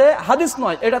বুখারীতে হাদিস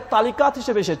নয়, এটা তালিকাত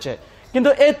হিসেবে এসেছে,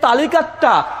 কিন্তু এই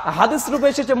তালিকাতটা হাদিস রূপে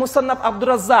এসেছে মুসান্নাফ আব্দুর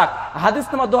রাজ্জাক, হাদিস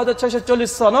নাম্বার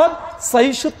 2640 সনদ,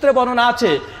 সহিহ সূত্রে বর্ণনা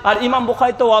আছে। আর ইমাম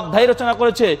বুখারী তো অধ্যায় রচনা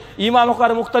করেছে, ইমাম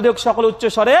ওকার মুক্তাদি সকল উচ্চ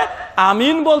স্বরে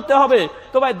আমিন বলতে হবে।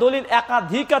 তো ভাই দলিল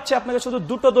একাধিক আছে, আপনাকে শুধু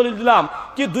দুটো দলিল দিলাম।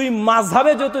 কি দুই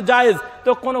মাযহাবে যেহেতু জায়েজ, তো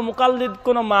কোন মুকাল্লিদ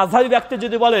কোন মাযহাবী ব্যক্তি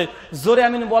যদি বলে জোরে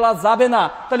আমিন বলা যাবে না,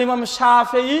 তাহলে ইমাম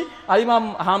শাফিঈ আর ইমাম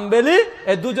হাম্বলি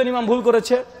এই দুজন ইমাম ভুল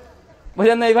করেছে।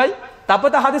 বুঝলেন নাই ভাই? তারপর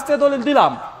তো হাদিস থেকে দলিল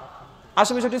দিলাম,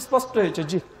 আসলে বিষয়টি স্পষ্ট হয়েছে।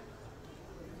 জি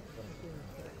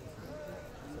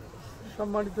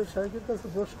সম্মানিত শাইখের কাছে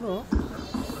প্রশ্ন,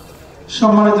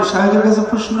 সম্মানিত শাইখের কাছে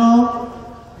প্রশ্ন,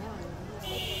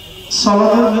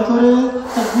 সালাতের ভিতরে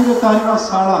তাকবীরে তাহরিমা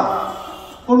ছাড়া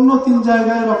অন্য তিন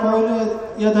জায়গায় রাফাউল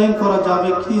ইয়াদাইন করা যাবে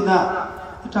কি না,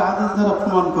 এটা হাদিস দ্বারা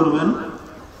প্রমাণ করবেন।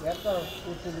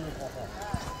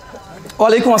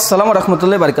 ওয়ালাইকুম আসসালাম ওয়া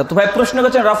রাহমাতুল্লাহি ওয়া বারাকাতুহু। ভাই প্রশ্ন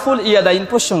করেছেন রাফুল ইয়াদাইন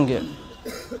প্রসঙ্গে।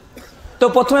 তো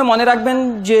প্রথমে মনে রাখবেন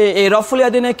যে এই রফুল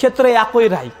ইয়াদাইনের ক্ষেত্রে একই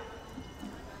রায়।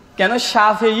 কেন?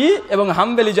 শাফিঈ এবং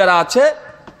হাম্বলি যারা আছে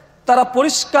তারা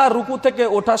পরিষ্কার রুকু থেকে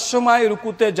ওঠার সময়,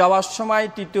 রুকুতে যাওয়ার সময়,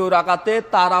 তৃতীয় রাকাতে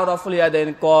তারাও রফুল ইয়াদাইন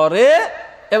করে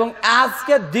এবং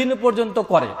আজকের দিন পর্যন্ত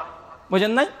করে।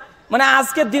 বুঝেন নাই? মানে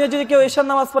আজকের দিনে যদি কেউ ঈশার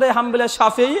নামাজ পড়ে, হাম্বলি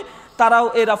শাফিঈ তারাও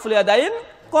এই রফুল ইয়াদাইন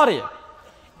করে।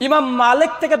 ইমাম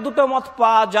মালিক থেকে দুটো মত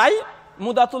পাওয়া যায়।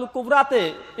 মুদাতুল কুবরাতে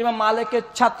ইমাম মালিকের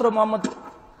ছাত্র মোহাম্মদ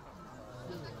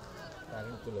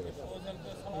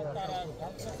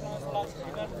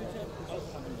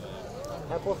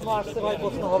প্রশ্ন আসছে ভাই,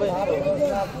 প্রশ্ন হবে,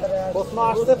 প্রশ্ন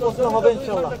আসছে, প্রশ্ন হবে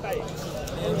ইনশাআল্লাহ,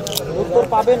 উত্তর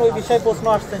পাবেন, ওই বিষয়ে প্রশ্ন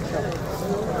আসছে ইনশাআল্লাহ।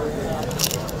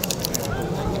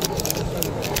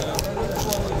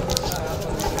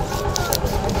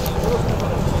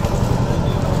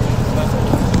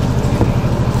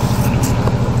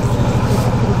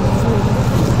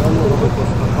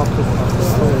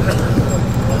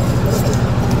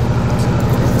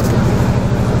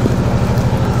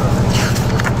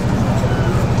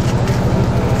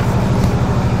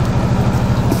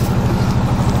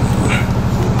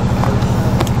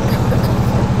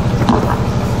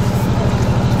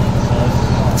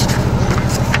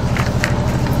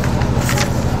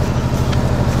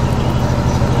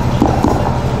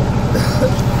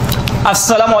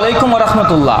 আসসালামু আলাইকুম ওয়া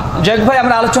রাহমাতুল্লাহ। জেক ভাই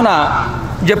আমরা আলোচনা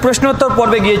যে প্রশ্নোত্তর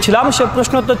পর্বে গিয়েছিলাম, সে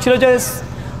প্রশ্নোত্তর ছিল যে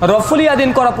রফুল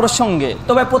ইয়াদাইন করা প্রসঙ্গে।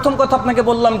 তো ভাই প্রথম কথা আপনাকে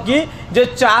বললাম কি যে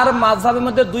চার মাযহাবের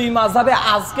মধ্যে দুই মাযহাবে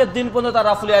আজকের দিন পর্যন্ত তারা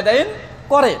রফুল ইয়াদাইন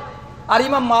করে। আর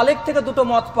ইমাম মালিক থেকে দুটো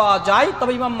মত পাওয়া যায়,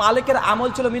 তবে ইমাম মালিকের আমল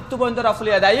ছিল মৃত্যু পর্যন্ত রফুল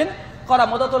ইয়াদাইন করা।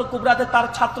 মুদাতুল কুবরাতে তার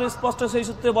ছাত্র স্পষ্ট সেই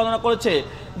সূত্রে বর্ণনা করেছে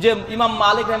যে ইমাম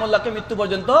মালিক রাহিমাহুল্লাহকে মৃত্যু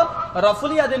পর্যন্ত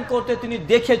রফুল ইয়াদাইন করতে তিনি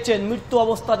দেখেছেন, মৃত্যু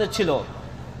অবস্থাতে ছিল।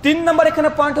 3 নম্বর এখানে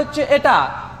পয়েন্ট হচ্ছে এটা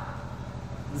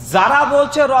যারা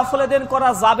বলছে রফুল ইয়াদাইন করা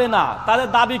যাবে না, তাদের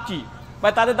দাবি কি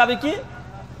ভাই? তাদের দাবি কি?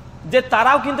 যে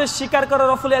তারাও কিন্তু স্বীকার করে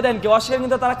রফুল ইয়াদাইনকে, অস্বীকার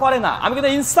কিন্তু তারা করে না। আমি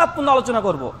কিন্তু ইনসাফপূর্ণ আলোচনা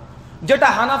করব। যেটা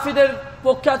হানাফিদের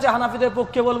পক্ষে আছে হানাফিদের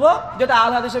পক্ষে বলবো, যেটা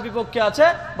আহলে হাদিসের বিপক্ষে আছে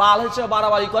বা আহলে হাদিস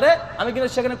বাড়াবাড়ি করে আমি কিন্তু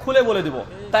সেখানে খুলে বলে দিব।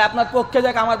 তাই আপনার পক্ষে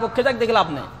যাক আমার পক্ষে যাক, দেখলে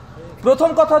আপনি। প্রথম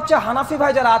কথা হচ্ছে হানাফি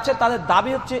ভাই যারা আছে তাদের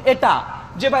দাবি হচ্ছে এটা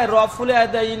যে ভাই রফুল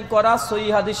ইয়াদাইন করা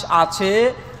সহিহ হাদিস আছে,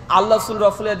 আল্লাহ রাসূল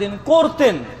রফুল ইয়াদাইন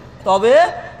করতেন, তবে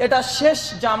এটা শেষ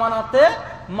জামানাতে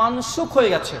মানসুখ হয়ে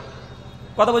গেছে।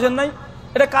 কথা বোঝেন নাই?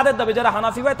 এটা কাদের দাবি? যারা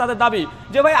হানাফি ভাই তাদের দাবি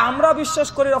যে ভাই আমরা বিশ্বাস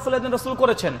করি রফুল ইয়াদাইন রাসূল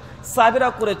করেছেন, সাহাবীরা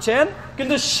করেছেন,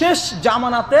 কিন্তু শেষ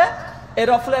জামানাতে এই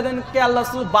রফুল ইয়াদাইনকে আল্লাহ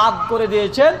রাসূল বাদ করে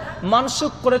দিয়েছেন,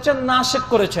 মানসুখ করেছেন, নাসিখ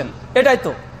করেছেন। এটাই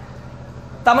তো।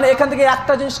 তার মানে এখান থেকে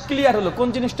একটা জিনিস ক্লিয়ার হলো। কোন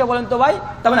জিনিসটা বলেন তো ভাই?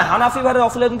 তার মানে হানাফি ভাই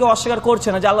রফুল ইয়াদাইনকে অস্বীকার করছে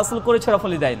না যে আল্লাহ রাসূল করেছে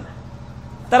রফুল ইয়াদাইন।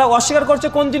 তারা অস্বীকার করছে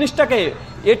কোন জিনিসটাকে?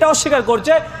 এটা অস্বীকার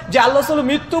করছে যে আল্লাহ রাসূল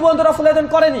মৃত্যু পর্যন্ত রফুল ইয়াদাইন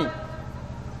করেনি,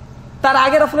 তার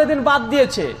আগে রফুল ইয়াদাইন বাদ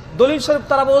দিয়েছে। দলিল স্বরূপ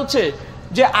তারা বলছে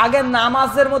যে আগে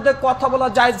নামাজের মধ্যে কথা বলা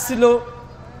জায়েজ ছিল,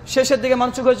 শেষের দিকে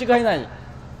মানসুখ হয়েছে কি হয় নাই?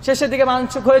 শেষের দিকে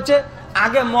মানসুখ হয়েছে।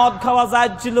 আগে মদ খাওয়া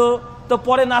জায়েজ ছিল, তো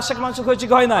পরে নাসিখ মানসুখ হয়েছে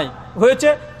কি হয় নাই? হয়েছে।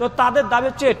 তো তাদের দাবি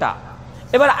হচ্ছে এটা।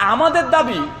 এবার আমাদের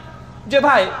দাবি যে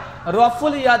ভাই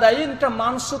রফুল ইয়াদাইনটা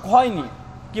মানসুখ হয়নি।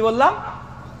 কি বললাম?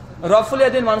 রফুল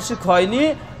ইয়াদাইন মানসুখ হয়নি।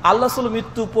 আল্লাহ রাসূল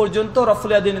মৃত্যু পর্যন্ত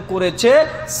রফুল ইয়াদাইন করেছে,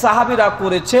 সাহাবীরা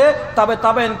করেছে,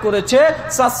 তাবেঈন করেছে,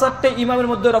 4-4টে ইমামের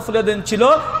মধ্যে রফুল ইয়াদাইন ছিল,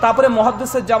 তারপরে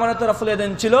মুহাদ্দিসের জামানাতে রফুল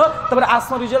ইয়াদাইন ছিল, তারপরে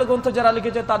আসমা রিজাল গ্রন্থ যারা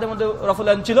লিখেছে তাদের মধ্যে রফুল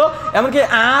ইয়াদাইন ছিল। এমনকি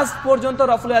আজ পর্যন্ত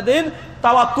রফুল ইয়াদাইন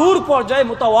তাওয়াতুর পর্যায়ে,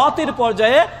 মুতাওয়াতির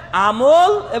পর্যায়ে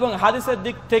আমল এবং হাদিসের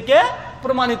দিক থেকে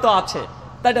প্রমাণিত আছে।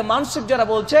 তাই এটা মানসিক যারা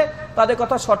বলছে তাদের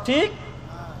কথা সঠিক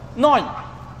নয়।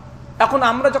 এখন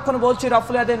আমরা যখন বলছি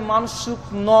রফুল ইয়াদাইন মানসুখ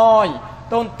নয়,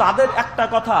 তখন তাদের একটা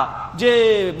কথা যে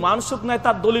মানসুখ নয়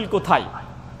তার দলিল কোথায়?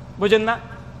 বুঝেন না?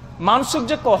 মানসুখ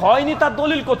যে হয়নি তার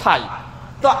দলিল কোথায়?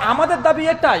 তো আমাদের দাবি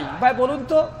এটাই ভাই, বলুন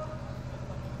তো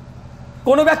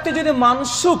কোন ব্যক্তি যদি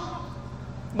মানসুখ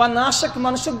বা নাসিখ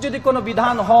মানসুখ যদি কোনো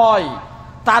বিধান হয়,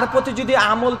 তার প্রতি যদি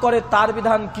আমল করে, তার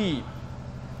বিধান কি?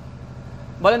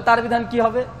 বলেন তার বিধান কি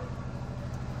হবে?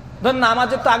 ধরুন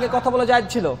নামাজের তো আগে কথা বলা জায়েজ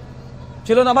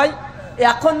ছিল না ভাই?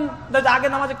 এখন আগে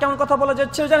নামাজে কেমন কথা বলা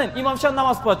যাচ্ছে জানেন? ইমাম সাহেব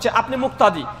নামাজ পড়ছে, আপনি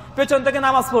মুক্তাদি, পেছন থেকে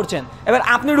নামাজ পড়ছেন, এবার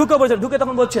আপনি ঢুকে পড়ছেন, ঢুকে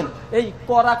তখন বলছেন এই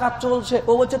রাকাত চলছে,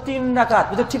 ও বলছে 3 রাকাত,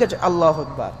 বলছে ঠিক আছে আল্লাহু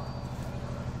আকবার।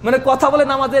 মানে কথা বলে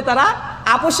নামাজে তারা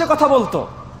আপোষে কথা বলতো।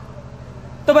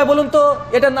 তো ভাই বলুন তো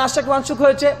এটা নাসিখ মানসুখ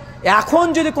হয়েছে? এখন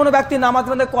যদি কোনো ব্যক্তি নামাজ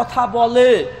মানে কথা বলে,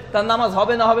 তার নামাজ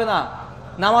হবে না? হবে না?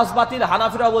 নামাজ বাতিল।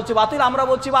 হানাফিরা বলছে বাতিল, আমরা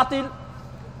বলছি বাতিল।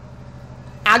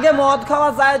 আগে মদ খাওয়া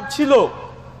জায়েজ ছিল,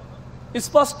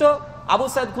 স্পষ্ট। আবু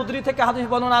সাইদ খুদরি থেকে হাদিস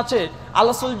বর্ণনা আছে,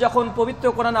 আল্লাহ রাসূল যখন পবিত্র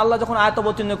কোরআন আল্লাহ যখন আয়াত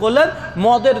অবতীর্ণ করলেন,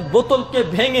 মদের বোতলকে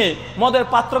ভেঙে, মদের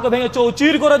পাত্রকে ভেঙে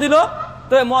চৌচির করে দিল।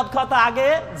 তো মদ খাওয়াটা আগে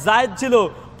জায়েজ ছিল,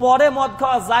 পরে মদ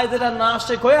খাওয়া জায়েজ এটা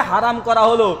নাসিখ হয়ে হারাম করা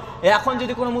হলো। এখন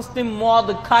যদি কোনো মুসলিম মদ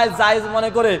খায় জায়েজ মনে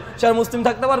করে, সে আর মুসলিম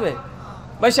থাকতে পারবে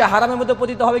ভাই? সে হারামের মধ্যে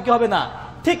পতিত হবে কি হবে না?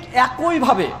 ঠিক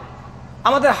একইভাবে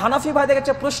আমাদের হানাফি ভাইদের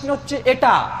কাছে প্রশ্ন হচ্ছে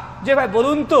এটা যে ভাই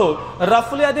বলুন তো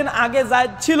রফুল ইয়াদাইন আগে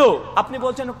জায়েজ ছিল, আপনি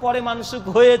বলছেন পরে মানসুখ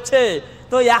হয়েছে,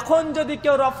 তো এখন যদি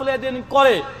কেউ রফুল ইয়াদাইন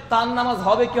করে তার নামাজ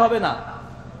হবে কি হবে না?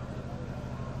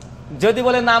 যদি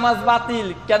বলে নামাজ বাতিল,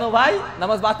 কেন ভাই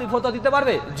নামাজ বাতিল ফতোয়া দিতে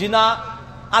পারবে? জি না।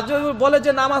 আর যদি বলে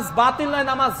যে নামাজ বাতিল নয়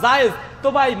নামাজ জায়েজ, তো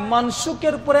ভাই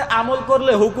মানসুকের উপরে আমল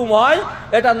করলে হুকুম হয়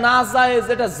এটা না জায়েজ,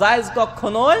 এটা জায়েজ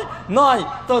কখনোই নয়।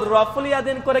 তো রফুল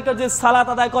ইয়াদাইন করে কেউ যে সালাত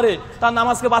আদায় করে তার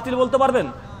নামাজকে বাতিল বলতে পারবেন?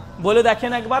 বলে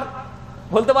দেখেন একবার,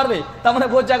 বলতে পারবে? তার মানে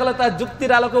বোঝা গেল তার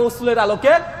যুক্তির আলোকে, উসুলের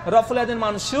আলোকে রফুল ইয়াদাইন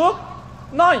মানসুখ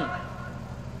নয়।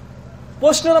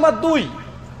 প্রশ্ন নাম্বার 2,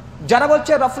 যারা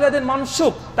বলছে রফুল ইয়াদাইন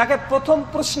মানসুখ, তাকে প্রথম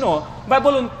প্রশ্ন ভাই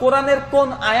বলুন কোরআনের কোন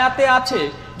আয়াতে আছে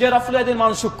যে রফুল ইয়াদাইন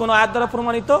মানসুখ? কোন আয়াত দ্বারা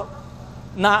প্রমাণিত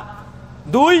না।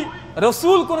 2,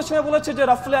 রাসূল কোন সময় বলেছে যে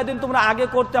রফুল ইয়াদাইন তোমরা আগে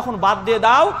করতে এখন বাদ দিয়ে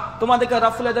দাও, তোমাদেরকে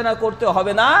রফুল ইয়াদাইন আর করতে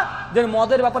হবে না? যে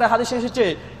মদের ব্যাপারে হাদিস এসেছে,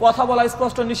 কথা বলা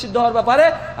স্পষ্ট নিষিদ্ধ হওয়ার ব্যাপারে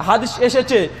হাদিস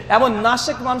এসেছে, এমন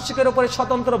নাসিখ মানসুখের উপরে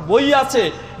স্বতন্ত্র বই আছে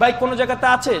ভাই? কোন জায়গাতে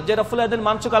আছে যে রফুল ইয়াদাইন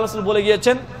মানসুখ আল্লাহ রাসূল বলে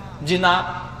গিয়েছেন? জি না।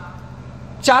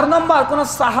 4 নম্বর, কোন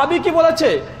সাহাবী কি বলেছে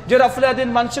যে রফুল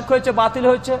ইয়াদাইন মানসুখ হয়েছে, বাতিল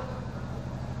হয়েছে?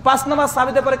 5 নম্বর,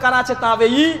 সাহাবীদের পরে কারা আছে?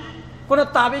 তাবেঈ। কোন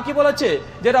তাবেঈ কি বলেছে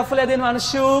যে রফুল ইয়াদাইন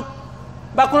মানসুখ?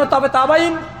 বা কোন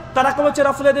তাবেঈন তারা কি বলছে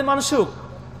রফুল ইয়াদাইন মানসুখ?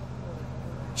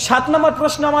 7 নম্বর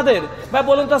প্রশ্ন আমাদের ভাই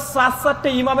বলুন তো 4-4টে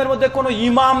ইমামের মধ্যে কোন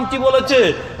ইমাম কি বলেছে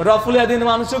রফুল ইয়াদাইন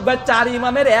মানসুখ? ভাই 4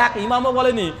 ইমামের 1 ইমামও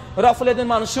বলেনি রফুল ইয়াদাইন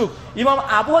মানসুখ। ইমাম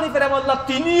আবু হানিফা রাহিমাহুল্লাহ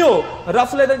তিনিও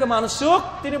রফুল ইয়াদাইনকে মানসুখ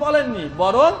তিনি বলেননি,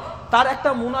 বরং তার একটা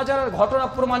মুনাজারার ঘটনা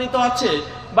প্রমাণিত আছে।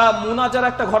 বা মুনাজার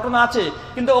একটা ঘটনা আছে,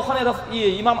 কিন্তু ওখানে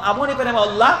ইমাম আবু হানিফা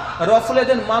রাহিমাহুল্লাহ রফুল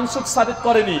ইয়াদাইন মানসুখ সাবিত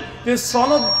করেনি। কিন্তু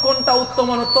সনদ কোনটা উত্তম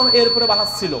অনুত্তম এর উপরে বাহাস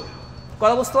ছিল।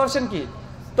 কথা বুঝতে পারছেন কি?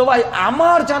 তো ভাই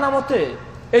আমার জানা মতে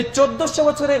এই 1400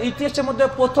 বছরের ইতিহাসের মধ্যে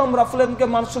প্রথম রফুল ইয়াদাইনকে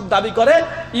মানসুখ দাবি করে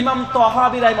ইমাম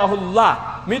তাহাবী রাহিমাহুল্লাহ,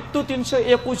 মৃত্যু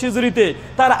 321 হিজরিতে।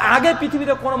 তার আগে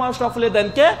পৃথিবীতে কোনো মানুষ রফুল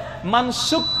ইয়াদাইনকে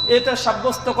মানসুখ এটা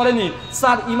সাব্যস্ত করেনি,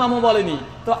 স্যার ইমামও বলেনি।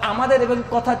 তো আমাদের এবং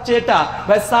কথা হচ্ছে এটা,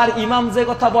 ভাই স্যার ইমাম যে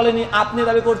কথা বলেনি আপনি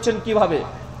দাবি করছেন কিভাবে?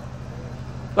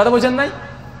 কথা বলছেন নাই?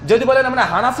 যদি বলেন আমরা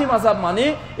হানাফি মাযহাব মানি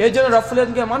এই জন্য রফুল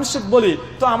ইয়াদাইনকে মানসুখ বলি,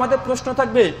 তো আমাদের প্রশ্ন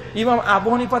থাকবে ইমাম আবু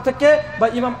হানিফা থেকে বা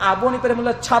ইমাম আবু হানিফা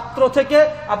রাহিমাহুল্লাহর ছাত্র থেকে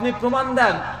আপনি প্রমাণ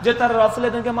দেন যে তারা রফুল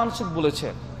ইয়াদাইনকে মানসুখ বলেছে।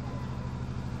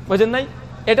 বুঝেন নাই?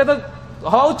 এটা তো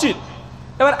হওয়া উচিত।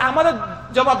 এবার আমাদের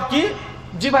জবাব কি?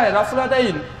 জি ভাই, রফুল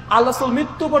ইয়াদাইন আল্লাহ রাসূল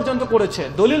মৃত্যু পর্যন্ত করেছে,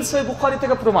 দলিল সহিহ বুখারী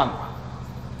থেকে প্রমাণ।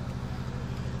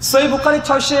 সহিহ বুখারী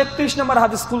 631 নম্বর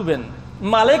হাদিস খুলবেন,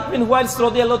 মালিক বিন হুয়াইরিস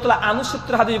রাদিয়াল্লাহু তাআলা আনহু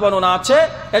সূত্রে হাদিস বর্ণনা আছে,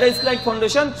 এটা ইসলামিক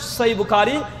ফাউন্ডেশন সহিহ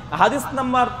বুখারী হাদিস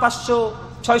নাম্বার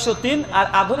 603 আর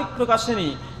আধুনিক প্রকাশনী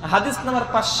হাদিস নাম্বার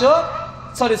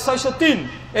 603।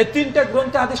 এই তিনটা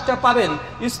গ্রন্থে হাদিসটা পাবেন।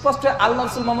 স্পষ্ট আল্লাহ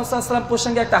রাসূল মুহাম্মদ সাল্লাল্লাহু আলাইহি ওয়াসাল্লাম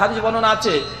প্রসঙ্গে একটা হাদিস বর্ণনা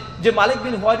আছে যে মালিক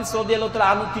বিন হুয়াইরিস রাদিয়াল্লাহু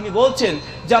তাআলা আনহু তিনি বলছেন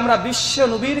যে আমরা বিশ্ব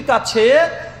নবীর কাছে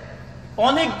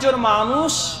অনেকজন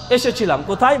মানুষ এসেছিলাম।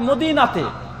 কোথায়? মদিনাতে।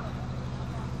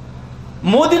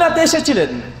 মদিনাতে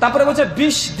এসেছিলেন। তারপরে বলছে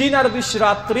 20 দিন আর 20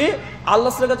 রাত্রি আল্লাহ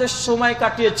রাসূলের কাছে সময়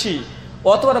কাটিয়েছি।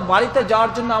 অতবার বাড়িতে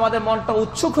যাওয়ার জন্য আমাদের মনটা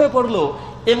উৎসুক হয়ে পড়লো।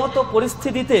 এমতো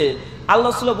পরিস্থিতিতে আল্লাহ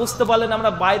রাসূল বুঝতে পারলেন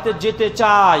আমরা বাড়িতে যেতে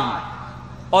চাই।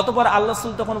 অতঃপর আল্লাহ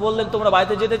রাসূল তখন বললেন তোমরা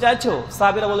বাড়িতে যেতে চাইছো?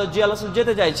 সাহাবীরা বলল জি আল্লাহ রাসূল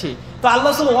যেতে চাইছি। তো আল্লাহ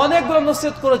রাসূল অনেকগুলো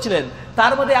নসিহত করেছিলেন,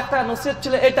 তার মধ্যে একটা নসিহত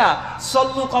ছিল এটা,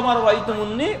 সল্লু কামা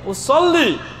রাআইতুমুন্নি উসাল্লি,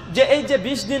 যে এই যে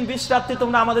 20 দিন 20 রাত্রি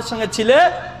তোমরা আমাদের সঙ্গে ছিলে,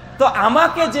 তো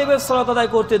আমাকে যেভাবে সালাত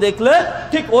আদায় করতে দেখলে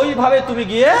ঠিক ওইভাবে তুমি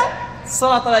গিয়ে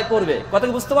সালাত আদায় করবে। কথা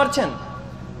কি বুঝতে পারছেন?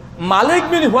 মালিক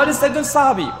বিন হুয়াইরিস একজন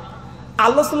সাহাবী,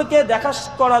 আল্লাহ রাসূলকে দেখা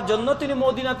করার জন্য তিনি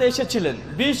মদিনাতে এসেছিলেন।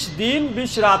 20 দিন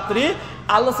 20 রাত্রি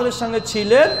আল্লাহ রাসূলের সঙ্গে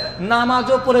ছিলেন,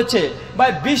 নামাজও পড়েছে। ভাই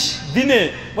 20 দিনে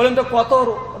বলেন তো কত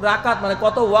রাকাত, মানে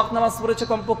কত ওয়াক্ত নামাজ পড়েছে?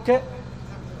 কমপক্ষে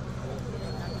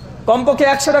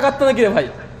 100 রাকাত তো নাকি রে ভাই?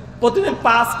 প্রতিদিন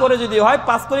 5 করে যদি হয়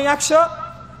 5 করে 100,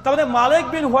 তাহলে মালিক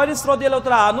বিন হুয়াইরিস রাদিয়াল্লাহু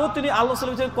তাআলা আনহু তিনি আল্লাহ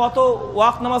রাসূলের কত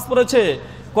ওয়াক্ত নামাজ পড়েছে?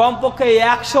 কমপক্ষে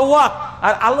 100 ওয়াক্ত।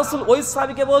 আর আল্লাহ রাসূল ওই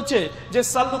সাহাবীকে বলছে যে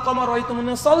সাল্লু কামা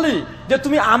রাআইতুমুন্নি উসাল্লি, যে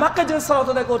তুমি আমাকে যে সালাত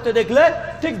আদায় করতে দেখলে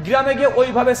ঠিক গ্রামে গিয়ে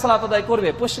ওইভাবে সালাত আদায় করবে।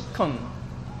 প্রশিক্ষণ।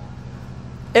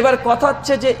 এবার কথা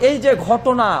হচ্ছে যে এই যে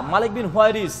ঘটনা, মালিক বিন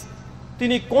হুয়াইরিস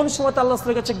তিনি কোন সময় আল্লাহ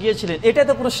রাসূলের কাছে গিয়েছিলেন, এটাই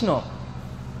তো প্রশ্ন,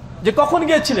 যে কখন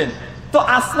গিয়েছিলেন। তো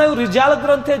আসমাউর রিজাল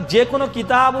গ্রন্থে যে কোনো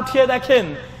কিতাব উঠিয়ে দেখেন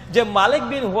যে মালিক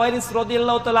বিন হুয়াইরিস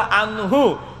রাদিয়াল্লাহু তাআলা আনহু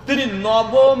তিনি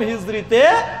 9ম হিজরিতে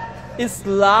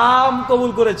ইসলাম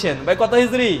কবুল করেছেন। ভাই কত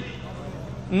হিজরি?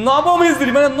 9ম হিজরি,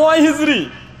 মানে 9 হিজরি।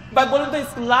 ভাই বলুন তো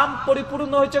ইসলাম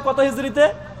পরিপূর্ণ হয়েছে কত হিজরিতে?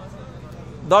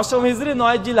 10ম হিজরি,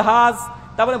 9 জিলহজ।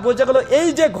 তারপরে বোঝা গেল এই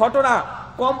যে ঘটনা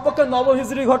কমপক্ষে 9ম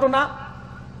হিজরি ঘটনা।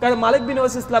 কারণ মালিক বিন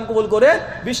হুয়াইরিস ইসলাম কবুল করে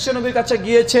বিশ্ব নবীর কাছে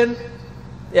গিয়েছেন,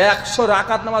 100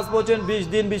 রাকাত নামাজ পড়েছেন, 20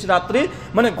 দিন 20 রাত্রি,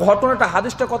 মানে ঘটনাটা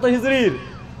হাদিসটা কত হিজরির?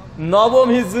 9ম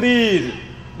হিজরির।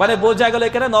 মানে বোঝা গেল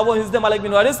এখানে 9ম হিজরিতে মালিক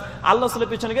বিন হুয়াইরিস আল্লাহ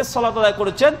রাসূলের পিছনে গিয়ে সালাত আদায়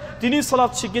করেছেন। তিনি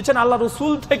সালাত শিখিয়েছেন আল্লাহ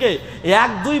রাসূল থেকে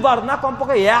 1-2 বার না,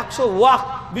 কমপক্ষে 100 ওয়াক্ত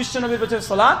বিশ্ব নবীর পিছনে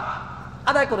সালাত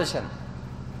আদায় করেছেন।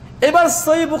 এবার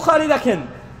সহিহ বুখারী দেখেন,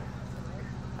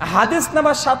 হাদিস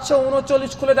নাম্বার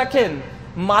 739 খুলে দেখেন,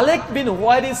 মালিক বিন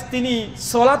হুয়াইরিস তিনি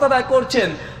সালাত আদায় করছেন,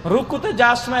 রুকুতে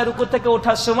যাওয়ার সময়, রুকু থেকে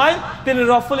ওঠার সময় তিনি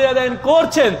রফুল ইয়াদাইন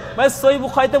করছেন। ভাই সহিহ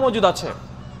বুখারীতে মজুদ আছে,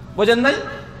 বুঝেন নাই?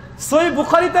 সহিহ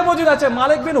বুখারীতে মজুদ আছে।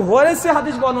 মালিক বিন হুয়াইরিস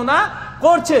হাদিস বর্ণনা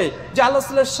করছে যে আল্লাহ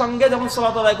রাসূলের সঙ্গে যখন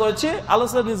সালাত আদায় করেছি, আল্লাহ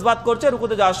রাসূল নিসবাত করছে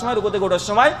রুকুতে যাওয়ার সময়, রুকুতে ওঠার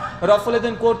সময় রফুল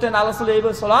ইয়াদাইন করতেন, আল্লাহ রাসূল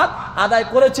এইভাবে সালাত আদায়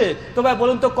করেছে। তো ভাই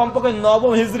বলুন তো কমপক্ষে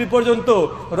 9ম হিজরি পর্যন্ত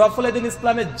রফুল ইয়াদাইন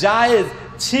ইসলামে জায়েজ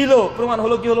ছিল, প্রমাণ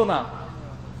হলো কি হলো না?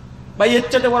 ভাই এর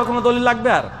চাইতে বড় কোনো দলিল লাগবে?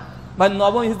 আর ভাই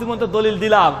 9ম হিজরির মধ্যে দলিল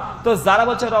দিলাম। তো যারা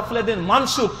বলছে রফুল ইয়াদাইন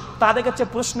মানসুখ, তাদের কাছে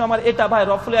প্রশ্ন আমার এটা, ভাই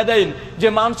রফুল ইয়াদাইন যে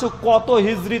মানসুখ কত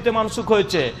হিজরিতে মানসুখ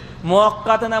হয়েছে?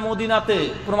 মক্কাতে না মদিনাতে?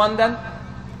 প্রমাণ দেন।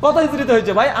 কত হিজরিতে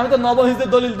হয়েছে? ভাই আমি তো 9ম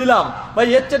হিজরির দলিল দিলাম, ভাই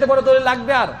এর চাইতে বড় দলিল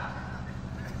লাগবে? আর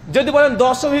যদি বলেন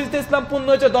 10ম হিজরিতে ইসলাম পূর্ণ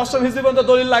হয়েছে, 10ম হিজরি পর্যন্ত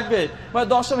দলিল লাগবে, ভাই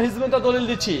 10ম হিজরি পর্যন্ত দলিল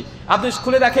দিচ্ছি। আপনি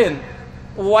খুলে দেখেন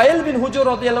ওয়াইল বিন হুজর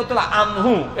রাদিয়াল্লাহু তাআলা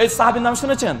আনহু, এই সাহাবীর নাম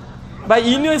শুনেছেন? ভাই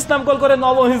ইনিও ইসলাম কবুল করে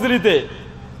 9ম হিজরিতে।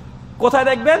 কোথায়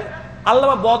দেখবেন?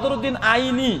 আল্লামা বদরুদ্দিন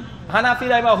আইনি হানাফি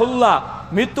রাহিমাহুল্লাহ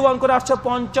মৃত্যুবরণ করে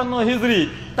 855 হিজরি।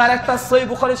 তার একটা সহিহ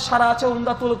বুখারীর সারা আছে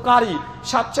উমদাতুল কারি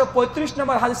 735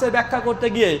 নম্বর হাদিসের ব্যাখ্যা করতে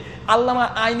গিয়ে আল্লামা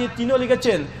আইনি তিনিও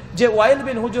লিখেছেন যে ওয়াইল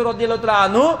বিন হুজর রাদিয়াল্লাহু তাআলা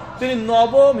আনহু তিনি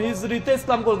নবম হিজরিতে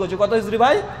ইসলাম কবুল করেছে। কত হিজরি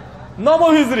ভাই?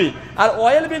 নবম হিজরি। আর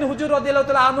ওয়াইল বিন হুজর রাদিয়াল্লাহু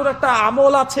তাআলা আনহুর একটা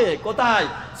আমল আছে কোথায়?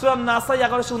 সূরা নাসাই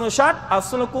 1159 আর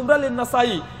সূরা কুবরা লিন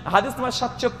নাসাই হাদিস নাম্বার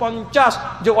 750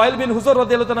 যে ওয়াইল বিন হুজর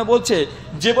রাদিয়াল্লাহু তাআলা বলছে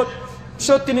যে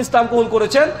তিনি ইসলাম কবুল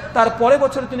করেছেন তার পরের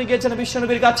বছর তিনি গিয়েছেন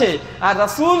বিশ্বনবীর কাছে আর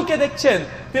রাসূলকে দেখছেন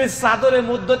তিনি চাদরের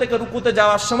মধ্য থেকে রুকুতে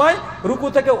যাওয়ার সময় রুকু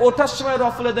থেকে ওঠার সময়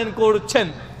রফলেদেন করছেন।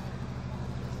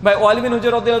 ভাই ওয়াইল বিন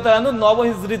হুজর রাদিয়াল্লাহু তাআলা আনহু নবম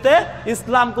হিজরিতে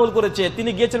ইসলাম কবুল করেছে। তিনি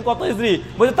গিয়েছেন কত হিজরি?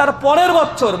 বলে তার পরের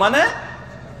বছর মানে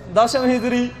 10ম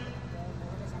হিজরি।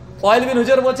 ওয়াইল বিন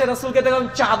হুজর বলছে রাসূলকে দেখলাম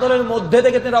চাদরের মধ্যে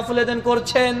থেকে তিনি রফলেদেন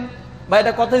করছেন। ভাই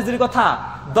এটা কত হিজরি কথা?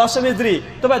 10ম হিজরি।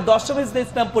 তো ভাই 10ম হিজরি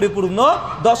ইসলাম পরিপূর্ণ,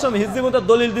 10ম হিজরির মধ্যে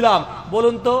দলিল দিলাম,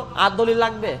 বলুন তো আর দলিল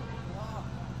লাগবে?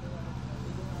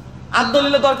 আর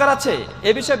দলিলের দরকার আছে?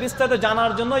 এ বিষয়ে বিস্তারিত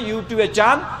জানার জন্য ইউটিউবে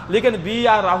চান লিখেন বি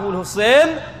আর রাহুল হোসেন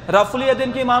রাফুলিয়া দিন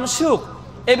কি মানসুখ,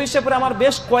 এ বিষয়ে পরে আমার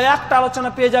বেশ কয়েকটা আলোচনা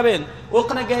পেয়ে যাবেন।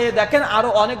 ওখানে গিয়ে দেখেন আরো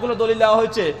অনেকগুলো দলিল দেওয়া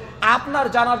হয়েছে। আপনার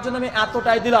জানার জন্য আমি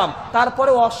এতটাই দিলাম,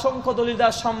 তারপরে অসংখ্য দলিল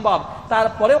দেওয়া সম্ভব।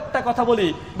 তারপরে একটা কথা বলি,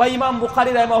 বা ইমাম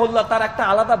বুখারী রাহিমাহুল্লাহ তার একটা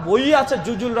আলাদা বই আছে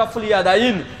জুজুল রাফুল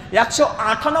ইয়াদাইন,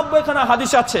 198 খানা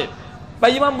হাদিস আছে, বা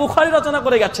ইমাম বুখারী রচনা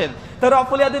করে গেছেন। তো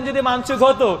রাফুল ইয়াদাইন যদি মানসুখ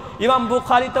হতো, ইমাম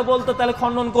বুখারী তো বলতো তাহলে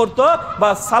খণ্ডন করতো, বা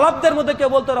সালাফদের মধ্যে কেউ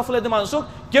বলতো রাফুল ইয়াদাইন মানসুখ,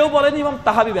 কেউ বলেনি ইমাম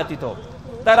তাহাবী ব্যতীত।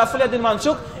 তাই রাফুল ইয়াদাইন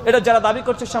মানসুখ এটা যারা দাবি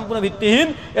করছে সম্পূর্ণ ভিত্তিহীন।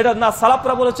 এটা না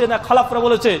সালাফরা বলেছে না খালাফরা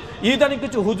বলেছে, ইদানি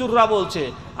কিছু হুজুররা বলছে।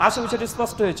 আশা করি সেটা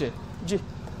স্পষ্ট হয়েছে। জি,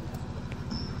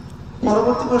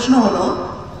 পরবর্তী প্রশ্ন হলো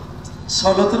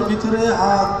সালাতের ভিতরে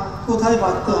হাত কোথায়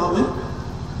বাঁধতে হবে?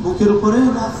 বুকের উপরে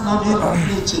না নাভির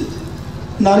নিচে?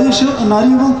 নারী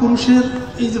এবং পুরুষের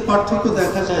এই যে পার্থক্য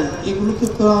দেখা যায়, এগুলোকে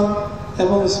কোরআন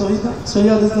এবং সহিহ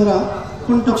হাদিস দ্বারা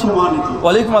কোনটা প্রমাণিত?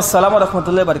 ওয়ালাইকুম আসসালাম ওয়া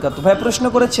রাহমাতুল্লাহি ওয়া বারাকাতুহু। ভাই প্রশ্ন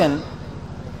করেছেন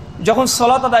যখন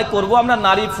সালাত আদায় করব আমরা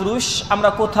নারী পুরুষ আমরা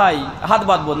কোথায় হাত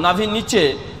বাঁধবো, নাভির নিচে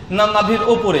না নাভির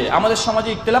ওপরে? আমাদের সমাজে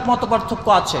ইখতিলাফ মত পার্থক্য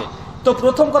আছে। তো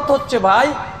প্রথম কথা হচ্ছে ভাই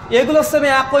এগুলোর সামনে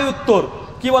একই উত্তর।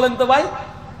 কি বলেন তো ভাই?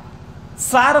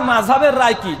 চার মাযহাবের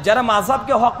রায় কি? যারা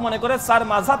মাযহাবকে হক মনে করে চার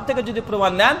মাযহাব থেকে যদি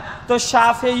প্রমাণ নেন তো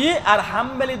শাফিঈ আর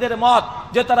হাম্বলীদের মত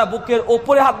যে তারা বুকের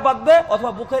ওপরে হাত বাঁধবে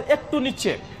অথবা বুকের একটু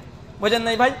নিচে। বুঝেন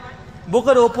নাই ভাই?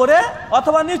 বুকের ওপরে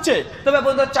অথবা নিচে। তবে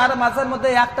বন্ধু চার মাযহাবের মধ্যে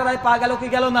একটা রায় পাওয়া গেল কি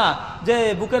গেল না যে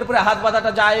বুকের উপরে হাত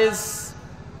বাঁধাটা জায়েজ।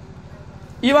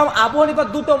 ইমাম আবু হানিফার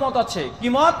দুটো মত আছে। কি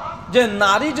মত? যে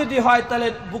নারী যদি হয় তাহলে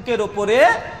বুকের ওপরে,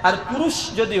 আর পুরুষ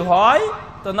যদি হয়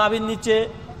তো নাভির নিচে।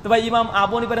 তো ভাই ইমাম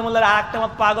আবু হানিফা রাহিমাহুল্লাহ আর একটা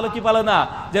মত পাওয়া গেল কি পালো না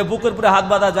যে বুকের উপরে হাত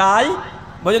বাঁধা যায়।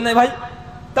 বুঝেন নাই ভাই?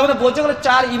 তারপরে বলছে গেল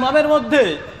চার ইমামের মধ্যে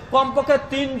কমপক্ষে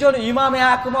 3 জন ইমাম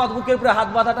একমত বুকের উপরে হাত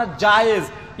বাঁধাটা জায়েজ।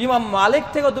 ইমাম মালিক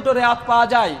থেকে দুটো রেয়াত পাওয়া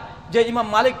যায় যে ইমাম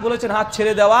মালিক বলেছেন হাত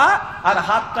ছেড়ে দেওয়া আর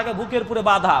হাতটাকে বুকের উপরে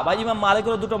বাঁধা। বা ইমাম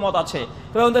মালিকেরও দুটো মত আছে।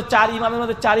 তবে আমাদের 4 ইমামের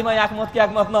মধ্যে 4 ইমাম একমত কি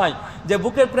একমত নয় যে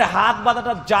বুকের উপরে হাত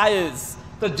বাঁধাটা জায়েজ।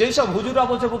 তো যেসব হুজুররা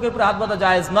বলছে বুকের উপরে হাত বাঁধা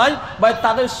জায়েজ নয়, ভাই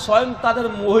তাদের স্বয়ং তাদের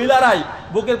মহিলারাই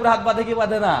বুকের উপরে হাত বাঁধে কি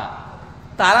বাঁধে না?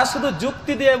 তারা শুধু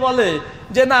যুক্তি দিয়ে বলে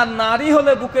যে না নারী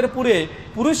হলে বুকের উপরে,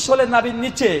 পুরুষ হলে নাভির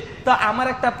নিচে। তা আমার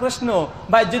একটা প্রশ্ন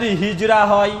ভাই, যদি হিজরা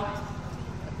হয়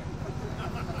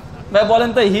ভাই বলেন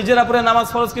তো হিজরা পরে নামাজ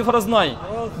ফরজ কি ফরজ নয়?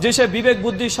 যে সে বিবেক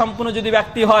বুদ্ধি সম্পূর্ণ যদি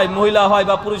ব্যক্তি হয়, মহিলা হয়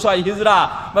বা পুরুষ হয়, হিজরা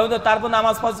তারপর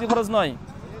নামাজ ফরজ কি ফরজ নয়?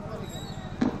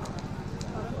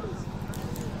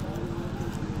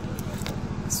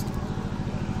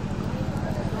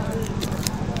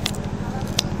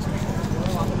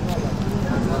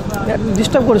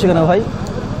 ডিস্টার্ব করেছে কেন ভাই?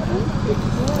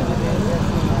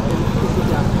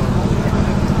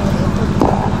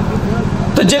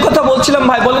 তো যে কথা বলছিলাম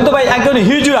ভাই, বলেন তো ভাই একজন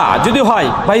হিজড়া যদি হয়,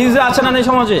 ভাই হিজড়া আছে না নেই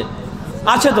সমাজে?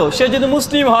 আছে। তো সে যদি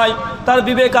মুসলিম হয়, তার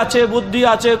বিবেক আছে, বুদ্ধি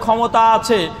আছে, ক্ষমতা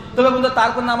আছে, তবে বলতে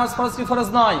তারপর নামাজ ফরজ কি ফরজ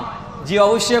নয়? জি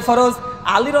অবশ্যই ফরজ।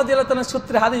 আলী রাদিয়াল্লাহু তাআলার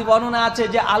সূত্রে হাদিস বর্ণনা আছে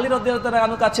যে আলী রাদিয়াল্লাহু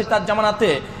তাআলার কাছে তার জামানাতে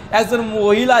একজন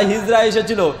মহিলা হিজড়া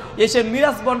এসেছিল, এসে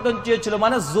মিরাজ বন্টন চেয়েছিল,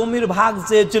 মানে জমির ভাগ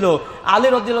চেয়েছিল। আলী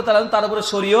রাদিয়াল্লাহু তাআলা তার উপরে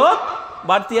শরীয়ত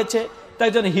বাড়তিয়েছে। তো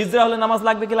একজন হিজড়া হলে নামাজ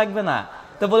লাগবে কি লাগবে না?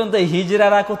 তো বলুন তো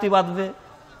হিজড়ারা কতি বাঁধবে?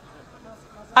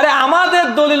 আরে আমাদের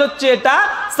দলিল হচ্ছে এটা,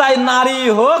 চাই নারী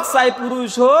হোক, চাই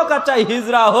পুরুষ হোক, আর চাই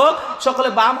হিজড়া হোক, সকলে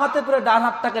বাম হাতে পুরো ডান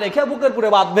হাতটাকে রেখে বুকের পুরে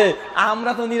বাঁধবে।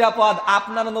 আমরা তো নিরাপদ,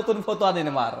 আপনারা নতুন ফতোয়া দিন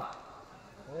মার।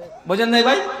 বুঝেন নাই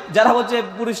ভাই? যারা বলছে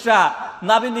পুরুষরা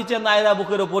নাভির নিচে, নারীরা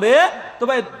বুকের উপরে, তো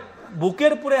ভাই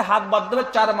বুকের উপরে হাত বাঁধতে হবে।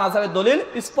 চার মাযহাবের দলিল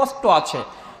স্পষ্ট আছে।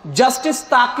 জাস্টিস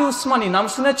তাকি উসমানী নাম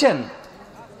শুনেছেন?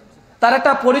 তার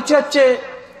একটা পরিচয় হচ্ছে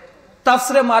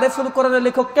তাফসিরে মারিফুল কোরআনের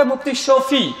লেখককে মুফতি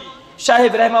শফি।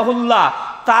 সাহেব রাহিমাহুল্লাহ,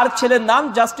 তার ছেলের নাম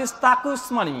জাস্টিস তাকি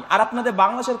উসমানী। আর আপনাদের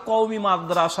বাংলাদেশের কওমি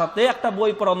মাদ্রাসাতে একটা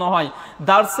বই পড়ানো হয়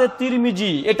দারসে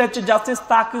তিরমিজি, এটা হচ্ছে জাস্টিস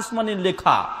তাকি উসমানীর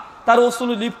লেখা। তার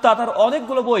উসুলুল লিপ্তা, তার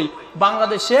অনেকগুলো বই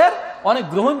বাংলাদেশের অনেক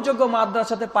গ্রহণযোগ্য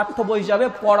মাদ্রাসাতে পাঠ্য বই হিসাবে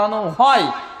পড়ানো হয়।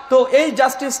 তো এই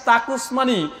জাস্টিস তাকি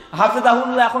উসমানী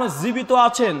হাফিজাহুল্লাহ এখনো জীবিত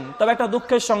আছেন। তবে একটা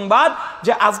দুঃখের সংবাদ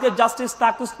যে আজকে জাস্টিস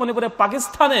তাকি উসমানী পরে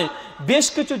পাকিস্তানে বেশ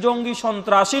কিছু জঙ্গি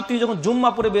সন্ত্রাসী, তিনি যখন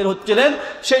জুম্মাপুরে বের হচ্ছিলেন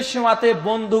সেই সময়তে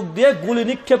বন্দুক দিয়ে গুলি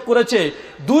নিক্ষেপ করেছে।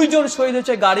 2 জন শহীদ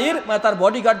হয়েছে গাড়ির, মানে তার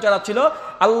বডিগার্ড যারা ছিল।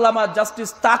 আল্লামা জাস্টিস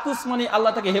তাকি উসমানী,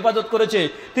 আল্লাহ তাকে হেফাজত করেছে,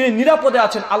 তিনি নিরাপদে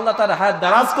আছেন। আল্লাহ তার হায়াত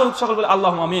দারাজ করুক, সকল বলে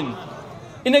আল্লাহুম্মা আমিন।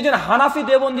 ইনি একজন হানাফি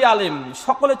দেওবন্দি আলেম,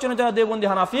 সকলের চেনে যারা দেওবন্দি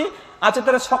হানাফি আছে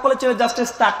তারা সকলের চেনে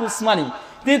জাস্টিস তাকি উসমানী।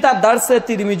 তিনি তার দারসে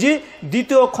তিরমিজি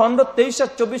 2য় খণ্ড 23 আর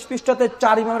 24 পৃষ্ঠাতে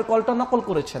 4 ইমামের কলটা নকল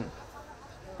করেছেন,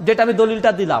 যেটা আমি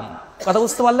দলিলটা দিলাম। কথা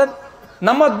বুঝতে পারলেন?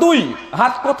 নাম্বার 2,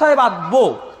 হাত কোথায় বাঁধবো?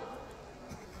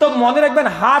 তো মনে রাখবেন,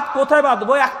 হাত কোথায়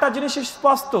বাঁধবো একটা জিনিস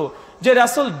স্পষ্ট, যে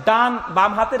রাসূল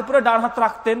বাম হাতের উপরে ডান হাত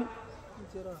রাখতেন,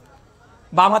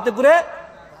 বাম হাতের উপরে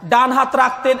ডান হাত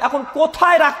রাখতেন। এখন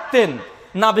কোথায় রাখতেন?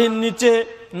 নাভির নিচে,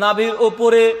 নাভির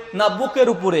উপরে, না বুকের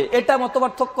উপরে? এটা মত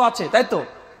পার্থক্য আছে, তাই তো?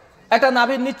 একটা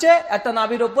নাভির নিচে, একটা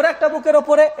নাভির উপরে, একটা বুকের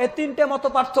উপরে, এই 3টে মত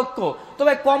পার্থক্য।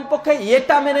 তবে কমপক্ষে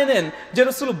এটা মেনে নেন যে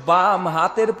রাসূল বাম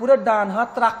হাতের উপরে ডান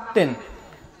হাত রাখতেন।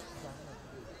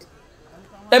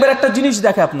 এবার একটা জিনিস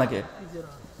দেখে আপনাকে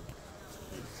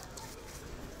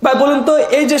ভাই, বলুন তো,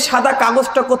 এই যে সাদা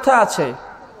কাগজটা কোথায় আছে?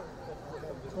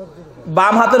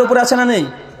 বাম হাতের উপরে আছে না নেই?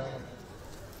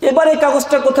 এবার এই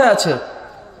কাগজটা কোথায় আছে?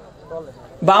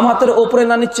 বাম হাতের উপরে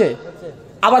না নিচে?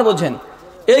 আবার বোঝেন,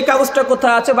 এই কাগজটা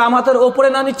কোথায় আছে? বাম হাতের উপরে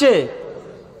না নিচে?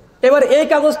 এবার এই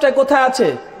কাগজটা কোথায় আছে?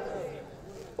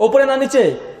 উপরে না নিচে?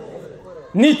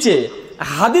 নিচে।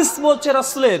 হাদিস বলছে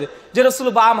রাসূলের যে রাসূল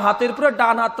বাম হাতের উপরে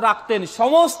ডান হাত রাখতেন।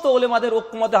 সমস্ত উলেমাদের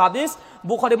ঐক্যমতে হাদিস,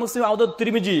 বুখারী, মুসলিম, আবু দাউদ,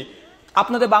 তিরমিজি।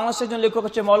 আপনাদের বাংলাদেশের একজন লেখক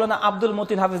হচ্ছে মাওলানা আব্দুল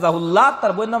মতিন হাফিজাহুল্লাহ,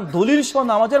 তার বইয়ের নাম দলিল সহ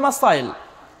নামাজের মাসাইল।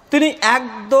 তিনি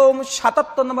একদম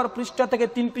 77 নম্বর পৃষ্ঠা থেকে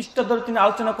 3 পৃষ্ঠা ধরে তিনি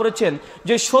আলোচনা করেছেন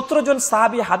যে 17 জন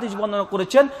সাহাবী হাদিস বর্ণনা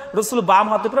করেছেন রাসূল বাম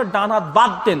হাতের উপরে ডান হাত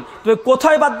বাঁধতেন। তবে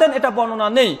কোথায় বাঁধতেন এটা বর্ণনা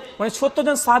নেই, মানে 17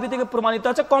 জন সাহাবী থেকে প্রমাণিত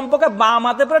আছে কমপক্ষে বাম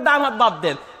হাতের উপরে ডান হাত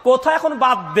বাঁধতেন। কোথায় এখন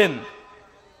বাঁধতেন?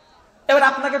 এবার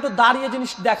আপনাকে একটু দাঁড়িয়ে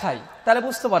জিনিস দেখাই, তাহলে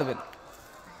বুঝতে পারবেন।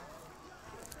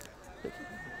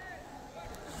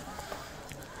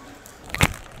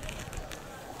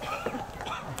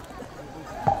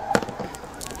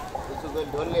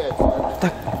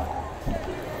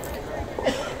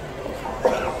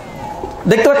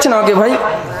 দেখতে পাচ্ছেন আমাকে ভাই?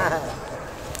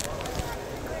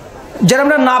 যারা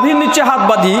আমরা নাভির নিচে হাত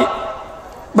বাঁধি,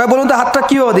 ভাই বলুন তো হাতটা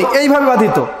কি বাঁধি? এইভাবে বাঁধি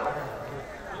তো।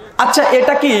 আচ্ছা,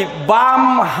 এটা কি বাম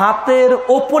হাতের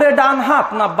ওপরে ডান হাত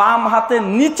না বাম হাতের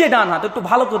নিচে ডান হাত? একটু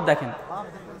ভালো করে দেখেন,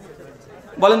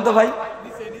 বলেন তো ভাই,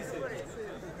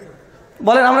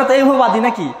 বলেন। আমরা তো এইভাবে বাঁধি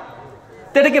নাকি?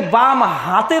 তো এটা কি বাম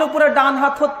হাতের উপরে ডান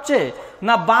হাত হচ্ছে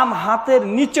না বাম হাতের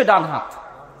নিচে ডান হাত?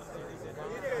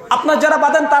 আপনার যারা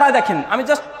বাঁধেন তারাই দেখেন, আমি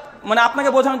জাস্ট মানে আপনাকে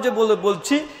বোঝানোর যে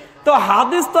বলছি। তো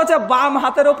হাদিস তো আছে বাম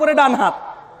হাতের উপরে ডান হাত।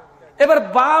 এবার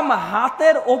বাম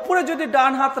হাতের উপরে যদি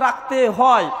ডান হাত রাখতে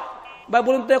হয়, বা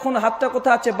বলুন তো এখন হাতটা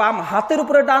কোথায় আছে? বাম হাতের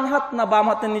উপরে ডান হাত না বাম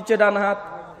হাতের নিচে ডান হাত?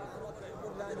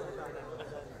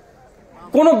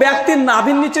 কোন ব্যক্তির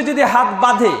নাভির নিচে যদি হাত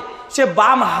বাঁধে, সে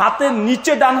বাম হাতের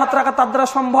নিচে ডান হাত রাখা তার দ্বারা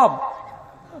সম্ভব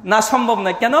না? সম্ভব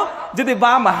নয়। কেন? যদি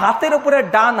বাম হাতের উপরে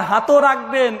ডান হাতও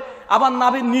রাখবেন আবার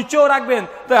নাভির নিচেও রাখবেন,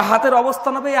 তো হাতের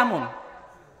অবস্থান হবে এমন।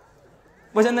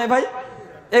 বুঝেন নাই ভাই?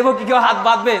 এবার কি কেউ হাত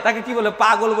বাঁধবে তাকে কি বলে?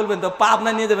 পাগল বলবেন তো? পা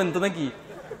আপনার নিয়ে যাবেন তো নাকি?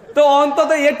 তো অন্তত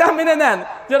এটা মেনে নেন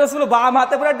যে রাসূল বাম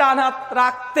হাতের উপরে ডান হাত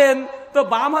রাখতেন। তো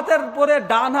বাম হাতের উপরে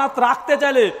ডান হাত রাখতে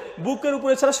চাইলে বুকের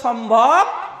উপরে ছাড়া সম্ভব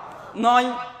নয়।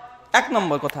 1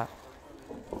 নম্বর কথা।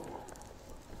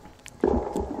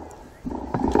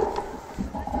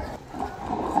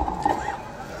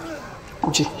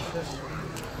 জি,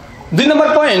 2 নম্বর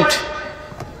পয়েন্ট,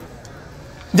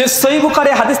 যে সহিহ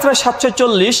বুখারী হাদিস নম্বর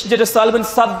 740, যেটা সাহল বিন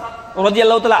সাদ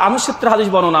রাদিয়াল্লাহু তাআলা আনহু সূত্রে হাদিস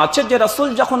বর্ণনা আছে যে রাসূল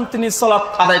যখন তিনি সালাত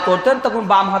আদায় করতেন তখন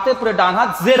বাম হাতে পুরো ডান হাত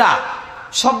জেরা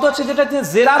শব্দ আছে, যেটা তিনি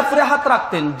জেরার পুরো হাত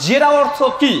রাখতেন। জেরা অর্থ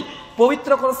কি? পবিত্র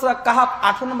সূরা কাহাফ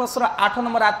 18 নম্বর সূরা 18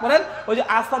 নম্বর আয়াত পড়েন, ওই যে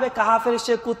আসহাবে কাহাফের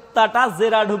সে কুত্তাটা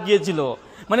জেরা ঢুকিয়েছিল।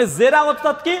 মানে জেরা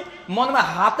অর্থাৎ কি? মনে হয়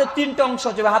হাতের 3টা অংশ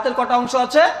আছে। হাতের কটা অংশ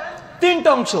আছে?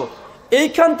 3টা অংশ।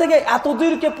 এইখান থেকে এত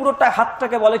দূরকে পুরোটা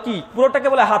হাতটাকে বলে কি? পুরোটাকে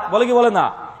বলে হাত, বলে কি বলে না?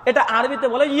 এটা আরবিতে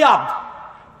বলে ইয়াদ।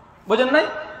 বুঝেন নাই?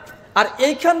 আর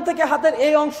এইখান থেকে হাতের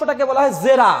এই অংশটাকে বলা হয়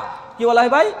জেরা। কি বলা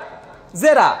হয় ভাই?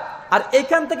 জেরা। আর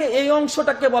এইখান থেকে এই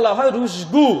অংশটাকে বলা হয়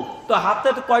রুশগু। তো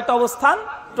হাতের কয়টা অবস্থান?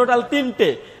 টোটাল 3টে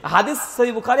হাদিস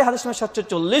সহিহ বুখারী হাদিস নম্বর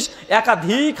 740।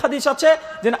 একাধিক হাদিস আছে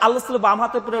যে আল্লাহ রাসূল বাম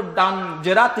হাতের উপরে ডান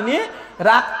জেরা তিনি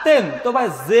রাখতেন। তো ভাই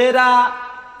জেরা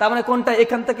তার মানে কোনটা,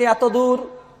 এখান থেকে এত দূর।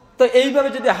 তো এইভাবে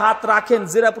যদি হাত রাখেন,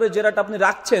 জেরাপুরে জেরাটা আপনি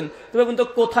রাখছেন, তবে কিন্তু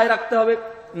কোথায় রাখতে হবে?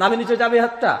 নাভি নিচে যাবে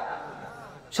হাতটা?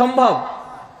 সম্ভব?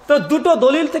 তো দুটো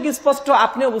দলিল থেকে স্পষ্ট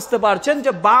আপনিও বুঝতে পারছেন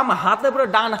যে বাম হাতের উপরে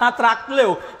ডান হাত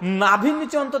রাখলেও নাভির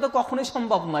নিচে অন্তত কখনোই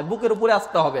সম্ভব নয়, বুকের উপরে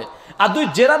আসতে হবে। আর দুই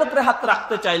জেরার উপরে হাত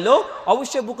রাখতে চাইলেও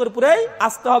অবশ্যই বুকের উপরেই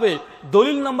আসতে হবে।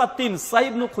 দলিল নাম্বার 3 সাহিহ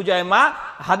ইবনে খুজাইমা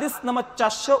হাদিস নাম্বার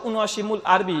 479 মূল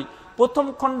আরবি প্রথম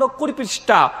খণ্ড 20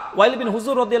 পৃষ্ঠা। ওয়াইল বিন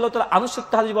হুজুর রাদিয়াল্লাহু তাআলা আনহু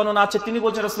সূত্রে হাদিস বর্ণনা আছে, তিনি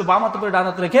বলছেন রাসূল বাম হাতের উপরে ডান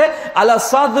হাত রেখে আলা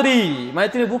সাদরি, মানে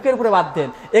তিনি বুকের উপরে বাঁধতেন।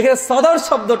 এখানে সদর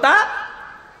শব্দটা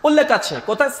উল্লেখ আছে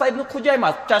কোথায়? সাহিহ ইবনে খুজাইমা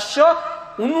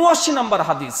 479 নম্বর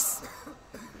হাদিস।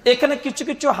 এখানে কিছু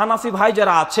কিছু হানাফি ভাই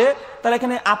যারা আছে তারা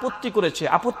এখানে আপত্তি করেছে।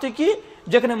 আপত্তি কি?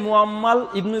 যেখানে মুআম্মাল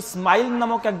ইবনে ইসমাইল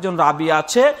নামক একজন রাবি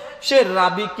আছে, সে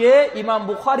রাবিকে ইমাম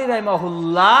বুখারী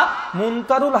রাহিমাহুল্লাহ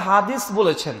মুনকারুল হাদিস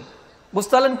বলেছেন।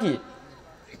 বুঝতে পারলেন কি?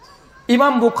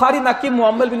 ইমাম বুখারী নাকি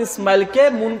মুআম্মাল বিন ইসমাইলকে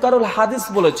মুনকারুল হাদিস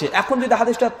বলেছে। এখন যদি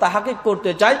হাদিসটা তাহকিক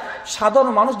করতে চাই, সাধারণ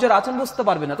মানুষ যারা আছেন বুঝতে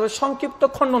পারবে না, তবে সংক্ষিপ্ত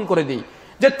খণ্ডন করে দিই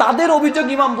যে তাদের অভিযোগ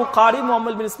ইমাম বুখারী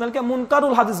মুআম্মাল বিন ইসমাইলকে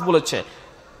মুনকারুল হাদিস বলেছে।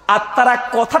 আর তারা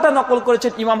কথাটা নকল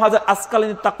করেছেন ইমাম হাজার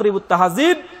আসকালানী তাকরিবুত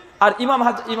তাহজিব আর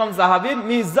ইমাম যাহাবীর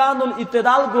মিজানুল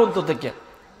ইতিদাল গ্রন্থ থেকে,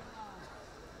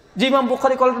 যে ইমাম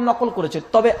বুখারী কলটা নকল করেছে।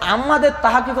 তবে আমাদের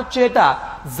তাহকিক হচ্ছে এটা,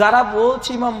 যারা বলছে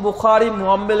ইমাম বুখারী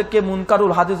মুআম্মালকে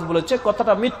মুনকারুল হাদিস বলেছে,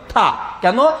 কথাটা মিথ্যা।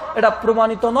 কেন? এটা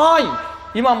প্রমাণিত নয়।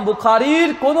 ইমাম বুখারীর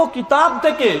কোন কিতাব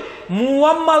থেকে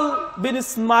মুআম্মাল বিন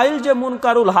ইসমাইল যে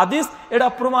মুনকারুল হাদিস এটা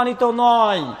প্রমাণিত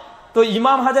নয়। তো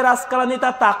ইমাম হাজার আসকালানী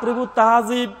তার তাকরিবুত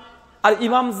তাহজিব আর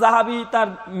ইমাম যাহাবী তার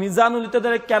মিজানুল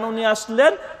ইতিদালে কেন নিয়ে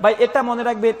আসলেন? ভাই এটা মনে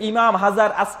রাখবেন, ইমাম হাজার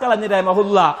আসকালানী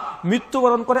রাহিমাহুল্লাহ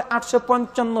মৃত্যুবরণ করে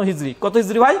 855 হিজরি। কত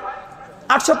হিজরি ভাই?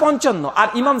 855। আর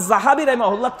ইমাম যাহাবী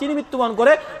রাহিমাহুল্লাহ তিনি মৃত্যুবরণ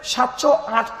করে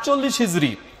 748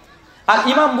 হিজরি। আর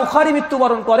ইমাম বুখারী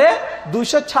মৃত্যুবরণ করে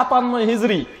 256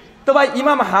 হিজরি। তো ভাই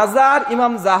ইমাম হাজার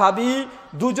ইমাম যাহাবী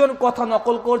দুজন কথা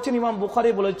নকল করছেন। ইমাম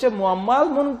বুখারী বলেছে মুআম্মাল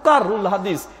মুনকারুল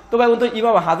হাদিস। তো ভাই বলতো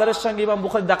ইমাম হাজারের সঙ্গে ইমাম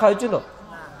বুখারী দেখা হয়েছিল?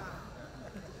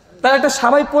 তার একটা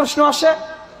স্বাভাবিক প্রশ্ন আসে,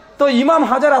 তো ইমাম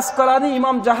হাজার আসকালানী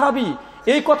ইমাম যাহাবী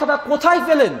এই কথাটা কোথায়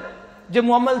পেলেন যে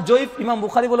মুআম্মাল জয়ীফ? ইমাম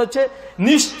বুখারী বলেছে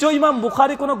নিশ্চয় ইমাম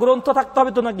বুখারী কোনো গ্রন্থ থাকতে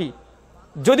হবে তো নাকি?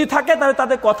 যদি থাকে তাহলে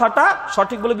তাদের কথাটা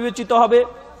সঠিক বলে বিবেচিত হবে।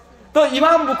 তো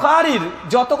ইমাম বুখারীর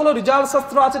যতগুলো রিজাল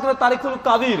শাস্ত্র আছে, তারিখুল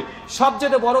কাবির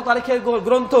সবচেয়ে বড় তারিখের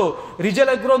গ্রন্থ,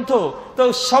 রিজালের গ্রন্থ, তো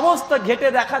সমস্ত ঘেটে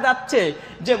দেখা যাচ্ছে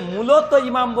যে মূলত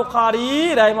ইমাম বুখারী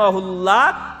রাহিমাহুল্লাহ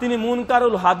তিনি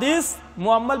মুনকারুল হাদিস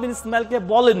মুআম্মাল বিন ইসমাইলকে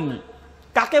বলেননি।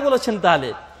 কাকে বলেছেন তাহলে?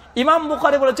 ইমাম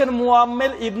বুখারী বলেছেন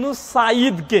মুআম্মাল ইবনু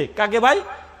সাঈদকে। কাকে ভাই?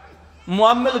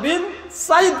 মুআম্মাল বিন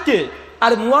সাঈদকে।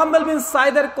 আর মুআম্মাল বিন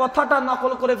সাঈদের কথাটা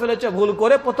নকল করে ফেলেছে ভুল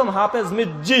করে প্রথম হাফেজ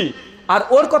মির্জি, আর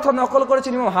ওর কথা নকল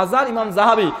করেছেন ইমাম হাজার ইমাম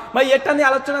যাহাবী। ভাই এটা নিয়ে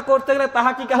আলোচনা করতে গেলে,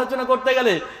 তাহকিক আলোচনা করতে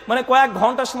গেলে মানে কয়েক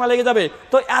ঘন্টা সময় লেগে যাবে।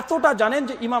 তো এতটা জানেন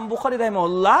যে ইমাম বুখারী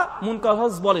রাহিমাহুল্লাহ মুনকারুল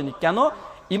হাদিস বলেনি। কেন?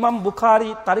 ইমাম বুখারী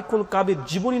তারিখুল কাবির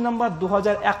জীবনী নাম্বার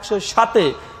 2107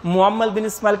 মুআম্মাল বিন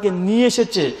ইসমাইলকে নিয়ে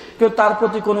এসেছে, কেউ তার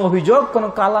প্রতি কোনো অভিযোগ কোনো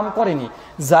কালাম করেনি,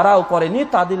 যারাও করেনি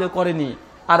তাদিলও করেনি।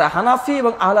 আর হানাফি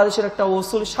এবং আহলে হাদিসের একটা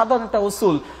উসুল, সাধারণ একটা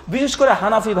উসুল, বিশেষ করে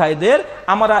হানাফি ভাইদের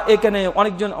আমরা এখানে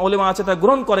অনেকজন উলেমা আছে তা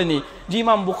গ্রহণ করেনি, যে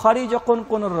ইমাম বুখারী যখন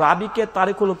কোন রাবিকে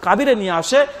তারিকুল কাবিরে নিয়ে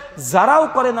আসে, যারাও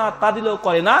করে না তাদিলও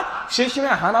করে না, সেই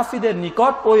সময় হানাফিদের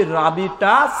নিকট ওই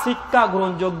রাবিটা শিক্ষা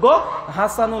গ্রহণযোগ্য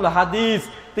হাসানুল হাদিস।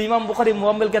 তো ইমাম বুখারী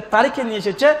মুআম্মালকে তারিখে নিয়ে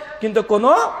এসেছে কিন্তু কোনো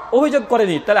অভিযোগ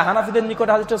করেনি, তাহলে হানাফিদের নিকট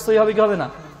হাদিসটা সহিহ হবে কি হবে না?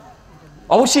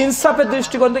 অবশ্যই ইনসাফের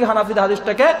দৃষ্টিকোণ থেকে হানাফিদের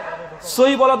হাদিসটাকে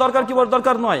সহিহ বলা দরকার, কি বলা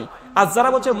দরকার নয়। আর যারা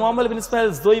বলছে মুআম্মাল বিন ইসমাইল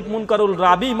যয়ীফ মুনকারুল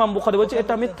রাবি, ইমাম বুখারী বলছে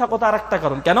এটা মিথ্যা কথা। আর একটা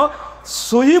কারণ, কেন?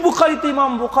 সহিহ বুখারীতে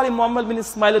ইমাম বুখারী মুআম্মাল বিন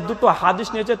ইসমাইলের দুটো হাদিস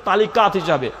নিয়েছে তালিকাত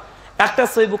হিসাবে। একটা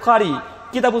সহিহ বুখারী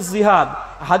কিতাবুজ জিহাদ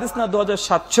হাদিস না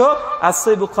 2700, আর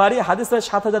সহিহ বুখারী হাদিস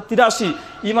 7083।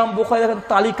 ইমাম বুখারী দেখেন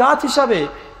তালিকাত হিসাবে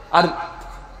আর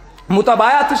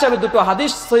মুতাবায়াত হিসাবে দুটো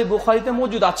হাদিস সহিহ বুখারীতে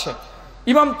মজুদ আছে।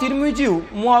 ইমাম তিরমিজিও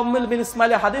মুআম্মাল বিন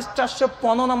ইসমাইলের হাদিস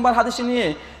 415 নম্বর হাদিসে নিয়ে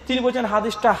তিনি বলছেন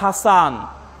হাদিসটা হাসান।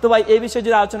 তো ভাই এই বিষয়ে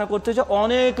যদি আলোচনা করতে চাই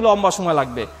অনেক লম্বা সময়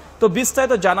লাগবে। তো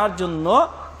বিস্তারিত জানার জন্য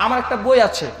আমার একটা বই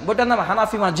আছে, বইটার নাম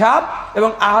হানাফি মাযহাব এবং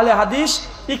আহলে হাদিস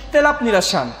ইখতিলাফ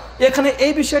নিরসন। এখানে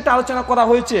এই বিষয়টা আলোচনা করা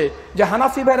হয়েছে যে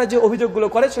হানাফি ভাইরা যে অভিযোগগুলো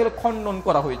করে সেগুলো খণ্ডন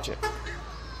করা হয়েছে।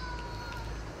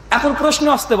 এখন প্রশ্ন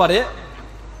আসতে পারে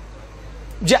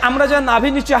যে আমরা যা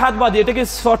নাভির নিচে হাত বাঁধি এটা কি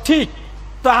সঠিক?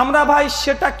 তো আমরা ভাই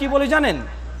সেটা কি বলি জানেন?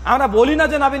 আমরা বলি না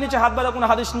যে নাভির নিচে হাত বাঁধা কোনো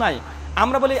হাদিস নাই,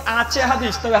 আমরা বলি আছে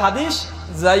হাদিস, তবে হাদিস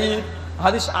যায়িফ,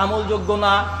 হাদিস আমলযোগ্য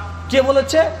না। কে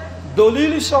বলেছে?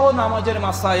 দলিল সহ নামাজের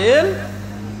মাসাইল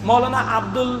মাওলানা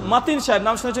আব্দুল মতিন সাহেব,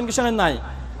 নাম শুনেছেন কি শোনেন নাই?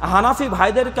 হানাফি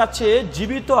ভাইদের কাছে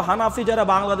জীবিত হানাফি যারা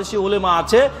বাংলাদেশি উলেমা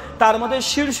আছে তার মধ্যে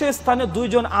শীর্ষ স্থানে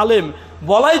দুইজন আলেম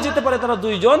বলাই যেতে পারে, তারা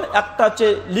দুইজন। একটা হচ্ছে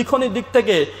লিখনের দিক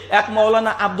থেকে এক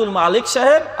মাওলানা আব্দুল মালিক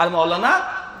সাহেব আর মাওলানা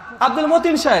আব্দুল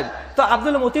মতিন সাহেব। তো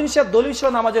আব্দুল মতিন সাহেব দলিল সহ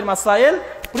নামাজের মাসাইল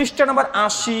পৃষ্ঠা নাম্বার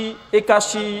 80,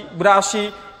 81, 82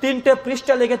 তিনটে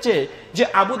পৃষ্ঠা লিখেছে যে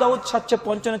আবু দাউদ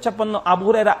 755 আবু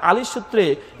হুরায়রা আলী সূত্রে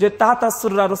যে তাহতা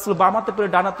সুররা রাসূল বামাতে পড়ে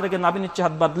ডানাতে রেখে নাভি নিচে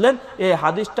হাত বাঁধলেন, এই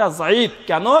হাদিসটা যায়িফ।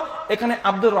 কেন? এখানে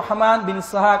আব্দুর রহমান বিন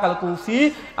ইসহাক আল কুফি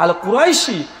আল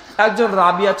কুরাইশি একজন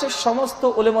রাবি আছে, সমস্ত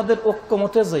উলেমাদের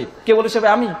ঐক্যমতে যায়িফ। কে বলেছে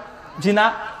ভাই? আমি? জি না।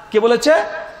 কে বলেছে?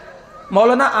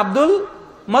 মাওলানা আব্দুল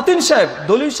মতিন সাহেব।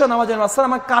 দলিল সহ নামাজের মাসাইল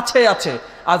আমার কাছে আছে,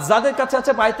 আর যাদের কাছে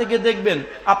আছে বাইরে গিয়ে দেখবেন।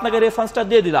 আপনাকে রেফারেন্সটা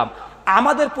দিয়ে দিলাম।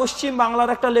 আমাদের পশ্চিম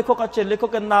বাংলার একটা লেখক আছে,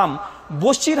 লেখকের নাম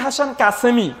বশির হাসান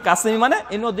কাসেমি। কাসেমি মানে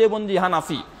ইনো দেবন্দি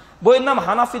হানাফি, বইয়ের নাম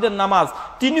হানাফিদের নামাজ।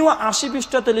 তিনিও 80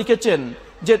 পৃষ্ঠাতে লিখেছেন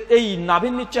যে এই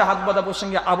নাভির নিচে হাত বাঁধা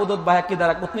প্রসঙ্গে আবু দাউদ বাইহাকি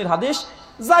দ্বারা কুতনির হাদিস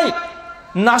যায়িফ।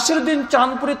 নাসিরউদ্দিন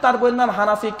চাঁদপুরি তার বইয়ের নাম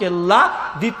হানাফি কেল্লা,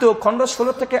 2য় খণ্ড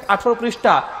 16 থেকে 18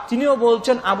 পৃষ্ঠা, তিনিও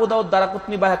বলছেন আবু দাউদ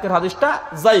দারাকুতনি বাইহাকির হাদিসটা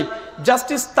যায়িফ।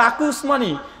 জাস্টিস তাকু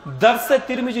উসমানী দারসে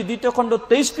তিরমিজি 2য় খণ্ড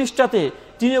 23 পৃষ্ঠাতে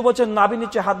তিনি বলছেন নাভি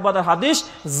নিচে হাত বাঁধার হাদিস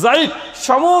যায়িফ।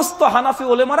 সমস্ত হানাফি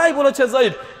ওলেমারাই বলেছে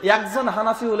যায়িফ। একজন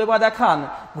হানাফি ওলেমা দেখান,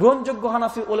 গ্রহণযোগ্য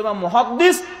হানাফি ওলেমা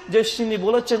মুহাদ্দিস, যে তিনি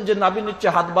বলেছেন যে নাভি নিচে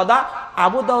হাত বাঁধা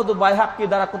আবু দাউদ বাইহাকি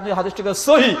দারাকুতনি হাদিসটাকে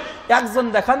সহিহ। একজন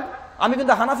দেখান। আমি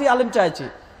কিন্তু হানাফি আলেম চাইছি,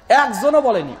 একজনও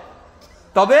বলেনি।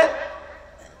 তবে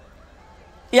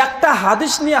একটা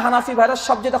হাদিস নিয়ে হানাফি ভাইরা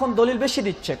সবচেয়ে এখন দলিল বেশি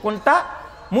দিচ্ছে। কোনটা?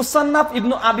 মুসান্নাফ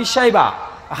ইবনু আবি শাইবা,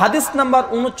 হাদিস নাম্বার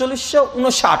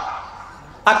 3959।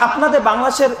 আর আপনাদের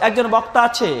বাংলাদেশের একজন বক্তা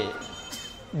আছে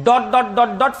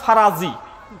ফারাজি,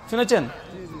 শুনেছেন?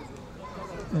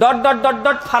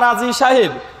 ফারাজি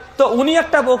সাহেব। তো উনি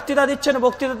একটা বক্তৃতা দিচ্ছেন,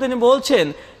 বক্তৃতা তিনি বলছেন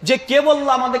যে কে বলল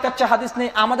আমাদের কাছে হাদিস নেই,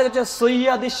 আমাদের কাছে সহিহ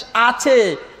হাদিস আছে।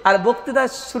 আর বক্তৃতার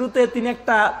শুরুতে তিনি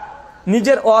একটা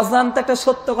নিজের অজান্তে একটা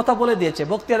সত্য কথা বলে দিয়েছে।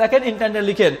 বক্তৃতা দেখেন, ইন্টারনেটে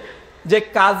লিখেন যে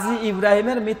কাজী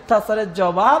ইব্রাহিমের মিথ্যাচারের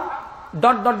জবাব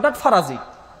ফারাজি,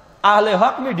 আহলে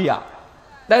হক মিডিয়া।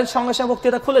 দেখেন সঙ্গে সঙ্গে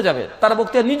বক্তৃতা খুলে যাবে, তার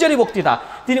বক্তৃতা নিজেরই বক্তৃতা।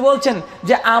 তিনি বলছেন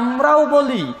যে আমরাও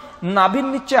বলি নাভির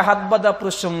নিচে হাত বাঁধা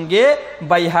প্রসঙ্গে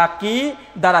বাইহাকি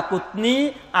দারাকুতনি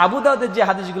আবু দাউদের যে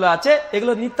হাদিসগুলো আছে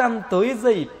এগুলো নিতান্তই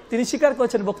যায়িফ। তিনি স্বীকার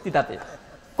করেছেন বক্তৃতাতে।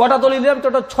 কটা দলিল দিলাম?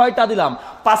 টোটাল 6টা দিলাম,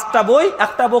 5টা বই,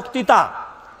 একটা বক্তৃতা,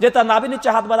 যে তার নাভির নিচে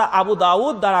হাত বাঁধা আবু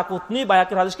দাউদ দারাকুতনি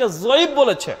বাইহাকির হাদিসকে যায়িফ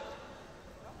বলেছে।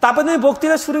 তারপরে তিনি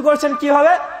বক্তৃতা শুরু করেছেন কি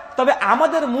হবে। তবে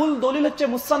আমাদের মূল দলিল হচ্ছে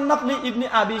মুসান্নাফ ইবনে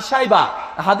আবি শাইবা,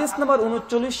 হাদিস নাম্বার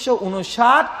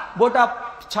 3959, বইটা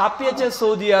ছাপিয়েছে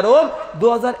সৌদি আরব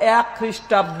 2001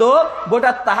 খ্রিস্টাব্দ।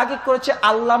 বইটা তাহকিক করেছে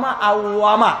আল্লামা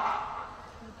আওয়ামা।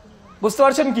 বুঝতে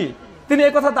পারছেন কি? তিনি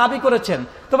এই কথা দাবি করেছেন।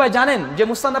 তো ভাই জানেন যে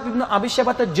মুসান্নাফ ইবনে আবি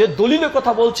শাইবাতে যে দলিলের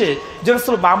কথা বলছে যে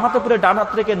রাসূল বাম হাতে পরে ডান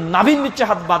হাত রেখে নাভির নিচে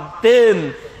হাত বাঁধতেন,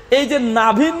 এই যে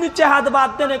নাভির নিচে হাত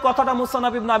বাঁধতেন এই কথাটা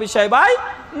মুসান্নাফ ইবনে আবি শাইবায়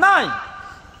নাই।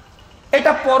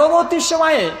 এটা পরবর্তী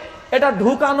সময়ে এটা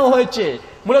ঢুকানো হয়েছে।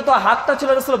 মূলত হাতটা ছিল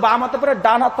রাসূল বাম হাতে পরে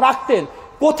ডান হাত রাখতেন,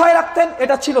 কোথায় রাখতেন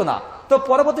এটা ছিল না। তো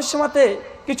পরবর্তী সময়তে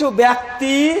কিছু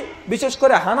ব্যক্তি, বিশেষ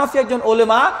করে হানাফি একজন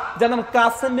ওলেমা যার নাম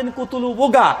কাসেম বিন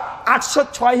কুতুলুবুগা,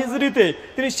 806 হিজরিতে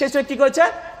তিনি শেষে কি করেছে,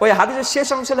 ওই হাদিসের শেষ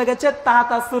অংশে লেগেছে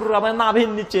তাহতা সুররা, মানে নাভির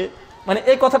নিচে, মানে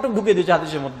এই কথাটুকু ঢুকিয়ে দিয়েছে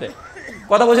হাদিসের মধ্যে।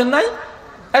 কথা বোঝেন নাই?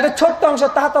 একটা ছোট্ট অংশ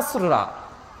তাহতা সুররা,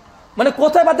 মানে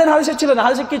কোথায় বাঁধেন হাদিসে ছিল না।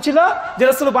 হাদিসে কি ছিল? যে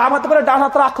রাসূল বাম হাতে পরে ডান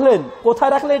হাত রাখলেন,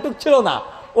 কোথায় রাখলেন এটুক ছিল না।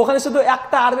 ওখানে শুধু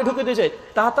একটা আরবি ঢুকে দিয়েছে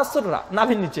তাহতা সুররা,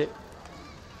 নাভির নিচে।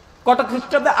 কটা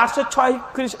খ্রিস্টাব্দে? 806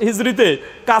 হিজরিতে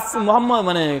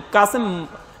কাসেম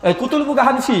কুতুলবুগা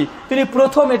হানফি তিনি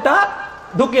প্রথম এটা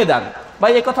ঢুকিয়ে দেন।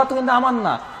 ভাই এই কথা তো কিন্তু আমার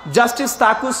না, জাস্টিস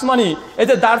তাকু উসমানী, এই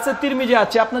যে দারসে তিরমিজি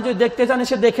আছে, আপনারা যদি দেখতে চান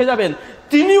এসে দেখে যাবেন।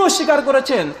 তিনিও স্বীকার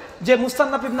করেছেন যে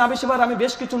মুসান্নাফ ইবনে আবি শাইবার আমি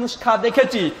বেশ কিছু নুসখা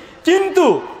দেখেছি, কিন্তু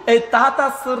এই তাহতা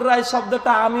সুররাই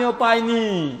শব্দটা আমিও পাইনি।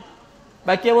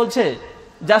 ভাই কে বলছে?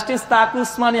 জাস্টিস তাকু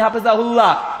উসমানী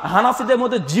হাফেজাহুল্লাহ, হানাফিদের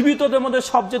মধ্যে জীবিতদের মধ্যে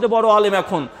সবচেয়ে বড় আলেম।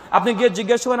 এখন আপনি গিয়ে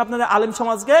জিজ্ঞেস করেন আপনাদের আলেম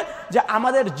সমাজকে যে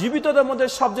আমাদের জীবিতদের মধ্যে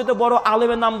সবচেয়ে বড়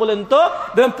আলেমের নাম বলেন তো,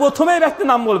 দেখবেন প্রথমেই ব্যক্তি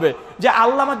নাম বলবে যে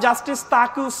আল্লামা জাস্টিস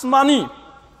তাকু উসমানী।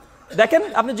 দেখেন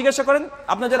আপনি জিজ্ঞাসা করেন,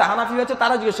 আপনার যারা হানাফি হয়েছে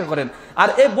তারা জিজ্ঞাসা করেন। আর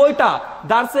এই বইটা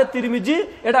দারসে তিরমিজি,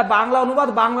 এটা বাংলা অনুবাদ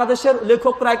বাংলাদেশের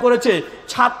লেখকরাই করেছে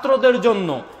ছাত্রদের জন্য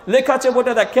লেখা আছে।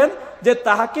 বইটা দেখেন যে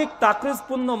তাহকিক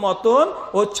তাকরিজপূর্ণ মতন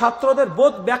ও ছাত্রদের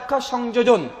বোধ ব্যাখ্যা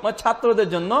সংযোজন, মানে ছাত্রদের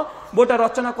জন্য বইটা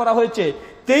রচনা করা হয়েছে।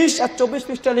 23 আর 24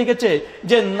 পৃষ্ঠা লিখেছে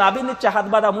যে নাবির নিচে হাত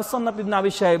বাঁধা মুসান্নাফ ইবনে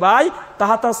আবি শাইবায়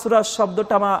তাহাতা সূরা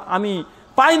শব্দটা আমি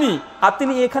পাইনি। আর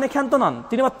তিনি এখানে ক্ষান্ত নন,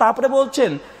 তিনি তারপরে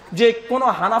বলছেন যে কোন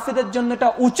হানাফিদের জন্য এটা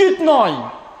উচিত নয়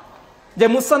যে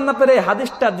মুসান্নাফের এই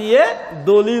হাদিসটা দিয়ে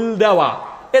দলিল দেওয়া।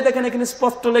 এ দেখেন এখানে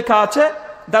স্পষ্ট লেখা আছে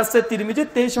দারসে তিরমিজি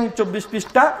 23 এবং 24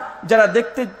 পৃষ্ঠা, যারা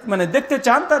দেখতে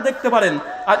চান তারা দেখতে পারেন।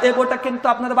 আর এই বইটা কিন্তু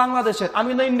আপনার বাংলাদেশের,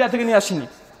 আমি না ইন্ডিয়া থেকে নিয়ে আসিনি।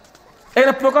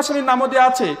 এখানে প্রকাশনীর নামও দেওয়া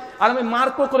আছে, আর আমি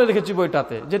মার্কও করে রেখেছি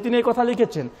বইটাতে যে তিনি এই কথা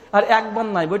লিখেছেন। আর একবার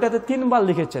নাই, বইটাতে 3 বার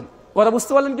লিখেছেন। ওরা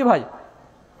বুঝতে পারলেন কি ভাই?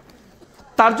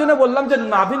 তার জন্য বললাম যে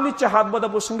নাভির নিচে হাত বাঁধা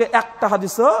প্রসঙ্গে একটা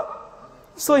হাদিসও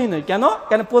সহি নয়। কেন?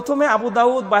 প্রথমে আবু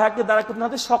দাউদ, বাইহাকি, দারাকুতনি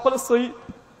হাদিস সকলে সহি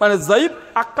যায়িফ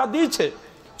আখ্যা দিয়েছে,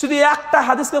 শুধু একটা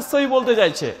হাদিসকে সহি বলতে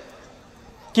চাইছে,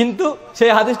 কিন্তু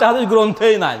সেই হাদিসটা হাদিস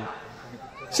গ্রন্থেই নাই।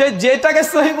 সে যেটাকে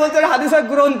সহি বলতে হাদিসের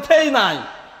গ্রন্থেই নাই।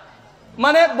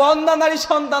 বন্দা নারী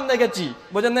সন্তান দেখেছি,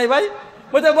 বোঝেন নাই ভাই?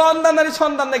 বলছে বন্দা নারী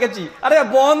সন্তান দেখেছি। আরে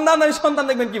বন্দা নারী সন্তান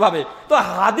দেখবেন কিভাবে? তো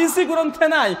হাদিসই গ্রন্থে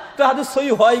নাই, তো হাদিস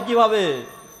সহি হয় কিভাবে?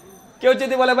 কেউ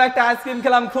যদি বলে ভাই একটা আইসক্রিম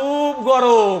খেলাম খুব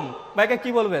গরম, ভাইকে কি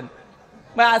বলবেন?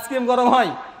 ভাই আইসক্রিম গরম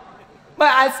হয়? ভাই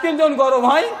আইসক্রিম যখন গরম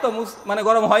হয় তো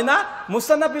গরম হয় না।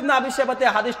 মুসান্নাফ ইবনে আবি শাইবাতে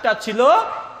হাদিসটা ছিল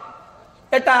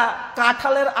এটা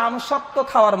কাঁঠালের আমসত্ব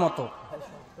খাওয়ার মতো,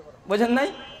 বোঝেন নাই?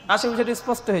 আশা বিষয়টি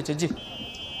স্পষ্ট হয়েছে। জি,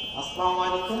 আসসালামু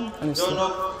আলাইকুম।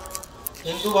 জনক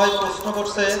হিন্দু ভাই প্রশ্ন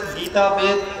করছে, গীতা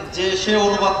বেদ যে সে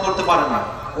অনুবাদ করতে পারে না,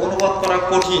 অনুবাদ করা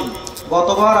কঠিন।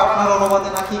 গতবার আপনার অনুবাদে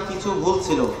নাকি কিছু ভুল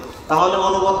ছিল, তাহলে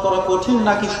অনুবাদ করা কঠিন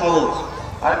নাকি সহজ?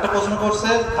 আরেকটা প্রশ্ন করছে,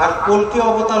 আর কলকি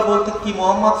অবতার বলতে কি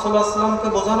মুহাম্মদ সাল্লাল্লাহু আলাইহি ওয়াসাল্লামকে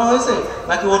বোঝানো হয়েছে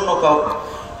নাকি অন্য কাউকে?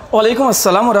 ওয়ালাইকুম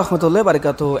আসসালাম ওয়া রাহমাতুল্লাহি ওয়া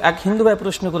বারাকাতুহু। এক হিন্দু ভাই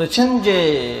প্রশ্ন করেছেন যে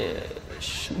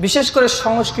বিশেষ করে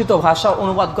সংস্কৃত ভাষা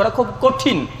অনুবাদ করা খুব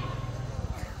কঠিন,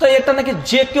 তো এটা নাকি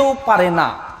যে কেউ পারে না।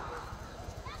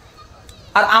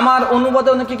 আর আমার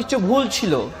অনুবাদে নাকি কিছু ভুল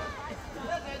ছিল,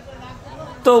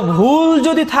 তো ভুল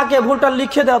যদি থাকে ভুলটা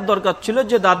লিখে দেওয়ার দরকার ছিল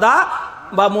যে দাদা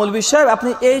বা মৌলভী সাহেব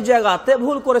আপনি এই জায়গাতে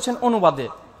ভুল করেছেন অনুবাদে,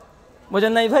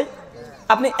 বোঝেন নাই ভাই?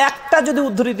 আপনি একটা যদি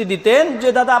উদ্ধৃতি দিতেন যে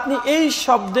দাদা আপনি এই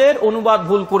শব্দের অনুবাদ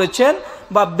ভুল করেছেন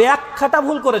বা ব্যাখ্যাটা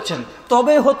ভুল করেছেন,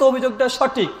 তবে হতো অভিযোগটা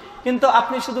সঠিক। কিন্তু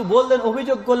আপনি শুধু বললেন,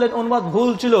 অভিযোগ করলেন অনুবাদ ভুল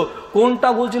ছিল, কোনটা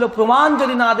ভুল ছিল প্রমাণ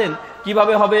যদি না দেন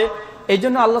কিভাবে হবে? এই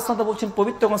জন্য আল্লাহ সুবহানাহু ওয়া তাআলা বলছেন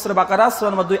পবিত্র সূরা বাকারা সূরা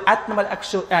নম্বর 2 আয়াত নম্বর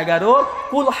 111,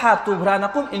 কুল হাতু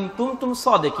বুরহানাকুম ইন কুনতুম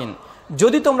সাদিকিন,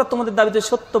 যদি তোমরা তোমাদের দাবিতে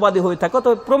সত্যবাদী হয়ে থাকো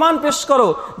তবে প্রমাণ পেশ করো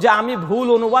যে আমি ভুল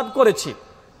অনুবাদ করেছি।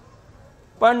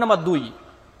 পয়েন্ট নাম্বার 2,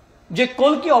 যে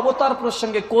কলকি অবতার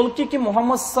প্রসঙ্গে, কলকি কি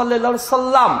মুহাম্মদ সাল্লাল্লাহু আলাইহি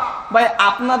সাল্লাম বা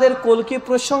আপনাদের কলকি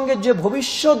প্রসঙ্গে যে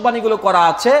ভবিষ্যৎবাণীগুলো করা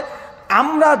আছে,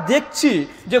 আমরা দেখছি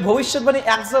যে ভবিষ্যৎবাণী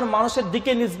একজন মানুষের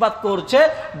দিকে নিসবাত করছে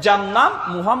যার নাম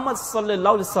মুহাম্মদ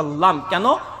সাল্লাল্লাহু আলাইহি সাল্লাম। কেন?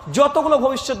 যতগুলো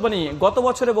ভবিষ্যৎবাণী গত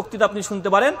বছরের বক্তৃতা আপনি শুনতে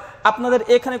পারেন, আপনাদের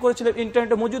এখানে করেছিলেন,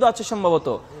 ইন্টারনেটে মজুদ আছে সম্ভবত,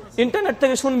 ইন্টারনেট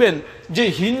থেকে শুনবেন যে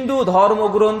হিন্দু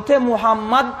ধর্মগ্রন্থে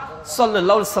মুহাম্মদ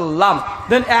সাল্লাল্লাহু আলাইহি সাল্লাম,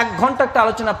 দেন 1 ঘন্টা একটা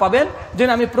আলোচনা পাবেন যে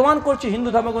আমি প্রমাণ করছি হিন্দু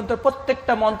ধর্মগ্রন্থের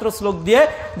প্রত্যেকটা মন্ত্র শ্লোক দিয়ে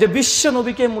যে বিশ্ব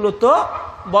নবীকে মূলত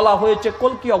বলা হয়েছে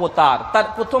কলকি অবতার। তার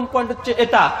প্রথম পয়েন্ট হচ্ছে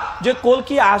এটা যে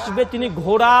কলকি আসবে তিনি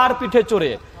ঘোড়ার পিঠে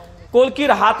চড়ে,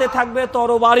 কলকির হাতে থাকবে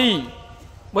তরবারি,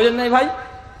 বুঝলেন নাই ভাই?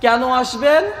 কেন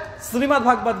আসবেন? শ্রীমদ্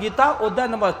ভাগবত গীতা অধ্যায়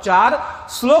নম্বর 4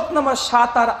 শ্লোক নম্বর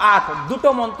 7 আর 8 দুটো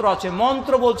মন্ত্র আছে।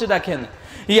 মন্ত্র বলছে দেখেন,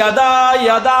 यदा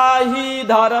यदा हि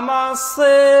धर्मस्य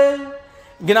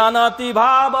ज्ञानाति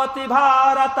भावति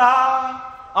भारता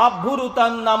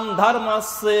अभ्युत्थानं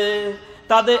धर्मस्य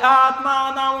तदे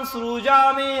आत्मानं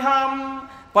सृजाम्यहं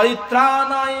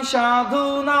परित्राणाय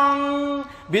साधूनां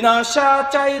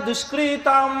विनाशाय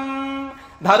दुष्कृतं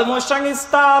धर्म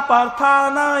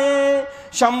संस्थापनाय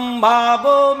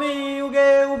सम्भावयामि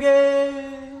युगे युगे।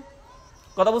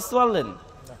 কথা বুঝতে পারলেন?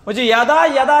 বলছি ইয়াদা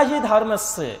ইয়াদা হি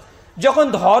ধর্মস্য, যখন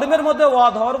ধর্মের মধ্যে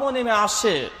অধর্ম নেমে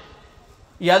আসে,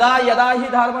 ইয়াদা ইয়াদা হি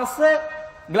ধর্মস্য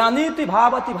গ্লানিতি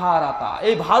ভাবতি ভারতা,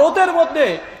 এই ভারতের মধ্যে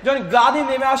যখন গ্লানি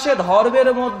নেমে আসে ধর্মের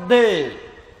মধ্যে,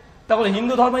 তখন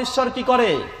হিন্দু ধর্ম ঈশ্বর কি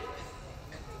করে?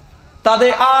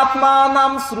 তাদের আত্মা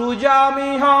নাম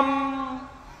সৃজামিহম,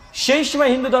 সেই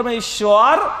সময় হিন্দু ধর্মের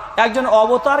ঈশ্বর একজন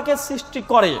অবতারকে সৃষ্টি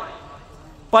করে,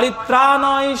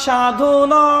 পরিত্রাণায়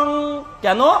সাধুনাং,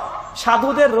 কেন?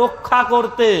 সাধুদের রক্ষা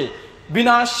করতে,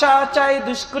 বিনাশায়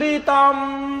দুষ্কৃতম,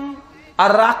 আর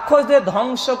রাক্ষসদের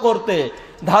ধ্বংস করতে,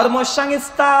 ধর্ম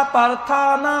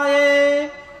সংস্থাপনায়,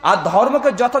 আর ধর্মকে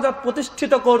যথাযথ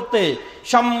প্রতিষ্ঠিত করতে,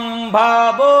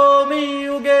 সম্ভাবয়ামি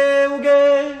যুগে যুগে।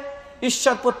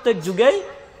 ঈশ্বর প্রত্যেক যুগেই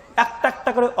একটা একটা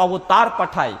করে অবতার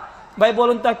পাঠায়। ভাই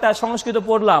বলুন তো, একটা সংস্কৃত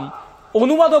পড়লাম,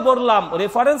 অনুবাদও বললাম,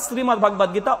 রেফারেন্স শ্রীমদ্ ভগবদ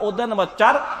গীতা অধ্যায় নম্বর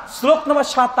 4 শ্লোক নম্বর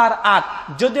 7 আর 8।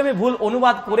 যদি আমি ভুল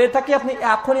অনুবাদ করে থাকি আপনি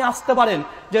এখনই আসতে পারেন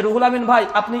যে রুহুল আমিন ভাই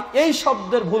আপনি এই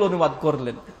শব্দের ভুল অনুবাদ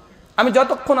করলেন। আমি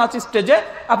যতক্ষণ আছি স্টেজে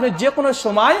আপনি যে কোনো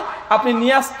সময় আপনি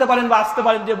নিয়ে আসতে পারেন বা আসতে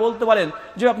পারেন, যে বলতে পারেন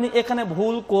যে আপনি এখানে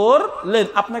ভুল করলেন,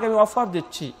 আপনাকে আমি অফার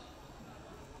দিচ্ছি।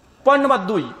 পয়েন্ট নম্বর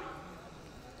 2,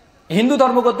 হিন্দু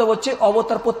ধর্মগ্রন্থ বলছে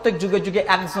অবতার প্রত্যেক যুগে যুগে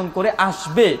একজন করে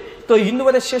আসবে। তো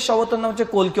হিন্দুবাদের শেষ অবতার নাম হচ্ছে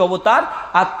কল্কি অবতার,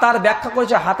 আর তার ব্যাখ্যা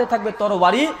করেছে হাতে থাকবে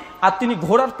তরবারি আর তিনি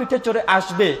ঘোড়ার পিঠে চড়ে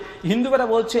আসবে। হিন্দুবারা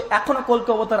বলছে এখনো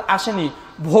কল্কি অবতার আসেনি,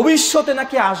 ভবিষ্যতে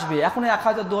নাকি আসবে, এখনো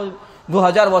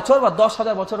 1000 বছর বা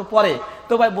 10,000 বছর পরে।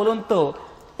 তো ভাই বলুন তো,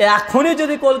 এখনই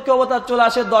যদি কল্কি অবতার চলে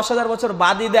আসে 10,000 বছর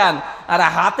বাদই দেন, আর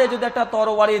হাতে যদি একটা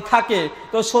তরবারি থাকে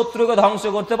তো শত্রুকে ধ্বংস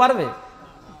করতে পারবে?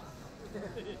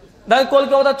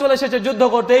 কল্কি অবতার চলে এসেছে যুদ্ধ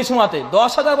করতে, এই সময়তে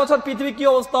 10,000 বছর পৃথিবী কি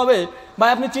অবস্থা হবে ভাই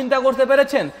আপনি চিন্তা করতে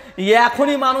পেরেছেন?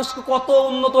 এখনই মানুষ কত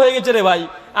উন্নত হয়ে গেছে রে ভাই।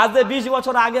 আজ যে 20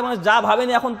 বছর আগে মানুষ যা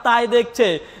ভাবেনি এখন তাই দেখছে।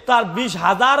 তার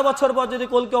 20,000 বছর পর যদি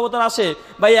কল্কি অবতার আসে,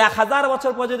 ভাই 1000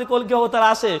 বছর পর যদি কল্কি অবতার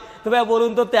আসে, তো ভাই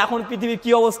বলুন তো এখন পৃথিবী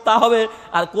কি অবস্থা হবে?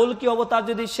 আর কল্কি অবতার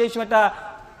যদি সেই সময়টা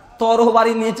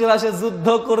তরবারি নিয়ে চলে আসে যুদ্ধ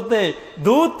করতে,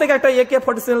 দূর থেকে একটা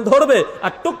AK-47 ধরবে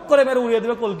আর টুক করে মেরে উড়িয়ে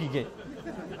দেবে কল্কিকে,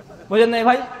 বুঝেন নাই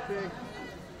ভাই?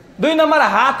 2 নম্বর,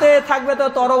 হাতে থাকবে তো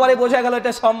তরবারি, বোঝা গেল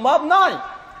এটা সম্ভব নয়।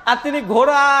 আর তিনি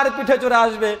ঘোড়ার পিঠে চড়ে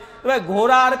আসবে,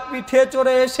 ঘোড়ার পিঠে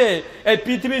চড়ে এসে এই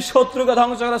পৃথিবীর শত্রুকে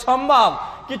ধ্বংস করা সম্ভব?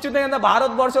 কিছুদিন আগে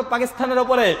ভারতবর্ষ পাকিস্তানের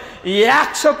উপরে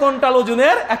 100 কুইন্টাল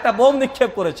ওজনের একটা বোম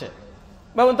নিক্ষেপ করেছে।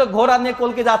 ভাবুন তো, ঘোড়া নিয়ে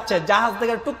কল্কি যাচ্ছে, জাহাজ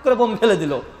থেকে টুক করে বোম ফেলে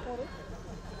দিল।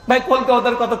 ভাই কল্কি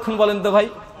অবতার কতক্ষণ বলেন তো ভাই?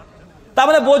 তার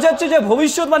মানে বোঝাচ্ছে যে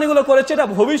ভবিষ্যৎবাণীগুলো করেছে এটা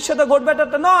ভবিষ্যতে ঘটবে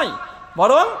এটা নয়,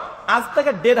 বরং আজ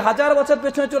থেকে 1500 বছর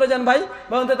পেছনে চলে যান ভাই।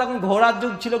 বলুন তো তখন ঘোড়ার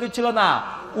যুগ ছিল কি ছিল না?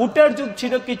 উটের যুগ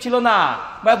ছিল কি ছিল না?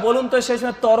 ভাই বলুন তো সেই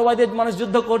সময় তরবারি দিয়ে মানুষ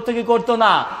যুদ্ধ করতে কি করতো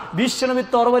না? বিশ্বনবী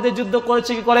তরবারি দিয়ে যুদ্ধ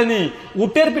করেছে কি করেনি?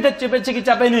 উটের পিঠে চেপেছে কি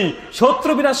চাপেনি?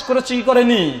 শত্রু বিনাশ করেছে কি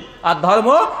করেনি? আর ধর্ম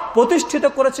প্রতিষ্ঠিত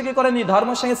করেছে কি করেনি? ধর্ম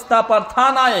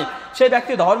সংস্থাপনায় সেই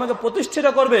ব্যক্তি ধর্মকে প্রতিষ্ঠিত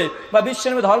করবে, বা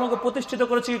বিশ্বনবী ধর্মকে প্রতিষ্ঠিত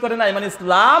করেছে কি করে নাই? মানে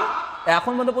ইসলাম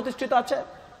এখন পর্যন্ত প্রতিষ্ঠিত আছে।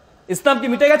 ইসলাম কি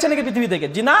মিটে গেছে নাকি পৃথিবী থেকে?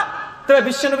 জি না। তবে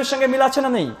বিশ্বনবীর সঙ্গে মিল আছে না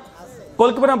নেই?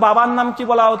 কল্কি বাবার নাম কি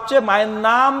বলা হচ্ছে, মায়ের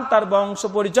নাম, তার বংশ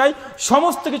পরিচয়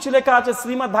সমস্ত কিছু লেখা আছে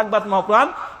শ্রীমদ্ ভাগবত মহাপুরাণ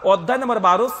অধ্যায় নম্বর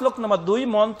 12 শ্লোক নম্বর 2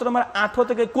 মন্ত্র নম্বর 18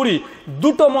 থেকে 20।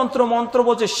 দুটো মন্ত্র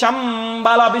বলছে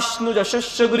শাম্বালা বিষ্ণু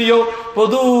যশস্য গৃহ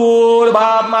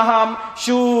পদুর্ভাব মাহাম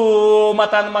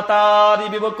সুমাতান মাতারি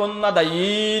বিবকন্যা দায়ী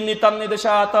নিতান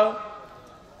নিদেশাত।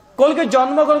 কল্কি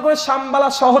জন্মগ্রহণ করে শাম্বালা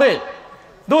শহরে।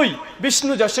 2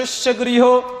 বিষ্ণু যশস্য গৃহ,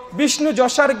 বিষ্ণু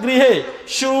যশার গৃহে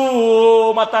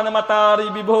সুমাতান মাতারি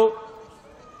বিভো,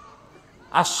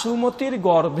 আর সুমতির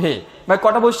গর্ভে। ভাই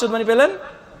কটা ভবিষ্যৎবাণী পেলেন?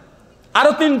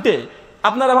 আরো 3টে।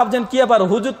 আপনারা ভাবছেন কি আবার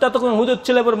হুজুরটা তখন হুজুর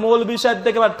ছিল, এবার মৌলভী সাহেব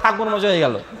থেকে এবার ঠাকুর মজা হয়ে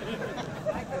গেল।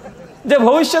 যে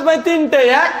ভবিষ্যৎবাণী 3টে।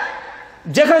 1,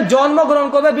 যেখানে জন্মগ্রহণ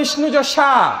করবে বিষ্ণু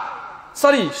যশা,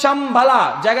 শাম্বালা,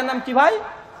 জায়গার নাম কি ভাই?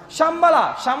 শাম্বালা।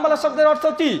 শাম্বালা শব্দের অর্থ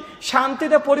কি?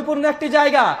 শান্তিতে পরিপূর্ণ একটি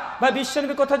জায়গা। বা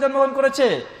বিশ্বনবী কোথায় জন্মগ্রহণ করেছে?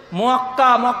 মক্কা।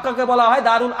 মক্কাকে বলা হয়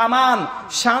দারুল আমান,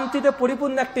 শান্তিতে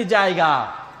পরিপূর্ণ একটি জায়গা।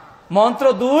 মন্ত্র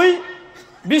 2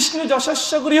 বিষ্ণু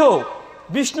যশস্য গৃহ,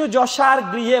 বিষ্ণু যশার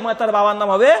গৃহে, মানে তার বাবার নাম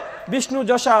হবে বিষ্ণু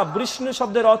যশা। বিষ্ণু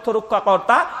শব্দের অর্থ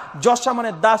রক্ষাকর্তা, যশা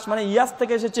মানে দাস, মানে ইয়াস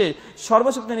থেকে এসেছে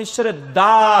সর্বশক্তি ঈশ্বরের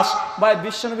দাস। বা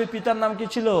বিশ্বনবীর পিতার নাম কি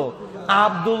ছিল?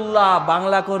 আব্দুল্লাহ,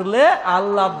 বাংলা করলে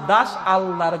আল্লাহর দাস,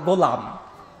 আল্লাহর গোলাম।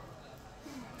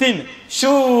 3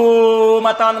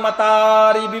 সুমাতান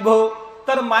মাতারি বিভো,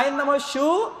 তার মায়ের নাম হয়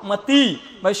সুমতি।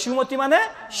 ভাই সুমতি মানে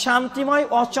শান্তিময়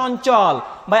অচঞ্চল।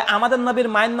 ভাই আমাদের নবীর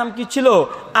মায়ের নাম কি ছিল?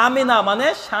 আমিনা, মানে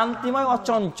শান্তিময়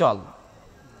অচঞ্চল।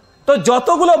 তো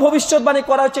যতগুলো ভবিষ্যৎবাণী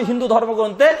করা হচ্ছে হিন্দু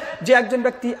ধর্মগ্রন্থে যে একজন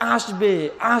ব্যক্তি আসবে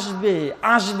আসবে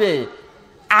আসবে,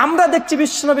 আমরা দেখছি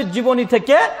বিশ্বনবীর জীবনী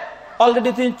থেকে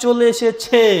অলরেডি তিনি চলে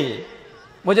এসেছে,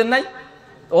 বুঝেন নাই?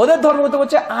 ওদের ধর্মগ্রন্থ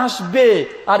বলছে আসবে,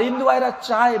 আর হিন্দু ভাইরা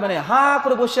চায়, মানে হা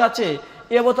করে বসে আছে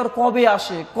এ অবতার কবে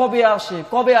আসে, কবে আসে,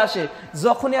 কবে আসে,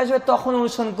 যখনই আসবে তখন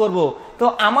অনুসরণ করব। তো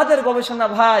আমাদের গবেষণা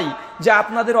ভাই যে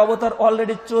আপনাদের অবতার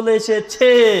অলরেডি চলে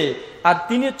এসেছে, আর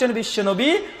তিনি হচ্ছেন বিশ্বনবী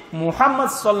মুহাম্মদ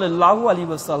সাল্লাল্লাহু আলাইহি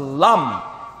ওয়াসাল্লাম।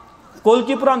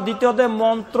 কল্কি পুরাণ 2য় অধ্যায়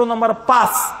মন্ত্র নম্বর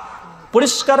 5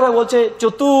 পরিষ্কার ভাবে বলছে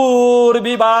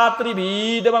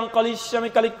চতুর্বিবাত্রিবিদ এবং কলিষ্যামি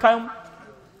কালিক্ষায়ম।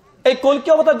 এই কল্কি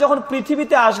অবতার যখন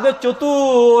পৃথিবীতে আসবে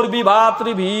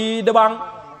চতুর্বিবাত্রিবিদ এবং,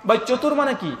 ভাই চতুর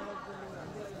মানে কি?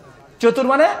 চতুর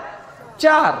মানে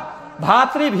 4,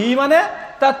 ভাতৃভি মানে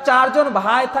তার 4 জন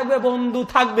ভাই থাকবে, বন্ধু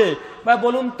থাকবে। ভাই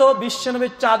বলুন তো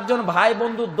বিশ্বনবীর 4 জন ভাই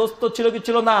বন্ধু দোস্ত ছিল কি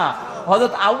ছিল না?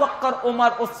 হযরত আবু বকর,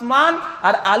 ওমর, ওসমান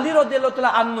আর আলী রাদিয়াল্লাহু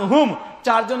তাআলা আনহুম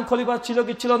 4 জন খলিফা ছিল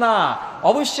কি ছিল না?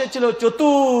 অবশ্যই ছিল।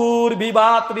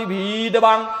 চতুর্বিবাদ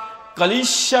বিবিধবাং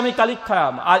কালিশ্যামি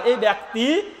কালিখাম। আর এই ব্যক্তি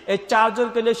এই 4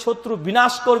 জনকে নিয়ে শত্রু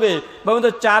বিনাশ করবে।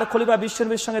 4 খলিফা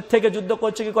বিশ্বনবীর সঙ্গে থেকে যুদ্ধ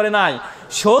করছে কি করে নাই?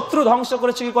 শত্রু ধ্বংস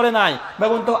করেছে কি করে নাই?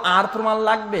 তো আর প্রমাণ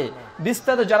লাগবে?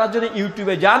 বিস্তারিত জানার জন্য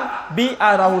ইউটিউবে যান, B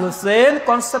R Rahul Hossain,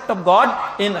 concept of god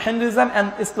in Hinduism and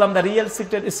Islam, the real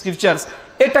secret scriptures,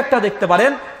 এটা একটা দেখতে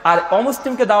পারেন। আর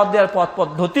অমুসলিমকে দাওয়াত দেওয়ার পথ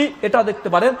পদ্ধতি, এটাও দেখতে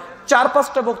পারেন।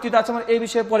 4-5টা বক্তৃতা আছে আমার এই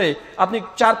বিষয়ে পড়ে, আপনি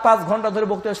 4-5 ঘন্টা ধরে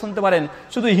বক্তৃতা শুনতে পারেন,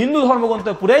 শুধু হিন্দু ধর্মগ্রন্থ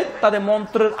পুরে তাদের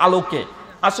মন্ত্রের আলোকে।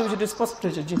 আসলে বিষয়টি স্পষ্ট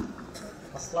হয়েছে। জি,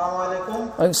 আসসালামু আলাইকুম।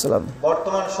 ওয়ালাইকুম আসসালাম।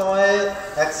 বর্তমান সময়ে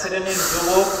এক শ্রেণীর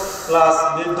যুবক প্লাস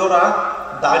বৃদ্ধরা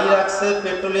দাড়ি রাখছে,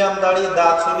 পেট্রোলিয়াম দাড়ি,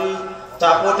 দাড়ি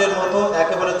চাপটের মতো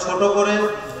একেবারে ছোট করে।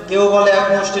 কেউ বলে এক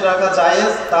মুষ্টি রাখা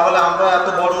জায়েজ, তাহলে আমরা এত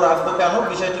বড় রাখবো কেন?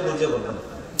 বিষয়টি বুঝে বলুন।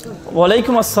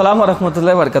 ওয়ালাইকুম আসসালাম ওয়া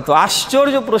রাহমাতুল্লাহি ওয়া বারাকাতুহু।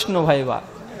 আশ্চর্য প্রশ্ন ভাইবা,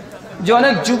 যে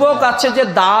অনেক যুবক আছে যে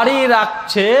দাড়ি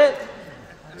রাখছে,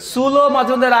 চুলও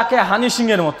মাঝে মধ্যে রাখে হানি সিং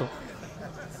এর মতো,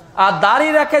 আর দাড়ি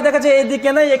রাখে দেখা যায় এদিকে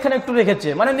নাই এখানে একটু রেখেছে,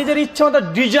 মানে নিজের ইচ্ছা মতো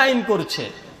ডিজাইন করছে।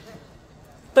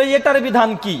 তো এটার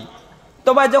বিধান কি? তো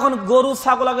ভাই যখন গরু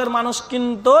ছাগলের মানুষ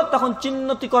কিনতো তখন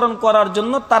চিহ্নিতকরণ করার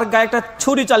জন্য তার গায়ে একটা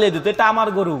ছুরি চালিয়ে দিত, এটা আমার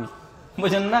গরু,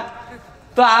 বুঝেন না?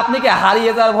 তো আপনি কি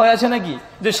হারিয়ে যাওয়ার ভয় আছে নাকি?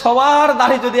 যে সবার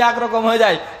দাড়ি যদি একরকম হয়ে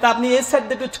যায়, তা আপনি এই সাইড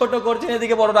একটু ছোট করছেন,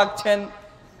 এদিকে বড় রাখছেন।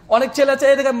 অনেক ছেলে আছে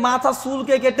এদিকে মাথা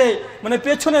চুলকে কেটে মানে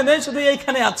পেছনে নেই, শুধু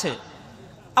এইখানে আছে,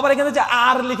 আবার এখানে যে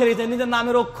আর লিখে রেখেছে, নিজের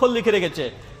নামের অক্ষর লিখে রেখেছে,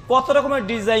 কত রকমের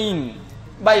ডিজাইন।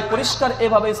 ভাই পরিষ্কার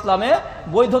এভাবে ইসলামে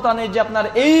বৈধতা নেই যে আপনার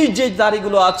এই যে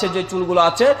দাড়িগুলো আছে, যে চুলগুলো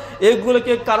আছে,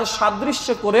 এগুলোকে কারো সাদৃশ্য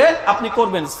করে আপনি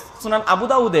করবেন। সুনান আবু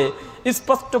দাউদে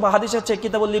স্পষ্ট হাদিস আছে,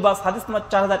 কিতাবুল লিবাস, হাদিস নাম্বার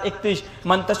 4031,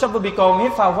 মান তাশাব্বাহা বিকওমি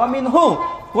ফাহুয়া মিনহু।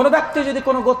 কোন ব্যক্তি যদি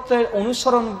কোনো গোত্রের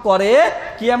অনুসরণ করে,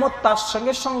 কিয়ামত তার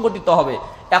সঙ্গে সংগঠিত হবে।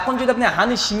 এখন যদি আপনি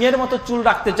হানি সিংয়ের মতো চুল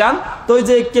রাখতে চান, তো ওই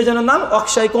যে কে যেন নাম,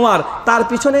 অক্ষয় কুমার, তার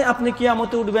পিছনে আপনি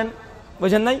কিয়ামতে উঠবেন,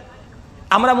 বুঝেন নাই?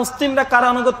 আমরা মুসলিমরা কার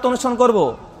আনুগত্য অনুসরণ করবো?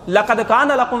 লাকাদ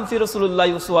কানা লাকুম ফি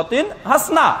রাসূলিল্লাহি উসওয়াতুন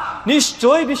হাসানাহ,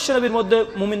 নিশ্চয়ই বিশ্বনবীর মধ্যে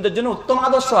মুমিনদের জন্য উত্তম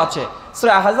আদর্শ আছে।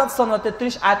 সূরা আহজাব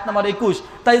 33 আয়াত নাম্বার 21।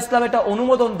 তাই ইসলাম এটা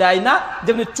অনুমোদন দেয় না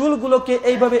যেমনি চুলগুলোকে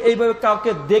এইভাবে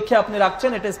কাউকে দেখে আপনি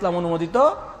রাখছেন, এটা ইসলাম অনুমোদিত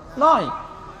নয়।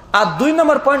 আর 2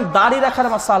 নম্বর পয়েন্ট, দাড়ি রাখার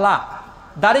মাসালা।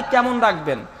 দাড়ি কেমন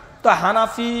রাখবেন? তো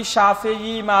হানাফি,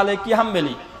 শাফিঈ, মালিকি,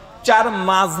 হাম্বলি 4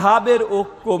 মাযহাবের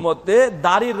ঐক্যমতে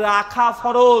দাড়ি রাখা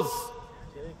ফরজ।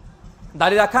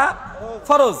 দাড়ি রাখা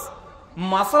ফরজ।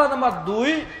 মাসালা নাম্বার 2,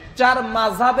 4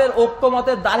 মাযহাবের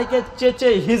ঐক্যমতে দাড়িকে চেঁচে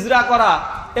হিজরা করা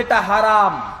এটা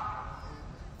হারাম।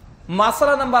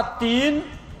 মাসালা নাম্বার 3,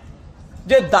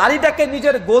 যে দাড়িটাকে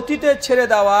নিজের গতিতে ছেড়ে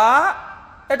দেওয়া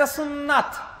এটা সুন্নাত।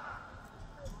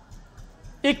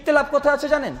 ইখতিলাফ কোথায় আছে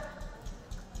জানেন?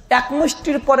 1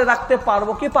 মুষ্টির পরে রাখতে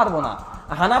পারবো কি পারবো না।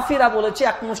 হানাফিরা বলেছে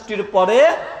 1 মুষ্টির পরে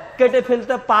কেটে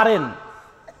ফেলতে পারেন,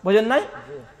 বুঝেন নাই?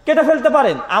 কেটে ফেলতে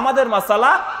পারেন। আমাদের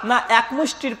মাসালা না, 1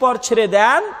 মুষ্টির পর ছেড়ে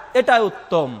দেন, এটাই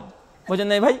উত্তম, বুঝেন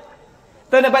নাই ভাই?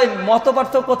 তাই না ভাই, মত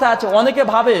পার্থক্য কোথায় আছে? অনেকে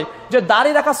ভাবে যে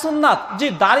দাড়ি রাখা সুন্নাত। জি,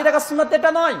 দাড়ি রাখা সুন্নাত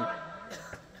এটা নয়,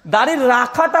 দাড়ি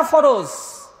রাখাটা ফরজ।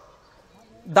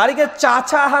 দাড়িকে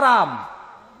চাচা হারাম,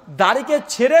 দাড়িকে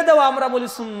ছেড়ে দেওয়া আমরা বলি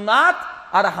সুন্নাত।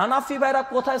 আর হানাফি ভাইরা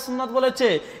কোথায় সুন্নাত বলেছে?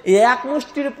 1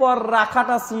 মুষ্টির পর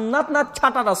রাখাটা সুন্নাত না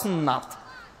ছাটাটা সুন্নাত?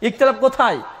 ইখতিলাফ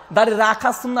কোথায়? দাড়ি রাখা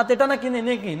সুন্নাত এটা নাকি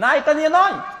নাকি না, এটা নিয়ে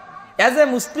নয়। এজ এ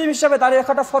মুসলিম হিসাবে দাড়ি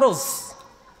রাখাটা ফরজ।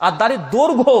 আর দাড়ির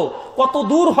দৈর্ঘ্য কত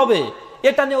দূর হবে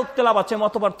এটা নিয়ে ইখতিলাফ আছে,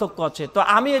 মত পার্থক্য আছে। তো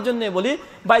আমি এই জন্য বলি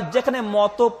ভাই, যেখানে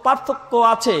মত পার্থক্য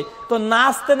আছে তো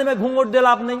নাচতে নেমে ঘুঙুর দিয়ে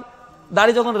লাভ নেই।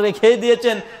 দাড়ি যখন রেখে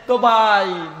দিয়েছেন তো ভাই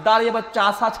দাড়ি এবার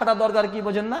চাষা ছাটা দরকার কি,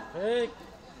 বোঝেন না?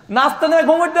 নাচতে নেমে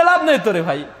ঘুঙুর দিয়ে লাভ নেই তোরে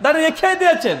ভাই, দাড়ি রেখে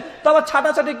দিয়েছেন তো আবার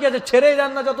ছাটাছাটি কি আছে? ছেড়েই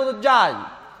রান্না যতদূর যায়।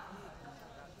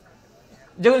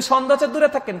 যেগুলো সন্দেহ দূরে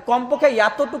থাকেন, কমপক্ষে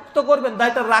এতটুক তো করবেন,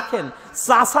 দায়িত্ব রাখেন।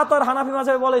 চাষা তো আর হানাফি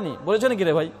মাযহাবে বলেনি, বলেছে নাকি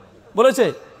রে ভাই? বলেছে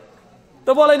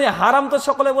তো বলেনি। হারাম তো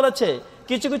সকলে বলেছে।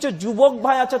 কিছু কিছু যুবক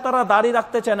ভাই আছে তারা দাড়ি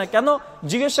রাখতে চায় না। কেন?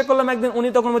 জিজ্ঞাসা করলাম একদিন, উনি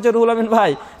তখন বলছে, রুহুল আমিন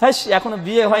ভাই, হ্যাঁ এখনো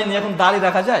বিয়ে হয়নি, এখন দাড়ি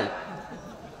রাখা যায়?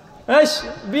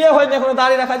 বিয়ে হয়নি এখনো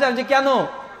দাড়ি রাখা যায়? যে কেন?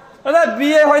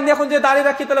 বিয়ে হয়নি এখন যে দাড়ি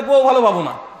রাখি তাহলে বউ ভালো পাবো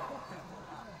না,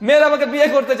 মেয়েরা আমাকে বিয়ে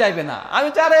করতে চাইবে না। আমি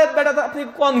চারে বেটা আপনি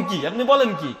কোন কি, আপনি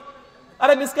বলেন কি?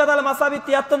 আরে মিসকাত আল মাসাবি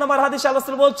 73 নম্বর হাদিসে আল্লাহ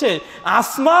রাসূল বলছে,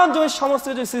 আসমান জমির সমস্ত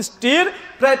কিছু সৃষ্টির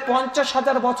প্রায়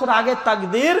 50,000 বছর আগে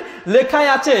তাকদীর লেখাই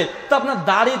আছে। তো আপনার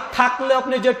দাড়ি থাকলে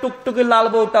আপনি যে টুকটুকি লাল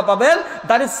বউটা পাবেন,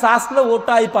 দাড়ি সাসলে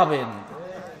ওটাই পাবেন।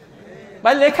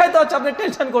 ভাই লেখাই তো আছে, আপনি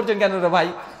টেনশন করছেন কেন রে ভাই?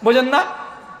 বোঝেন না?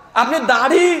 আপনি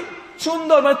দাড়ি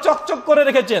সুন্দর মানে চকচক করে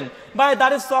রেখেছেন ভাই,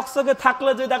 দাড়ি চকচকে থাকলে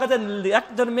যদি দেখা যায়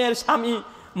একজন মেয়ের স্বামী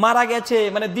মারা গেছে,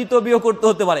 মানে দ্বিতীয় বিয়ে করতে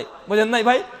হতে পারে। বোঝেন নাই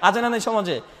ভাই? আছে না নাই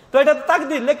সমাজে? তো এটা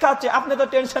তাকদীর লেখা আছে, আপনি তো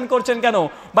টেনশন করছেন কেন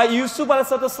ভাই? ইউসুফ আলাইহিস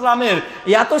সালামের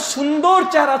এত সুন্দর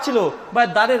চেহারা ছিল ভাই,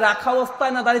 দাড়ি রাখা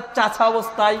অবস্থায় না দাড়ি চাচা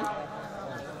অবস্থায়?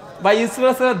 ভাই ইউসুফ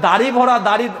আলাইহিস সালামের দাড়ি ভরা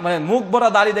দাড়ি, মানে মুখ ভরা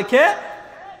দাড়ি দেখে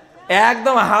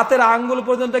একদম হাতের আঙ্গুল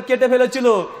পর্যন্ত কেটে ফেলেছিল।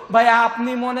 ভাই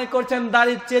আপনি মনে করছেন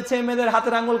দাড়ি চেঁচে মেয়েদের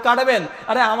হাতের আঙ্গুল কাটবেন?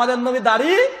 আরে আমাদের নবী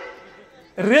দাড়ি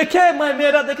রেখে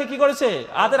মেয়েরা দেখে কি করেছে?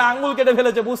 হাতের আঙ্গুল কেটে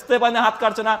ফেলেছে, বুঝতে পারেনি হাত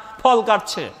কাটছে না ফল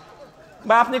কাটছে।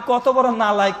 বা আপনি কত বড়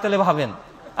নালায়েক তাহলে ভাবেন।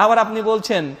 আবার আপনি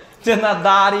বলছেন যে না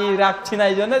দাড়ি রাখছি না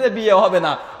এই জন্য যে বিয়ে হবে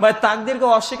না, ভাই তাকদীরকে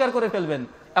অস্বীকার করে ফেলবেন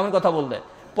এমন কথা বললে।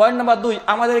 পয়েন্ট নাম্বার 2,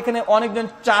 আমাদের এখানে অনেকজন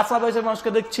চাচা বয়সের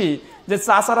মানুষকে দেখছি যে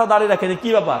চাচারাও দাড়ি রাখে,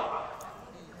 কি ব্যাপার?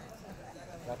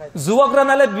 যুবকরা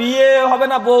নালে বিয়ে হবে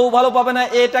না, বউ ভালো পাবে না,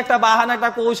 এটা একটা বাহানা, একটা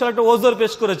কৌশল, একটা ওজোর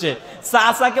পেশ করেছে।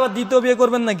 চাচাকে আবার দ্বিতীয় বিয়ে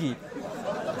করবেন নাকি?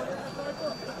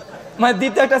 মানে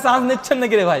দ্বিতীয় একটা চান্স নিচ্ছেন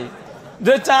নাকি রে ভাই?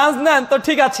 যদি চান্স নেন তো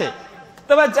ঠিক আছে,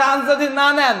 তবে চান্স যদি না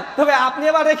নেন তবে আপনি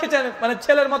আবার রেখেছেন মানে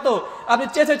ছেলের মতো আপনি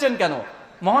চেঁচেছেন কেন?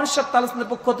 মহান সত্তার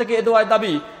পক্ষ থেকে এ দোয়ার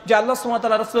দাবি যে আল্লাহ সুবহানাহু ওয়া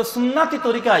তাআলা রাসূলের সুন্নাতি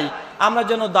তরিকায় আমরা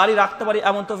যেন দাড়ি রাখতে পারি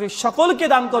এমন তৌফিক সকলকে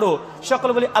দান করো। সকল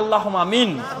বলি আল্লাহুম্মা আমিন।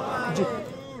 জি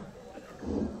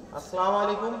আসসালামু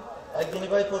আলাইকুম। একদিন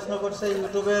ভাই প্রশ্ন করছে,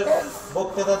 ইউটিউবের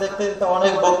বক্তৃতা দেখতে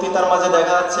অনেক বক্তৃতার মাঝে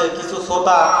দেখা যাচ্ছে কিছু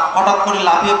শ্রোতা হঠাৎ করে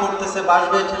লাফিয়ে পড়তেছে, বাঁশ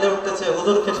বেয়ে ঠেলে উঠতেছে,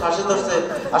 হুজুরকে শাসি ধরছে।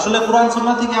 আসলে কোরআন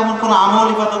সুন্নাহ থেকে এমন কোন আমল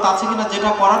ইবাদত আছে কিনা যেটা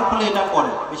করার ফলে এটা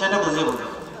করে? বিষয়টা বুঝিয়ে বলুন।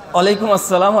 ওয়ালাইকুম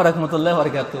আসসালাম ওয়া রাহমাতুল্লাহি ওয়া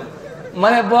বারাকাতুহু।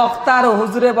 মানে বক্তার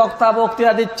হুজুরে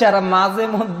বক্তৃতা দিচ্ছে আর মাঝে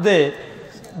মধ্যে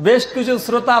বেশ কিছু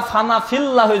শ্রোতা ফানা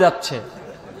ফিল্লা হয়ে যাচ্ছে,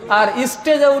 আর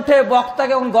স্টেজে উঠে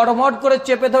বক্তাকে গড়মট করে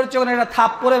চেপে ধরছে, একটা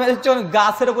থাপ্পড়ে মেরেছে,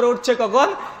 গাছের উপরে উঠছে, কখন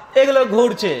এগুলো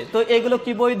ঘুরছে। তো এগুলো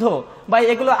কি বৈধ ভাই?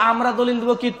 এগুলো আমরা দলিল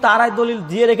দেবো কি? তারাই দলিল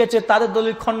দিয়ে রেখেছে, তাদের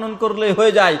দলিল খণ্ডন করলে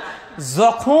হয়ে যায়।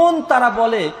 যখন তারা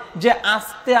বলে যে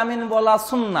আস্তে আমিন বলা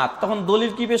সুন্নাত, তখন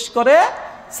দলিল কি পেশ করে?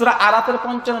 সূরা আরাফের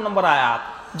 55 নম্বর আয়াত,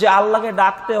 যে আল্লাহকে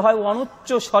ডাকতে হয় অনুচ্চ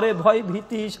স্বরে ভয়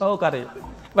ভীতি সহকারে।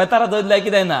 ভাই তারা দলিল দেয়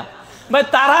কি দেয় না? ভাই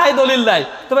তারাই দলিল দেয়।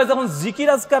 তবে যখন জিকির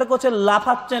আজকার করছে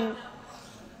লাফাচ্ছেন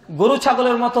গরু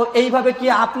ছাগলের মতো, এইভাবে কি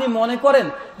আপনি মনে করেন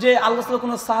যে আল্লাহ রাসূল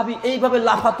কোন সাহাবী এইভাবে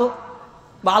লাফাতো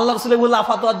বা আল্লাহ রাসূল এইভাবে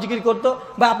লাফাতো আর জিকির করতো?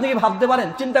 বা আপনি কি ভাবতে পারেন?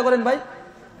 চিন্তা করেন ভাই,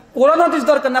 কোরআন হাদিস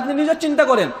দরকার না, আপনি নিজে চিন্তা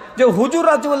করেন যে হুজুর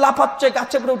রাজ্য লাফাচ্ছে,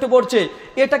 গাছে পরে উঠে পড়ছে,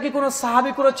 এটা কি কোনো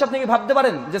সাহাবী করেছে? আপনি কি ভাবতে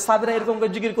পারেন যে সাহাবীরা এরকম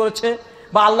করে জিকির করেছে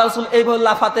বা আল্লাহ রাসূল এইভাবে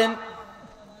লাফাতেন?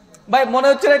 ভাই মনে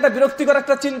হচ্ছে একটা বিরক্তিকর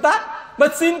একটা চিন্তা, বা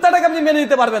চিন্তাটাকে আপনি মেনে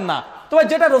নিতে পারবেন না। তবে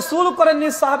যেটা রাসূল করেননি,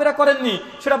 সাহাবীরা করেননি,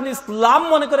 সেটা আপনি ইসলাম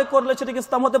মনে করে করলে সেটা কি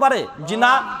ইসলাম হতে পারে? জি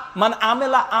না। মান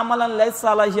আমেলা আমালান লাইসা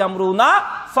আলাইহি আমরুনা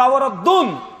ফাওয়ারাদ্দুন।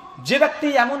 যে ব্যক্তি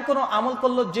এমন কোন আমল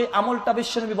করলো যে আমলটা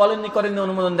বিশ্বনবী বলেননি, করেননি,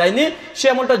 অনুমোদন দেয়নি, সে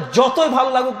আমলটা যতই ভালো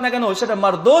লাগুক না কেন সেটা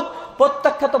মারদুদ,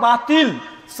 প্রত্যাখ্যাত, বাতিল।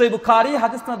 সহিহ বুখারী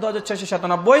হাদিস নাম্বার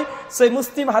 2697, সহিহ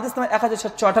মুসলিম হাদিস নাম্বার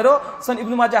 1718, সন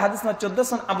ইবনে মাজাহ হাদিস নাম্বার 14,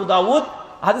 সন আবু দাউদ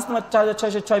হাদিস নাম্বার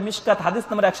 4606, মিশকাত হাদিস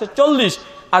নাম্বার 140,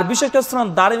 আর বিশেষ করে সুনান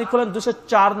দারিমি খোলেন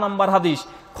 204 নম্বর হাদিস।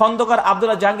 খন্দকার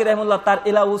আব্দুল্লাহ জাহাঙ্গীর রাহিমাহুল্লাহ তার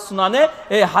ইলাউ সুনানে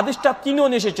এই হাদিসটা তিনিও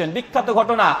নিয়ে এসেছেন। বিখ্যাত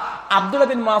ঘটনা, আব্দুল্লাহ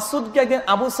বিন মাসউদকে একদিন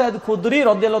আবু সাঈদ খুদরি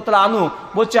রাদিয়াল্লাহু তাআলা আনহু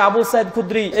বলছে, আবু সাঈদ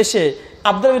খুদরি এসে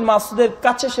আব্দুল্লাহ বিন মাসউদের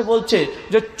কাছে এসে বলছে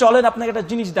যে চলেন আপনাকে একটা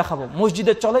জিনিস দেখাবো,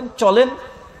 মসজিদে চলেন। চলেন,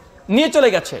 নিয়ে চলে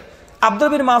গেছে।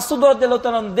 আব্দুল্লাহ বিন মাসউদ রাদিয়াল্লাহু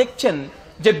তাআলা দেখছেন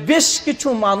যে বেশ কিছু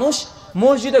মানুষ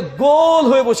মসজিদে গোল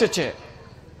হয়ে বসেছে,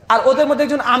 আর ওদের মধ্যে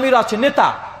একজন আমির আছে, নেতা,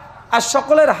 আর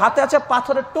সকলের হাতে আছে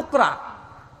পাথরের টুকরা।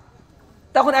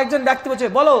 তখন একজন ব্যক্তি বলছে,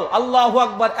 বলো আল্লাহু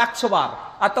আকবার 100 বার,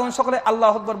 আর তখন সকলে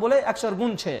আল্লাহু আকবার বলে 100 বার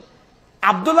গুনছে।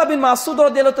 আব্দুল্লাহ বিন মাসউদ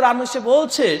রাদিয়াল্লাহু তাআলা আনহু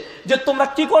বলছে যে তোমরা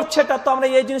কি করছো? এটা তো আমরা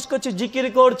এই জিনিস করছি, জিকির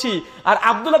করছি। আর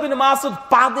আব্দুল্লাহ বিন মাসউদ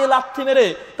পা দিয়ে লাথি মেরে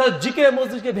তার জিকিরের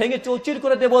মজলিসকে ভেঙে চৌচির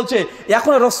করে দিয়ে বলছে,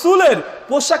 এখন রাসূলের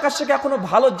পোশাক আশাক এখনো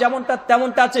ভালো যেমনটা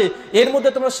তেমনটা আছে, এর মধ্যে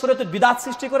তোমরা শরীয়তে বিদআত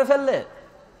সৃষ্টি করে ফেললে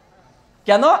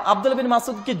কেন? আব্দুল্লাহ বিন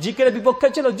মাসউদ কি জিকিরের বিপক্ষে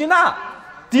ছিল? জি না।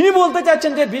 তিনি বলতে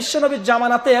চাইছেন যে বিশ্বনবীর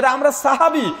জামানাতে এরা আমরা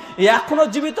সাহাবী এখনো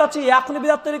জীবিত আছি, এখনো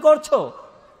বিদআত তৈরি করছো,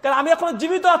 কারণ আমি এখনো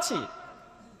জীবিত আছি।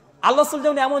 আল্লাহ রাসূল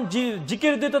যেমন এমন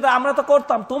জিকির দিত আমরা তো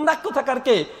করতাম, তোমরা কোথাকার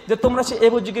কে যে তোমরা সে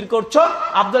এভাবে জিকির করছো?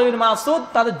 আব্দুল্লাহ বিন মাসউদ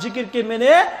তাদের জিকিরকে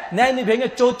মেনে নেয়নি, ভেঙে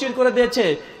চৌচির করে দিয়েছে।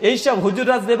 এইসব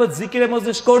হুজুররা যেভাবে জিকিরের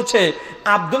মজলিস করছে,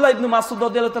 আব্দুল্লাহ ইবনে মাসউদ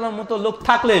রাদিয়াল্লাহু তাআলার মতো লোক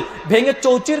থাকলে ভেঙে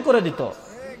চৌচির করে দিত।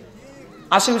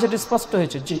 আশা করি সেটা স্পষ্ট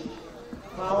হয়েছে। জি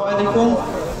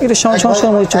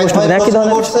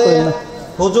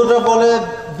হুজুররা বলে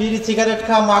বিড়ি সিগারেট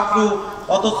খাওয়া মাকরু,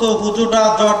 অথচ হুজুররা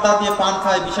জর্দা দিয়ে পান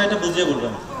খায়, বিষয়টা বুঝিয়ে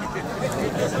বলবেন।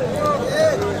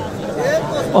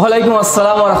 ওয়ালাইকুম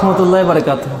আসসালাম ওয়া রাহমাতুল্লাহি ওয়া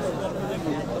বারাকাতুহু।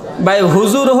 ভাই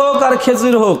হুজুর হোক আর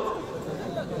খেজুর হোক,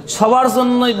 সবার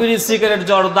জন্যই বিড়ি, সিগারেট,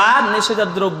 জর্দা, নেশাজাত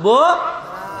দ্রব্য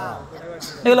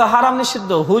এগুলো হারাম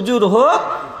নিষিদ্ধ। হুজুর হোক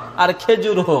আর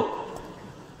খেজুর হোক,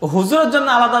 হুজুরের জন্য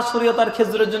আলাদা শরীয়ত আর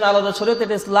খেজুরের জন্য আলাদা শরীয়ত,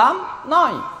 এটা ইসলাম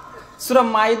নয়। সূরা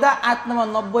মাইদা আয়াত নম্বর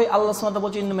 90 আল্লাহ সুবহানাহু ওয়া তাআলা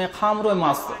বলেছেন ইন্নামা খামরু ওয়া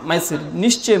মাইসির,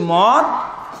 নিশ্চয় মদ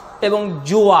এবং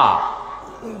জুয়া।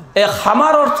 এই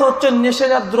খামার অর্থ হচ্ছে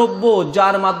নেশাজাত দ্রব্য,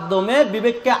 যার মাধ্যমে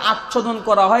বিবেককে আচ্ছাদন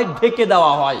করা হয়, ঢেকে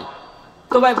দেওয়া হয়।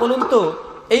 তো ভাই বলুন তো,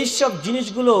 এইসব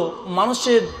জিনিসগুলো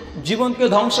মানুষের জীবনকে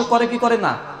ধ্বংস করে কি করে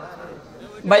না?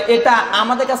 ভাই এটা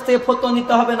আমাদের কাছ থেকে ফতোয়া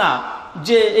নিতে হবে না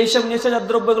যে এইসব নেশাজাত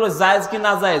দ্রব্যগুলো জায়েজ কি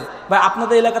না জায়েজ। ভাই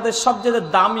আপনাদের এলাকাতে সবচেয়ে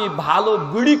দামি ভালো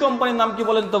বিড়ি কোম্পানির নাম কি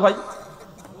বলেন তো ভাই?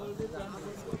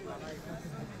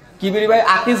 কি বিড়ি ভাই?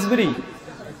 আকিস বিড়ি।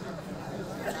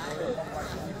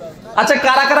 আচ্ছা,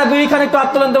 কারা কারা বিড়ি খান একটু হাত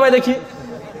তোলেন তো ভাই দেখি।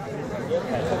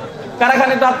 কারা খান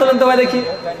একটু হাত তোলেন তো ভাই দেখি।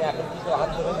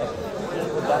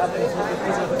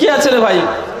 কি আছে রে ভাই?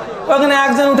 ওখানে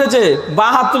একজন উঠেছে, বা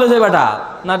হাত তুলেছে বেটা,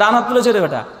 না ডান হাত তুলেছে রে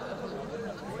বেটা?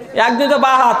 একদিন তো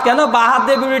বা হাত, কেন বা হাত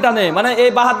দিয়ে বিড়ি টানে? মানে এই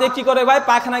বা হাত দিয়ে কি করে ভাই?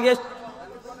 পায়খানা গিয়ে,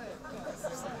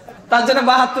 তার জন্য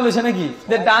বা হাত তুলেছে নাকি?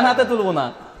 ডান হাতে তুলবো না।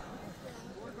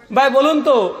 ভাই বলুন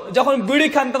তো, যখন বিড়ি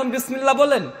খান তখন বিসমিল্লাহ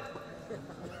বলেন?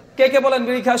 কে কে বলেন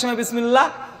বিড়ি খাওয়ার সময় বিসমিল্লাহ?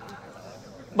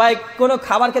 ভাই কোনো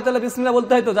খাবার খেতে হলে বিসমিল্লাহ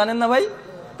বলতে হয় তো, জানেন না ভাই?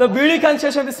 তো বিড়ি খান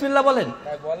শেষে বিসমিল্লাহ বলেন?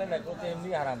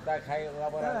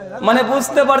 মানে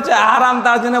বুঝতে পারছে হারাম,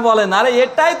 তার জন্য বলেন। আরে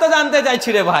এটাই তো জানতে চাইছি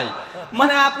রে ভাই।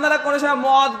 মানে আপনারা কোন সময়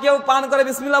মদ কেউ পান করে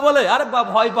বিসমিল্লাহ বলে? আরে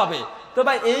ভয় পাবে তো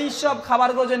ভাই। এইসব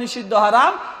খাবারগুলো যে নিষিদ্ধ,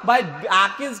 হারাম। ভাই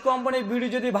আকিজ কোম্পানির বিড়ি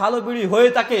যদি ভালো বিড়ি হয়ে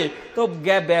থাকে তো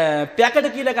প্যাকেটে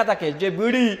কি লেখা থাকে? যে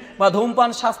বিড়ি বা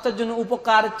ধূমপান স্বাস্থ্যের জন্য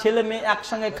উপকার, ছেলে মেয়ে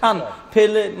একসঙ্গে খান,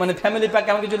 ফেলে মানে ফ্যামিলি প্যাক,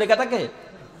 এমন কিছু লেখা থাকে?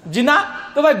 জি না।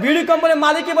 তো ভাই বিড়ি কোম্পানির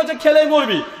মালিকই বলছে খেলেই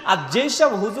মরবি। আর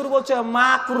যেসব হুজুর বলছে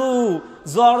মাকরু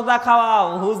জর্দা খাওয়া,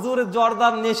 হুজুর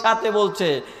জর্দার নেশাতে বলছে,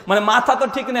 মানে মাথা তো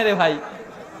ঠিক নেই রে ভাই।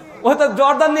 ও তো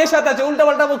জর্দার নেশাতে আছে, উল্টা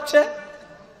পাল্টা বলছে।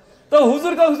 তো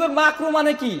হুজুরকে হুজুর মাকরু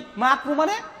মানে কি? মাকরু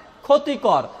মানে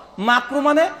ক্ষতিকর, মাকরু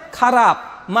মানে খারাপ,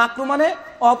 মাকরু মানে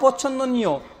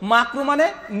অপছন্দনীয়, মাকরু মানে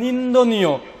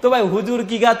নিন্দনীয়। তো ভাই হুজুর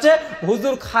কি খাচ্ছে?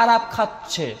 হুজুর খারাপ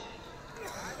খাচ্ছে।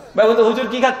 ভাই হুজুর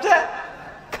কি খাচ্ছে?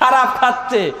 খারাপ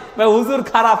খাচ্ছে। ভাই হুজুর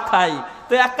খারাপ খাই।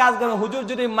 তো এক কাজ করবেন, হুজুর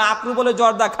যদি মাকরু বলে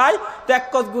জর্দা খাই তো এক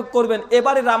কাজ করবেন,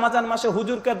 এবারে রমজান মাসে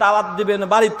হুজুরকে দাওয়াত দিবেন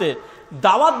বাড়িতে।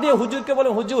 দাওয়াত দিয়ে হুজুরকে বলে,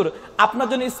 হুজুর আপনার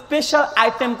জন্য স্পেশাল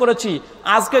আইটেম করেছি,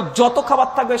 আজকে যত খাবার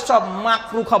থাকবে সব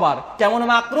মাকরু খাবার। কেমন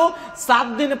মাকরু? 7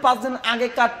 দিন 5 দিন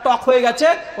আগেকার টক হয়ে গেছে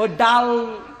ওই ডাল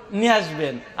নিয়ে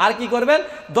আসবেন। আর কি করবেন?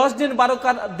 10 দিন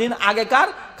 12 দিন আগেকার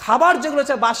খাবার যেগুলো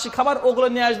আছে বাসি খাবার, ওগুলো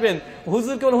নিয়ে আসবেন।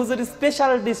 হুজুরকে বলে, হুজুর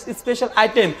স্পেশাল ডিশ, স্পেশাল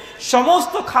আইটেম,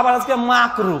 সমস্ত খাবার আজকে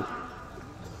মাকরু।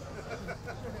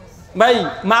 ভাই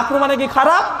মাকরু মানে কি?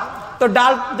 খারাপ। তো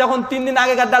ডাল যখন 3 দিন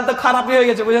আগেকার ডাল তো খারাপই হয়ে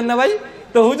গেছে, বুঝেন না ভাই?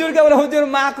 তো হুজুরকে বলে, হুজুর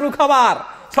মাকরু খাবার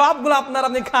সবগুলো আপনার,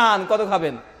 আপনি খান, কত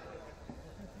খাবেন?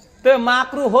 তো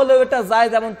মাকরু হলেও এটা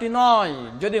জায়েজ এমনটি নয়।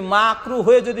 যদি মাকরু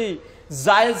হয়ে যদি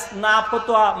জায়েজ না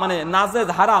ফতোয়া, মানে নাজেজ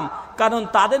হারাম, কারণ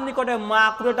তাদের নিকটে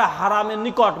মাকরু এটা হারামের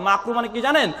নিকট। মাকরু মানে কি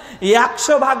জানেন?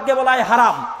 100 ভাগে বলা হয়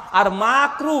হারাম, আর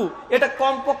মাকরু এটা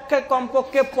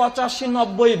কমপক্ষে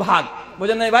 85-90 ভাগ,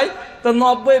 বুঝেন নাই ভাই? তো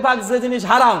 90 ভাগ যে জিনিস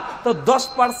হারাম, তো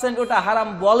 10% ওটা হারাম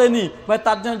বলেনি ভাই,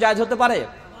 তার জন্য জায়েজ হতে পারে?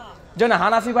 যেন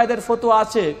হানাফি ভাইদের ফতোয়া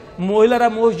আছে মহিলারা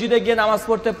মসজিদে গিয়ে নামাজ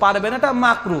পড়তে পারবে না, এটা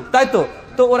মাকরু, তাই তো?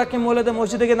 তো ওরা কি মহিলাদের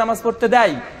মসজিদে গিয়ে নামাজ পড়তে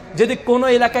দেয়? যদি কোনো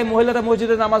এলাকায় মহিলারা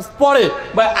মসজিদে নামাজ পড়ে,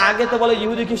 বা আগে তো বলে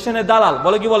ইহুদি খ্রিস্টানের দালাল,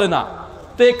 বলে কি বলে না?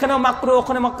 তো এখানেও মাকরু,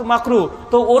 ওখানে মাকরু,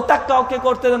 তো ওটা কাউকে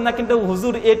করতে দেন না। কিন্তু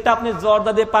হুজুর এটা আপনি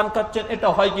জর্দা দিয়ে পান খাচ্ছেন, এটা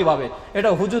হয় কিভাবে? এটা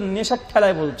হুজুর নেশার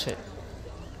ঠেলায় বলছে।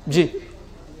 জি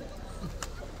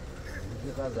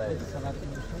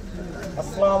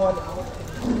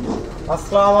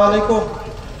আসসালামু আলাইকুম।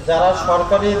 যারা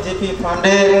সরকারি জিপি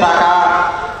ফান্ডে টাকা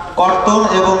কর্তন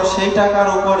এবং সেই টাকার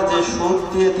উপর যে সুদ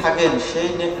দিয়ে থাকেন, সেই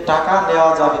টাকা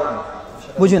নেওয়া যাবে না?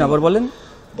 বুঝি না, আবার বলেন।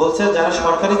 বলছে যারা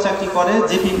সরকারি চাকরি করে,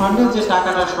 জিপি ফান্ডে যে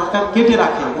টাকাটা সরকার কেটে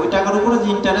রাখে, ওই টাকার উপরে যে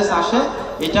ইন্টারেস্ট আসে,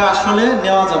 এটা আসলে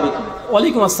নেওয়া যাবে কি?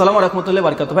 ওয়ালাইকুম আসসালাম ওয়া রাহমাতুল্লাহি ওয়া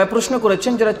বারাকাতুহু। ভাই প্রশ্ন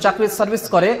করেছেন, যারা চাকরির সার্ভিস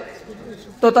করে,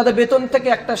 তো তাদের বেতন থেকে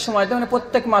একটা সময়, মানে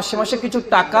প্রত্যেক মাসে মাসে কিছু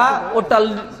টাকা ওটা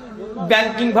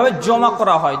ব্যাংকিং ভাবে জমা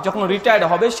করা হয়। যখন রিটায়ার্ড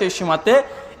হবে সেই সময়তে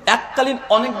এককালীন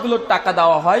অনেকগুলো টাকা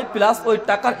দেওয়া হয়, প্লাস ওই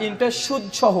টাকার ইন্টারেস্ট সুদ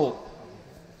সহ।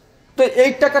 তো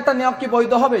এই টাকাটা নেওয়া কি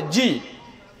বৈধ হবে? জি।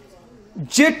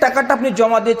 যে টাকাটা আপনি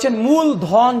জমা দিয়েছেন, মূল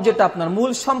ধন যেটা আপনার,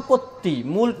 মূল সম্পত্তি,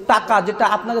 মূল টাকা যেটা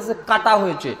আপনার কাছে কাটা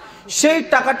হয়েছে, সেই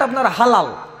টাকাটা আপনার হালাল।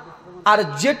 আর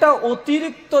যেটা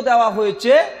অতিরিক্ত দেওয়া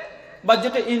হয়েছে বা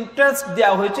যেটা ইন্টারেস্ট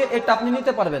দেওয়া হয়েছে এটা আপনি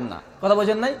নিতে পারবেন না। কথা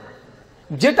বোঝেন নাই?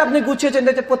 যেটা আপনি গুছিয়েছেন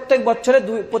দেখতে প্রত্যেক বছরে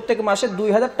প্রত্যেক মাসে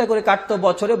 2000 টাকা করে কাটতো,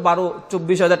 বছরে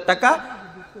 12-24,000 টাকা,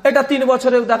 এটা 3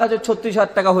 বছরে দেখা যায় 36,000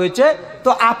 টাকা হয়েছে। তো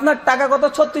আপনার টাকা কত?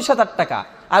 36,000 টাকা।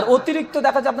 আর অতিরিক্ত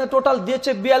দেখা যায় আপনার টোটাল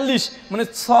দিয়েছে 42, মানে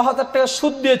 6,000 টাকা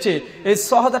সুদ দিয়েছে। এই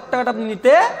 6,000 টাকাটা আপনি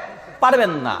নিতে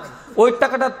পারবেন না। ওই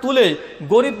টাকাটা তুলে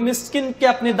গরিব মিসকিনকে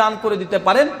আপনি দান করে দিতে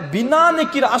পারেন বিনা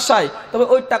নেকির আশায়, তবে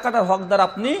ওই টাকাটার হকদার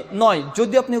আপনি নয়।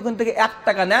 যদি আপনি ওখান থেকে 1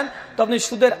 টাকা নেন তো আপনি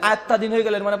সুদের আয়াত্তাধীন হয়ে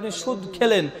গেলেন, মানে আপনি সুদ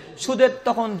খেলেন, সুদের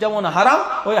তখন যেমন হারাম,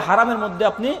 ওই হারামের মধ্যে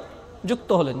আপনি যুক্ত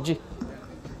হলেন। জি,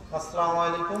 আসসালামু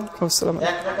আলাইকুম।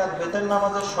 এক রাকাত বেতের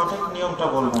নামাজের সঠিক নিয়মটা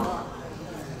বলবেন।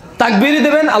 তাকবীর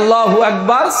দেবেন, আল্লাহু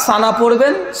আকবার, সানা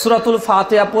পড়বেন, সূরাতুল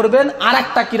ফাতিহা পড়বেন, আর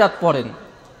একটা কিরাত পড়েন,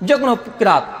 যে কোনো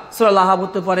কিরাত, সূরা লাহাব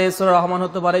হতে পারে, সূরা রহমান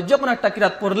হতে পারে, যে কোনো একটা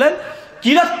কিরাত পড়লেন।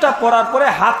 কিরাতটা পড়ার পরে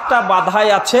হাতটা বাঁধাই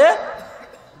আছে,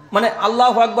 মানে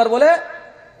আল্লাহু আকবার বলে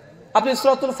আপনি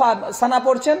সূরাতুল সানা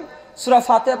পড়ছেন, সূরা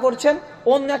ফাতিহা পড়ছেন,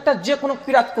 অন্য একটা যে কোনো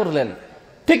কিরাত করলেন,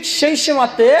 ঠিক সেই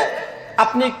সময়তে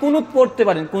আপনি কুনুত পড়তে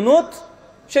পারেন। কুনুত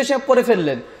সেই সময় পড়ে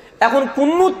ফেললেন। এখন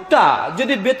কুনুতটা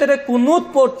যদি বেতরে কুনুত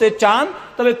পড়তে চান,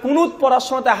 তবে কুনুত পড়ার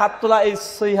সময় হাত তোলা এই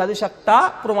সহিহ হাদিস একটা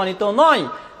প্রমাণিত নয়।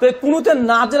 তবে কুনুতের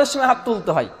নাজেলের সময় হাত তুলতে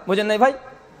হয়। বুঝেন নাই ভাই?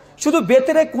 শুধু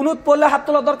বেতরে কুনুত পড়লে হাত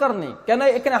তোলার দরকার নেই, কেন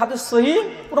এখানে হাদিস সহিহ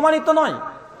প্রমাণিত নয়।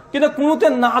 কিন্তু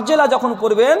কুনুতের নাজেলা যখন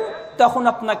পড়বেন তখন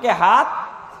আপনাকে হাত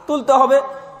তুলতে হবে।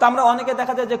 তা আমরা অনেকে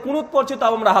দেখা যায় যে কুনুত পড়ছি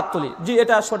তাও আমরা হাত তুলি। জি,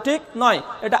 এটা সঠিক নয়,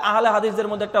 এটা আহলে হাদিসদের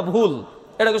মধ্যে একটা ভুল,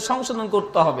 এটাকে সংশোধন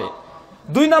করতে হবে।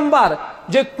 2 নাম্বার,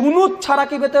 যে কুনুত ছাড়া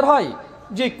কি বেতের হয়?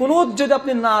 যে কুনুত যদি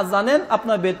আপনি না জানেন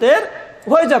আপনার বেতের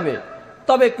হয়ে যাবে,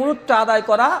 তবে কুনুতটা আদায়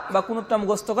করা বা কুনুতটা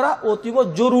মুখস্থ করা অতীব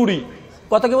জরুরি।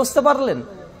 কথা কি বুঝতে পারলেন?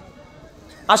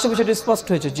 আশা বিষয়টি স্পষ্ট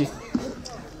হয়েছে। জি,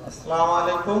 আসসালামু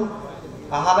আলাইকুম।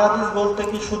 আহলে হাদিস বলতে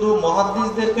কি শুধু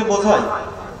মুহাদ্দিসদেরকে বোঝায়?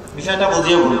 বিষয়টা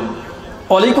বুঝিয়ে বলুন।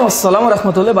 ওয়ালাইকুম আসসালাম ওয়া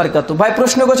রাহমাতুল্লাহি ওয়া বারাকাতুহু। ভাই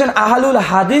প্রশ্ন করেছেন আহলুল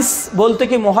হাদিস বলতে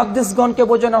কি মুহাদ্দিসগণকে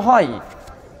বোঝানো হয়?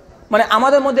 মানে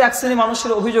আমাদের মধ্যে এক শ্রেণী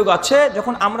মানুষের অভিযোগ আছে,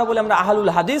 যখন আমরা বলি আমরা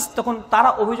আহলুল হাদিস, তখন তারা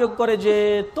অভিযোগ করে যে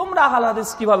তোমরা আহলুল হাদিস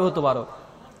কিভাবে হতে পারো?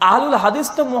 আহলুল হাদিস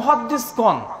তো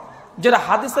মুহাদ্দিসগণ, যারা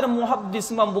হাদিসের মুহাদ্দিস,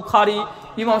 ইমাম বুখারী,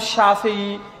 ইমাম শাফিঈ,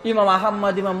 ইমাম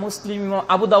আহমদ, ইমাম মুসলিম, ইমাম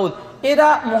আবু দাউদ, এরা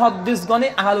মুহাদ্দিসগণে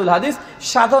আহলুল হাদিস।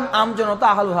 সাধারণ আমজনতা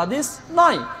আহলুল হাদিস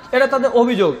নয়, এটা তাদের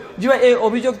অভিযোগ। যে এই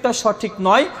অভিযোগটা সঠিক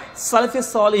নয়। সালেফে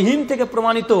সালেহিন থেকে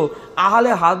প্রমাণিত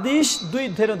আহলে হাদিস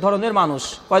 2 ধরনের মানুষ।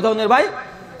 কয় ধরনের ভাই?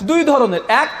 2 ধরনের।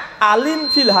 এক আলিম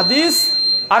ফিল হাদিস,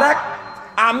 আর এক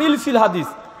আমিল ফিল হাদিস।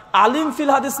 আলিম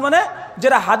ফিল হাদিস মানে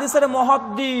যারা হাদিসের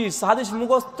মুহাদ্দিস, হাদিস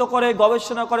মুখস্থ করে,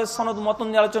 গবেষণা করে, সনদ মতন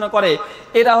নিয়ে আলোচনা করে,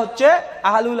 এরা হচ্ছে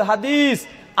আহলুল হাদিস।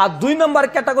 আর 2 নম্বর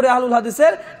ক্যাটাগরি আহলুল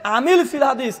হাদিসের আমিল ফিল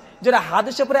হাদিস, যারা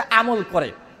হাদিসের উপরে আমল করে।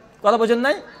 কথা বোঝেন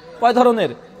নাই? কয়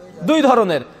ধরনের? 2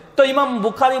 ধরনের। তো ইমাম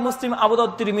বুখারী, মুসলিম, আবু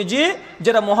দাউদ, তিরমিজি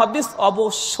যারা মুহাদ্দিস,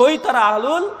 অবশ্যই তারা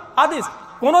আহলুল হাদিস,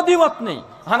 কোনো দ্বিমত নেই।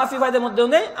 হানাফি ভাইদের মধ্যেও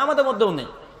নেই, আমাদের মধ্যেও নেই।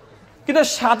 কিন্তু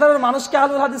সাধারণ মানুষকে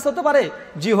আহলুল হাদিস হতে পারে?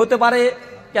 জি, হতে পারে।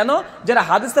 কেন? যারা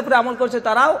হাদিসের উপরে আমল করেছে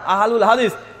তারাও আহলুল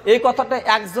হাদিস। এই কথাটা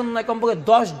একজন নয়, কমপক্ষে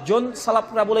 10 জন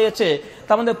সালাফরা বলেছে।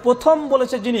 তার মধ্যে প্রথম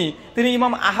বলেছে যিনি, তিনি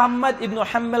ইমাম আহমদ ইবনে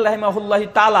হাম্বল রাহিমাহুল্লাহি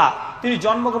তাআলা। তিনি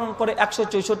জন্মগ্রহণ করে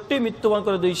 164, মৃত্যুবরণ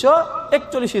করে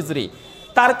 241 হিজরি।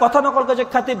 তার কথা নকল করেছে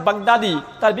খাতিব বাগদাদি,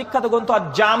 তার বিখ্যাত গ্রন্থ আর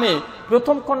জামে,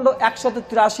 প্রথম খণ্ড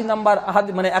 183 নম্বর,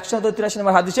 মানে 183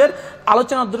 নম্বর হাদিসের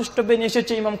আলোচনা দ্রষ্টব্যে নিয়ে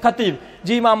এসেছে ইমাম খাতিব।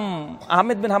 যে ইমাম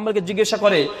আহমেদ বিন হাম্বলকে জিজ্ঞাসা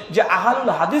করে যে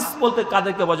আহলুল হাদিস বলতে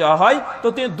কাদেরকে বোঝা হয়, তো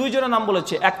তিনি 2 জনের নাম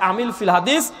বলেছে, এক আমিল ফিল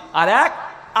হাদিস আর এক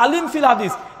আলিম ফিল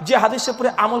হাদিস। যে হাদিসের উপরে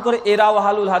আমল করে এরাও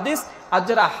আহলুল হাদিস, আর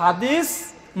যারা হাদিস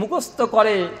মুখস্থ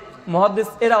করে মুহাদ্দিস,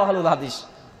 এরাও আহলুল হাদিস।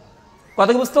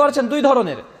 কথা বুঝতে পারছেন? 2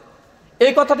 ধরনের।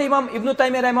 এই কথাটা ইমাম ইবনু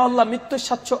তাইমিয়া রাহিমাহুল্লাহ মৃত্যু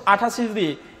 788 হিজরি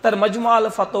তার মাজমু আল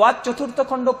ফাতওয়া 4th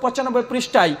খণ্ড 95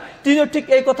 পৃষ্ঠায় তিনিও ঠিক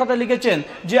এই কথাটা লিখেছেন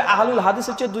যে আহলুল হাদিস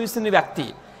হচ্ছে 2 শ্রেণীর ব্যক্তি।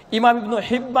 ইমাম ইবনু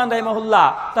হিব্বান রাহিমাহুল্লাহ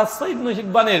তার সহিহ ইবনু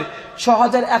হিব্বানের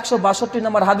 6162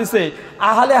 নম্বর হাদিসে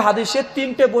আহলে হাদিসের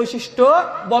 3টে বৈশিষ্ট্য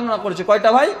বর্ণনা করেছে। কয়টা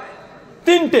ভাই?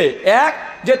 3টে। এক,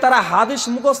 যে তারা হাদিস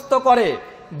মুখস্থ করে।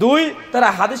 2, তারা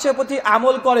হাদিসের প্রতি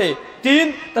আমল করে। 3,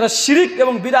 তারা শিরক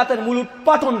এবং বিদআতের মূল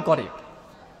উৎপাটন করে।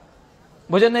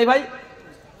 বুঝেন নাই ভাই?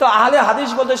 তো আহলে হাদিস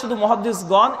বলতে শুধু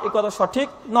মুহাদ্দিসগণ, এই কথা সঠিক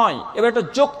নয়। এবার একটা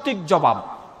যৌক্তিক জবাব।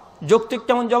 যৌক্তিক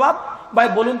কেমন জবাব ভাই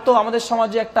বলুন তো? আমাদের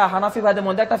সমাজে একটা হানাফি ভাইদের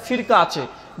মধ্যে একটা ফিরকা আছে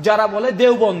যারা বলে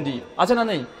দেওবন্দি, আছে না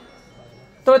নেই?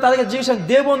 তবে তাদেরকে জিজ্ঞেস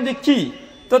দেওবন্দি কি,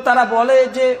 তো তারা বলে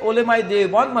যে ওলেমাই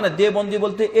দেওবন্দ, মানে দেওবন্দি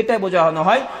বলতে এটাই বোঝানো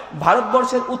হয়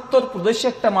ভারতবর্ষের উত্তর প্রদেশে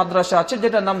একটা মাদ্রাসা আছে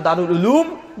যেটার নাম দারুল উলুম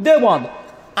দেওবন্দ।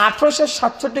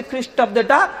 1867 খ্রিস্টাব্দে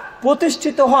এটা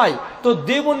প্রতিষ্ঠিত হয়। তো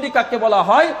দেওবন্দি কাকে বলা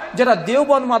হয়? যারা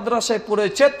দেওবন্দ মাদ্রাসায়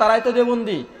পড়েছে তারাই তো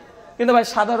দেওবন্দি। কিন্তু ভাই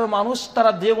সাধারণ মানুষ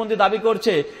তারা দেওবন্দি দাবি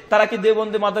করছে, তারা কি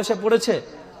দেওবন্দি মাদ্রাসায় পড়েছে?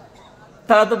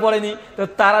 তারা তো পড়েনি। তো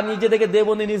তারা নিজেদেরকে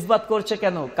দেওবন্দি নিসবাত করছে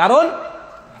কেন?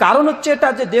 কারণ হচ্ছে এটা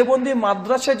যে দেওবন্দি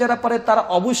মাদ্রাসায় যারা পড়ে তারা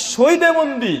অবশ্যই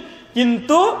দেওবন্দি,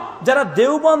 কিন্তু যারা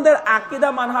দেওবন্দের আকীদা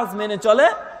মানহাজ মেনে চলে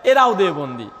এরাও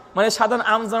দেওবন্দি। মানে সাধারণ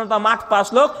আম জনতা মাঠ পাশ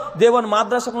লোক দেওবন্দ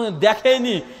মাদ্রাসা কোনো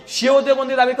দেখেইনি, সেও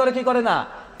দেওবন্দি দাবি করে কি করে না?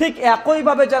 ঠিক একই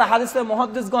ভাবে যারা হাদিসের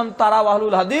মুহাদ্দিসগণ তারাও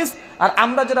আহলুল হাদিস, আর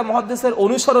আমরা যারা মুহাদ্দিসের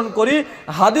অনুসরণ করি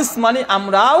হাদিস মানে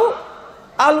আমরাও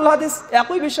আহলুল হাদিস,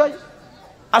 একই বিষয়।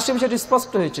 আসলে বিষয়টি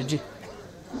স্পষ্ট হয়েছে। জি,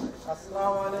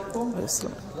 আসসালামু আলাইকুম।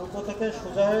 রুকু থেকে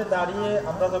সোজা হয়ে দাঁড়িয়ে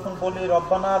আমরা যখন বলি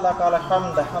রব্বানা লাকাল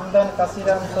হামদ হামদান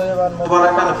কাসিরান তয়্যিবান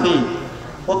মুবারাকান ফি,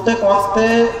 প্রত্যেক ওয়াক্তে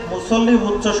মুসল্লি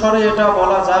উচ্চ স্বরে এটা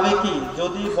বলা যাবে কি?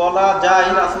 যদি বলা যায়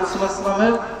রাসূল সাল্লাল্লাহু আলাইহি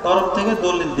ওয়াসাল্লামের তরফ থেকে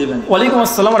দলিল দিবেন। ওয়ালাইকুম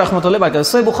আসসালাম ওয়া রাহমাতুল্লাহি ওয়া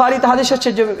বারাকাতুহু। সহিহ বুখারীতে হাদিস আছে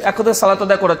যে একদা সালাত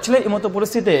আদায় করাচ্ছিলেন, এই মতো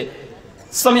পরিস্থিতিতে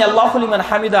সামি আল্লাহু লিমান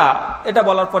হামিদা এটা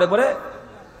বলার পরে পরে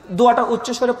দোয়াটা উচ্চ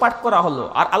স্বরে পাঠ করা হলো।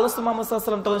 আর আল্লাহ মুহাম্মদ সাল্লাল্লাহু আলাইহি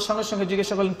ওয়াসাল্লাম তখন সঙ্গে সঙ্গে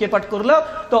জিজ্ঞাসা করলেন কে পাঠ করলো?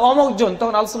 তো অমুকজন।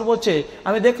 তখন আল্লাহ বলছে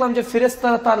আমি দেখলাম যে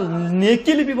ফেরেশতারা তার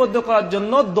নেকি লিপিবদ্ধ করার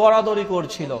জন্য দৌড়াদৌড়ি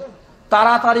করছিল,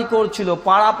 তাড়াতাড়ি করছিল,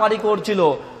 পাড়াপাড়ি করছিল,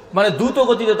 মানে দ্রুত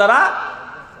গতিতে তারা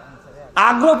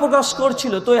আগ্রহ প্রকাশ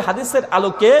করছিল। তো এই হাদিসের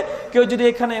আলোকে কেউ যদি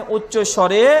এখানে উচ্চ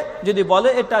স্বরে যদি বলে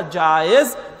এটা জায়েজ,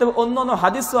 তবে অন্য অন্য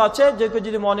হাদিসও আছে যে কেউ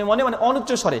যদি মনে মনে মানে অনুচ্চ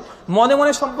স্বরে, মনে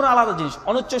মনে সম্পূর্ণ আলাদা জিনিস।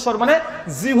 অনুচ্চ স্বর মানে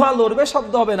জিহ্বা লড়বে,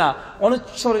 শব্দ হবে না।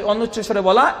 অনুচ্চ স্বরে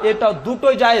বলা এটা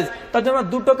দুটোই জায়েজ। তার জন্য আমরা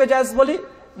দুটোকে জায়েজ বলি।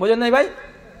 বোঝেন নাই ভাই?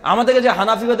 আমাদেরকে যে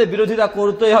হানাফিবাদের বিরোধিতা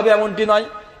করতেই হবে এমনটি নয়।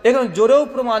 এখন জোরেও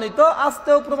প্রমাণিত,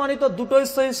 আস্তেও প্রমাণিত, দুটোই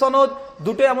সহিহ সনদ,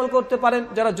 দুটোই আমল করতে পারেন।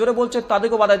 যারা জোরে বলছে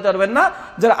তাদেরকেও বাধা দিতে পারবেন না,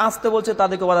 যারা আস্তে বলছে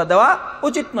তাদেরকে বাধা দেওয়া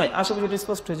উচিত নয়। আশা করি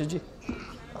স্পষ্ট হয়েছে। জি,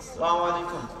 আসসালামু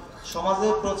আলাইকুম। সমাজে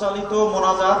প্রচলিত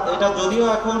মোনাজাত এটা যদিও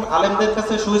এখন আলেমদের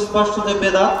কাছে সুস্পষ্ট যে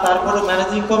বেদাত, তারপরে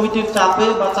ম্যানেজিং কমিটির চাপে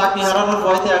বা চাকরি হারানোর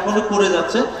ভয়তে এখনো করে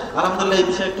যাচ্ছে। আলহামদুলিল্লাহ এই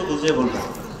বিষয়ে একটু বুঝিয়ে বলবেন।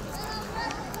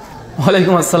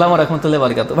 ওয়ালাইকুম আসসালাম ওয়া রাহমাতুল্লাহি ওয়া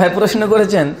বারাকাতুহু। ভাই প্রশ্ন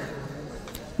করেছেন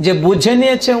যে বুঝে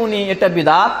নিয়েছে উনি এটা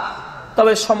বিদআত,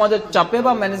 তবে সমাজের চাপে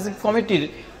বা ম্যানেজিং কমিটির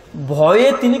ভয়ে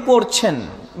তিনি করছেন।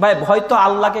 ভাই ভয় তো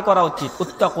আল্লাহকে করা উচিত।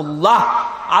 উত্তাকুল্লাহ,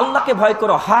 আল্লাহকে ভয়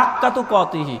করো, হাক্কা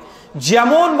তুকাতিহি,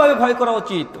 যেমন ভাবে ভয় করা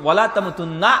উচিত। ওয়ালা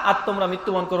তামুতুন্না, আর তোমরা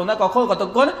মৃত্যুবরণ করো না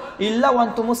কতক্ষণ ইল্লা ওয়া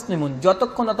আনতুম মুসলিমুন,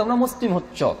 যতক্ষণ না তোমরা মুসলিম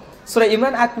হচ্ছ। সূরা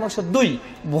ইমরান 1:2।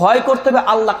 ভয় করতে হবে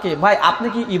আল্লাহকে। ভাই আপনি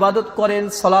কি ইবাদত করেন,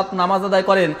 সালাত নামাজ আদায়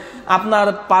করেন আপনার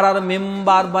পাড়ার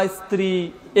মেম্বার বা স্ত্রী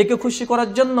একে খুশি করার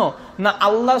জন্য, না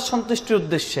আল্লাহর সন্তুষ্টির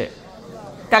উদ্দেশ্যে?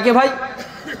 কাকে ভাই?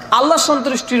 আল্লাহর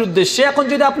সন্তুষ্টির উদ্দেশ্যে। এখন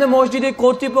যদি আপনি মসজিদের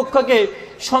কর্তৃপক্ষকে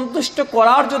সন্তুষ্ট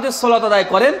করার যদি সালাত আদায়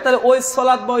করেন, তাহলে ওই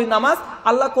সালাত বা ওই নামাজ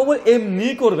আল্লাহ কবুল এমনি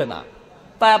করবে না।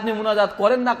 তাই আপনি মুনাজাত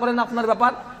করেন না করেন আপনার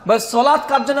ব্যাপার। ভাই সালাত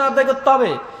কার জন্য আদায় করতে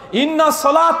হবে? ইন্না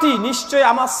সলাতি, নিশ্চয়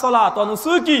আমার সলাত, ওয়া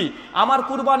নুসুকি, আমার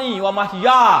কুরবানি, ওয়া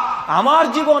মাহিয়া, আমার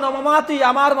জীবন, ওয়া মামাতি,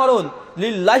 আমার মরণ,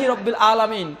 লিল্লাহি রাব্বিল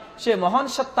আলামিন, সে মহান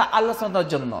সত্তা আল্লাহ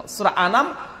সুবহানাহু জন্য। সূরা আনাম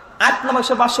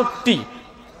 8:62।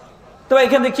 তো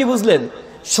এখানে কি বুঝলেন?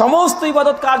 সমস্ত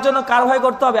ইবাদত কার জন্য, কার ভয়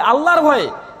করতে হবে? আল্লাহর ভয়ে।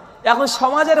 এখন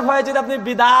সমাজের ভয়ে যদি আপনি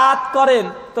বিদআত করেন,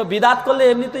 তো বিদআত করলে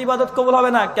এমনি তো ইবাদত কবুল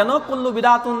হবে না। কেন? কুল্লু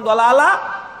বিদআতুন দালালা,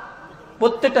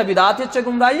 প্রত্যেকটা বিদআত হচ্ছে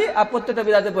গুমরাহি, আর প্রত্যেকটা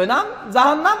বিদআতের পরিণাম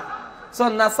জাহান্নাম।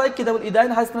 সূরা নাসাই কিতাবুল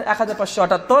ইদাইন হাদিস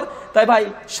 1578। তাই ভাই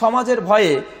সমাজের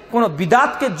ভয়ে কোনো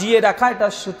বিদআতকে জিয়ে রাখা এটা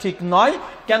ঠিক নয়।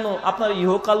 কেন? আপনার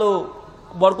ইহকালও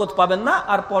বরকত পাবেন না,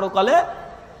 আর পরকালে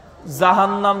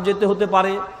জাহান্নাম যেতে হতে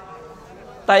পারে।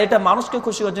 তাই এটা মানুষকে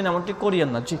খুশি করার জন্য এমনটি করিয়েন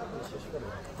না। জি,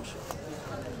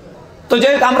 তো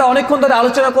যাই হোক, আমরা অনেকক্ষণ ধরে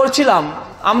আলোচনা করছিলাম,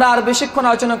 আমরা আর বেশিক্ষণ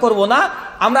আলোচনা করব না।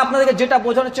 আমরা আপনাদেরকে যেটা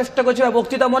বোঝানোর চেষ্টা করছি,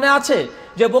 বক্তৃতা মনে আছে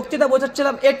যে বক্তৃতা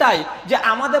বোঝাচ্ছিলাম এটাই যে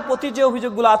আমাদের প্রতি যে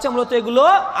অভিযোগগুলো আছে মূলত এগুলো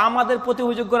আমাদের প্রতি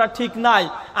অভিযোগ করা ঠিক নাই।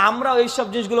 আমরা এইসব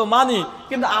জিনিসগুলো মানি,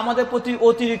 কিন্তু আমাদের প্রতি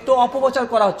অতিরিক্ত অপপ্রচার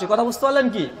করা হচ্ছে। কথা বুঝতে পারলেন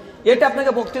কি? এটা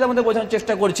আপনাকে বক্তৃতার মধ্যে বোঝানোর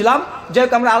চেষ্টা করেছিলাম। যাই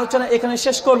হোক, আমরা আলোচনা এখানে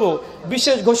শেষ করব।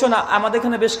 বিশেষ ঘোষণা, আমাদের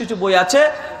এখানে বেশ কিছু বই আছে,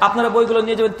 আপনারা বইগুলো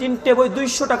নিয়ে যাবেন। 3টে বই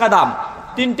 200 টাকা দাম।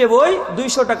 3টে বই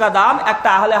 200 টাকা দাম। একটা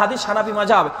আহলে হাদিস হানাফি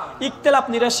মাযহাব ইখতিলাফ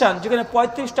নিরসন, যেখানে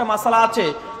 35টা মাসালা আছে,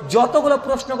 যতগুলো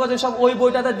প্রশ্ন করেছে সব ওই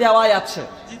বইটাতে দেওয়াই আছে।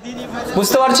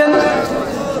 বুঝতে পারছেন?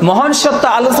 মহান সত্তা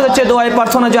আল্লাহর কাছে দোয়া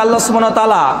প্রার্থনা যে আল্লাহ সুবহানাহু ওয়া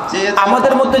তাআলা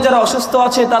আমাদের মধ্যে যারা অসুস্থ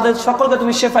আছে তাদের সকলকে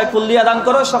তুমি শিফায়ে কুল্লিয়া দান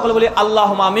করো। সকলে বলি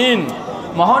আল্লাহুম্মা আমিন।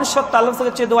 মহান সত্তা আল্লাহর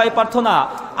কাছে দোয়া প্রার্থনা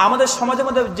আমাদের সমাজের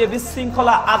মধ্যে যে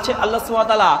বিশৃঙ্খলা আছে আল্লাহ সুবহানাহু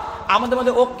ওয়া তাআলা আমাদের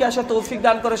মধ্যে ঐক্য আসে তৌফিক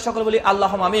দান করে। সকলে বলি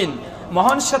আল্লাহুম্মা আমিন।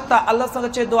 মহান সত্তা আল্লাহর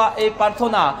কাছে দোয়া এই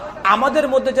প্রার্থনা আমাদের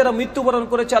মধ্যে যারা মৃত্যুবরণ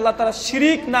করেছে আল্লাহ তারা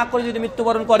শিরিক না করে যদি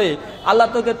মৃত্যুবরণ করে আল্লাহ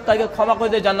তাকে ক্ষমা করে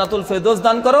দিয়ে জান্নাতুল ফেরদৌস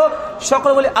দান করো।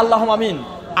 সকলে বলি আল্লাহুম্মা আমিন।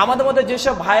 আমাদের মধ্যে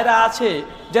যেসব ভাইরা আছে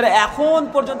যারা এখন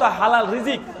পর্যন্ত হালাল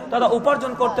রিজিক তারা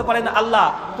উপার্জন করতে পারে না, আল্লাহ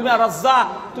তুমি আর রাজ্জাক,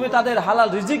 তুমি তাদের হালাল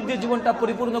রিজিক দিয়ে জীবনটা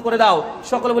পরিপূর্ণ করে দাও।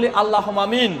 সকলে বলি আল্লাহুম্মা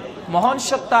আমিন। মহান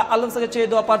সত্তা আল্লাহর কাছে চেয়ে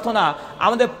দেওয়া প্রার্থনা,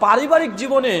 আমাদের পারিবারিক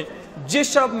জীবনে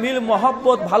যেসব মিল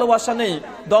মহব্বত ভালোবাসা নেই,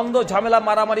 দ্বন্দ্ব ঝামেলা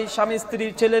মারামারি, স্বামী স্ত্রী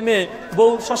ছেলে মেয়ে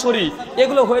বউ শাশুড়ি,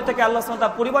 এগুলো হয়ে থাকে আল্লাহ সুবহানাহু ওয়া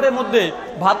তাআলা পরিবারের মধ্যে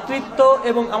ভ্রাতৃত্ব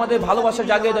এবং আমাদের ভালোবাসা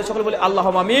জাগিয়ে দেয়। সকলে বলি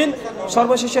আল্লাহুম্মা আমিন।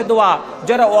 সর্বশেষে দোয়া,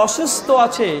 যারা অসুস্থ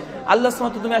আছে আল্লাহ সুবহানাহু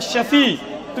ওয়া তাআলা তুমি আশ-শাফি,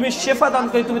 তুমি শেফা দান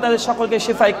করে তুমি তাদের সকলকে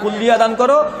শেফায়ে কুল্লিয়া দান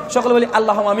করো। সকলে বলি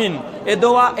আল্লাহুম্মা আমিন। এই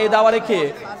দোয়া এই দাওয়া রেখে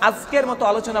আজকের মতো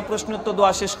আলোচনা প্রশ্নোত্তর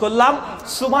দোয়া শেষ করলাম।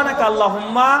 সুবহানাকা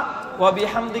আল্লাহুম্মা ওয়া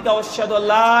বিহামদিকা আশহাদু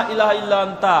আল্লা ইলাহা ইল্লা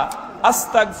আনতা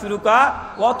আস্তাগফিরুকা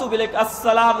ওয়া আতুবু ইলাইক।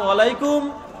 আসসালামু আলাইকুম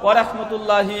ওয়া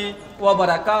রাহমাতুল্লাহি ওয়া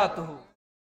বারাকাতুহু।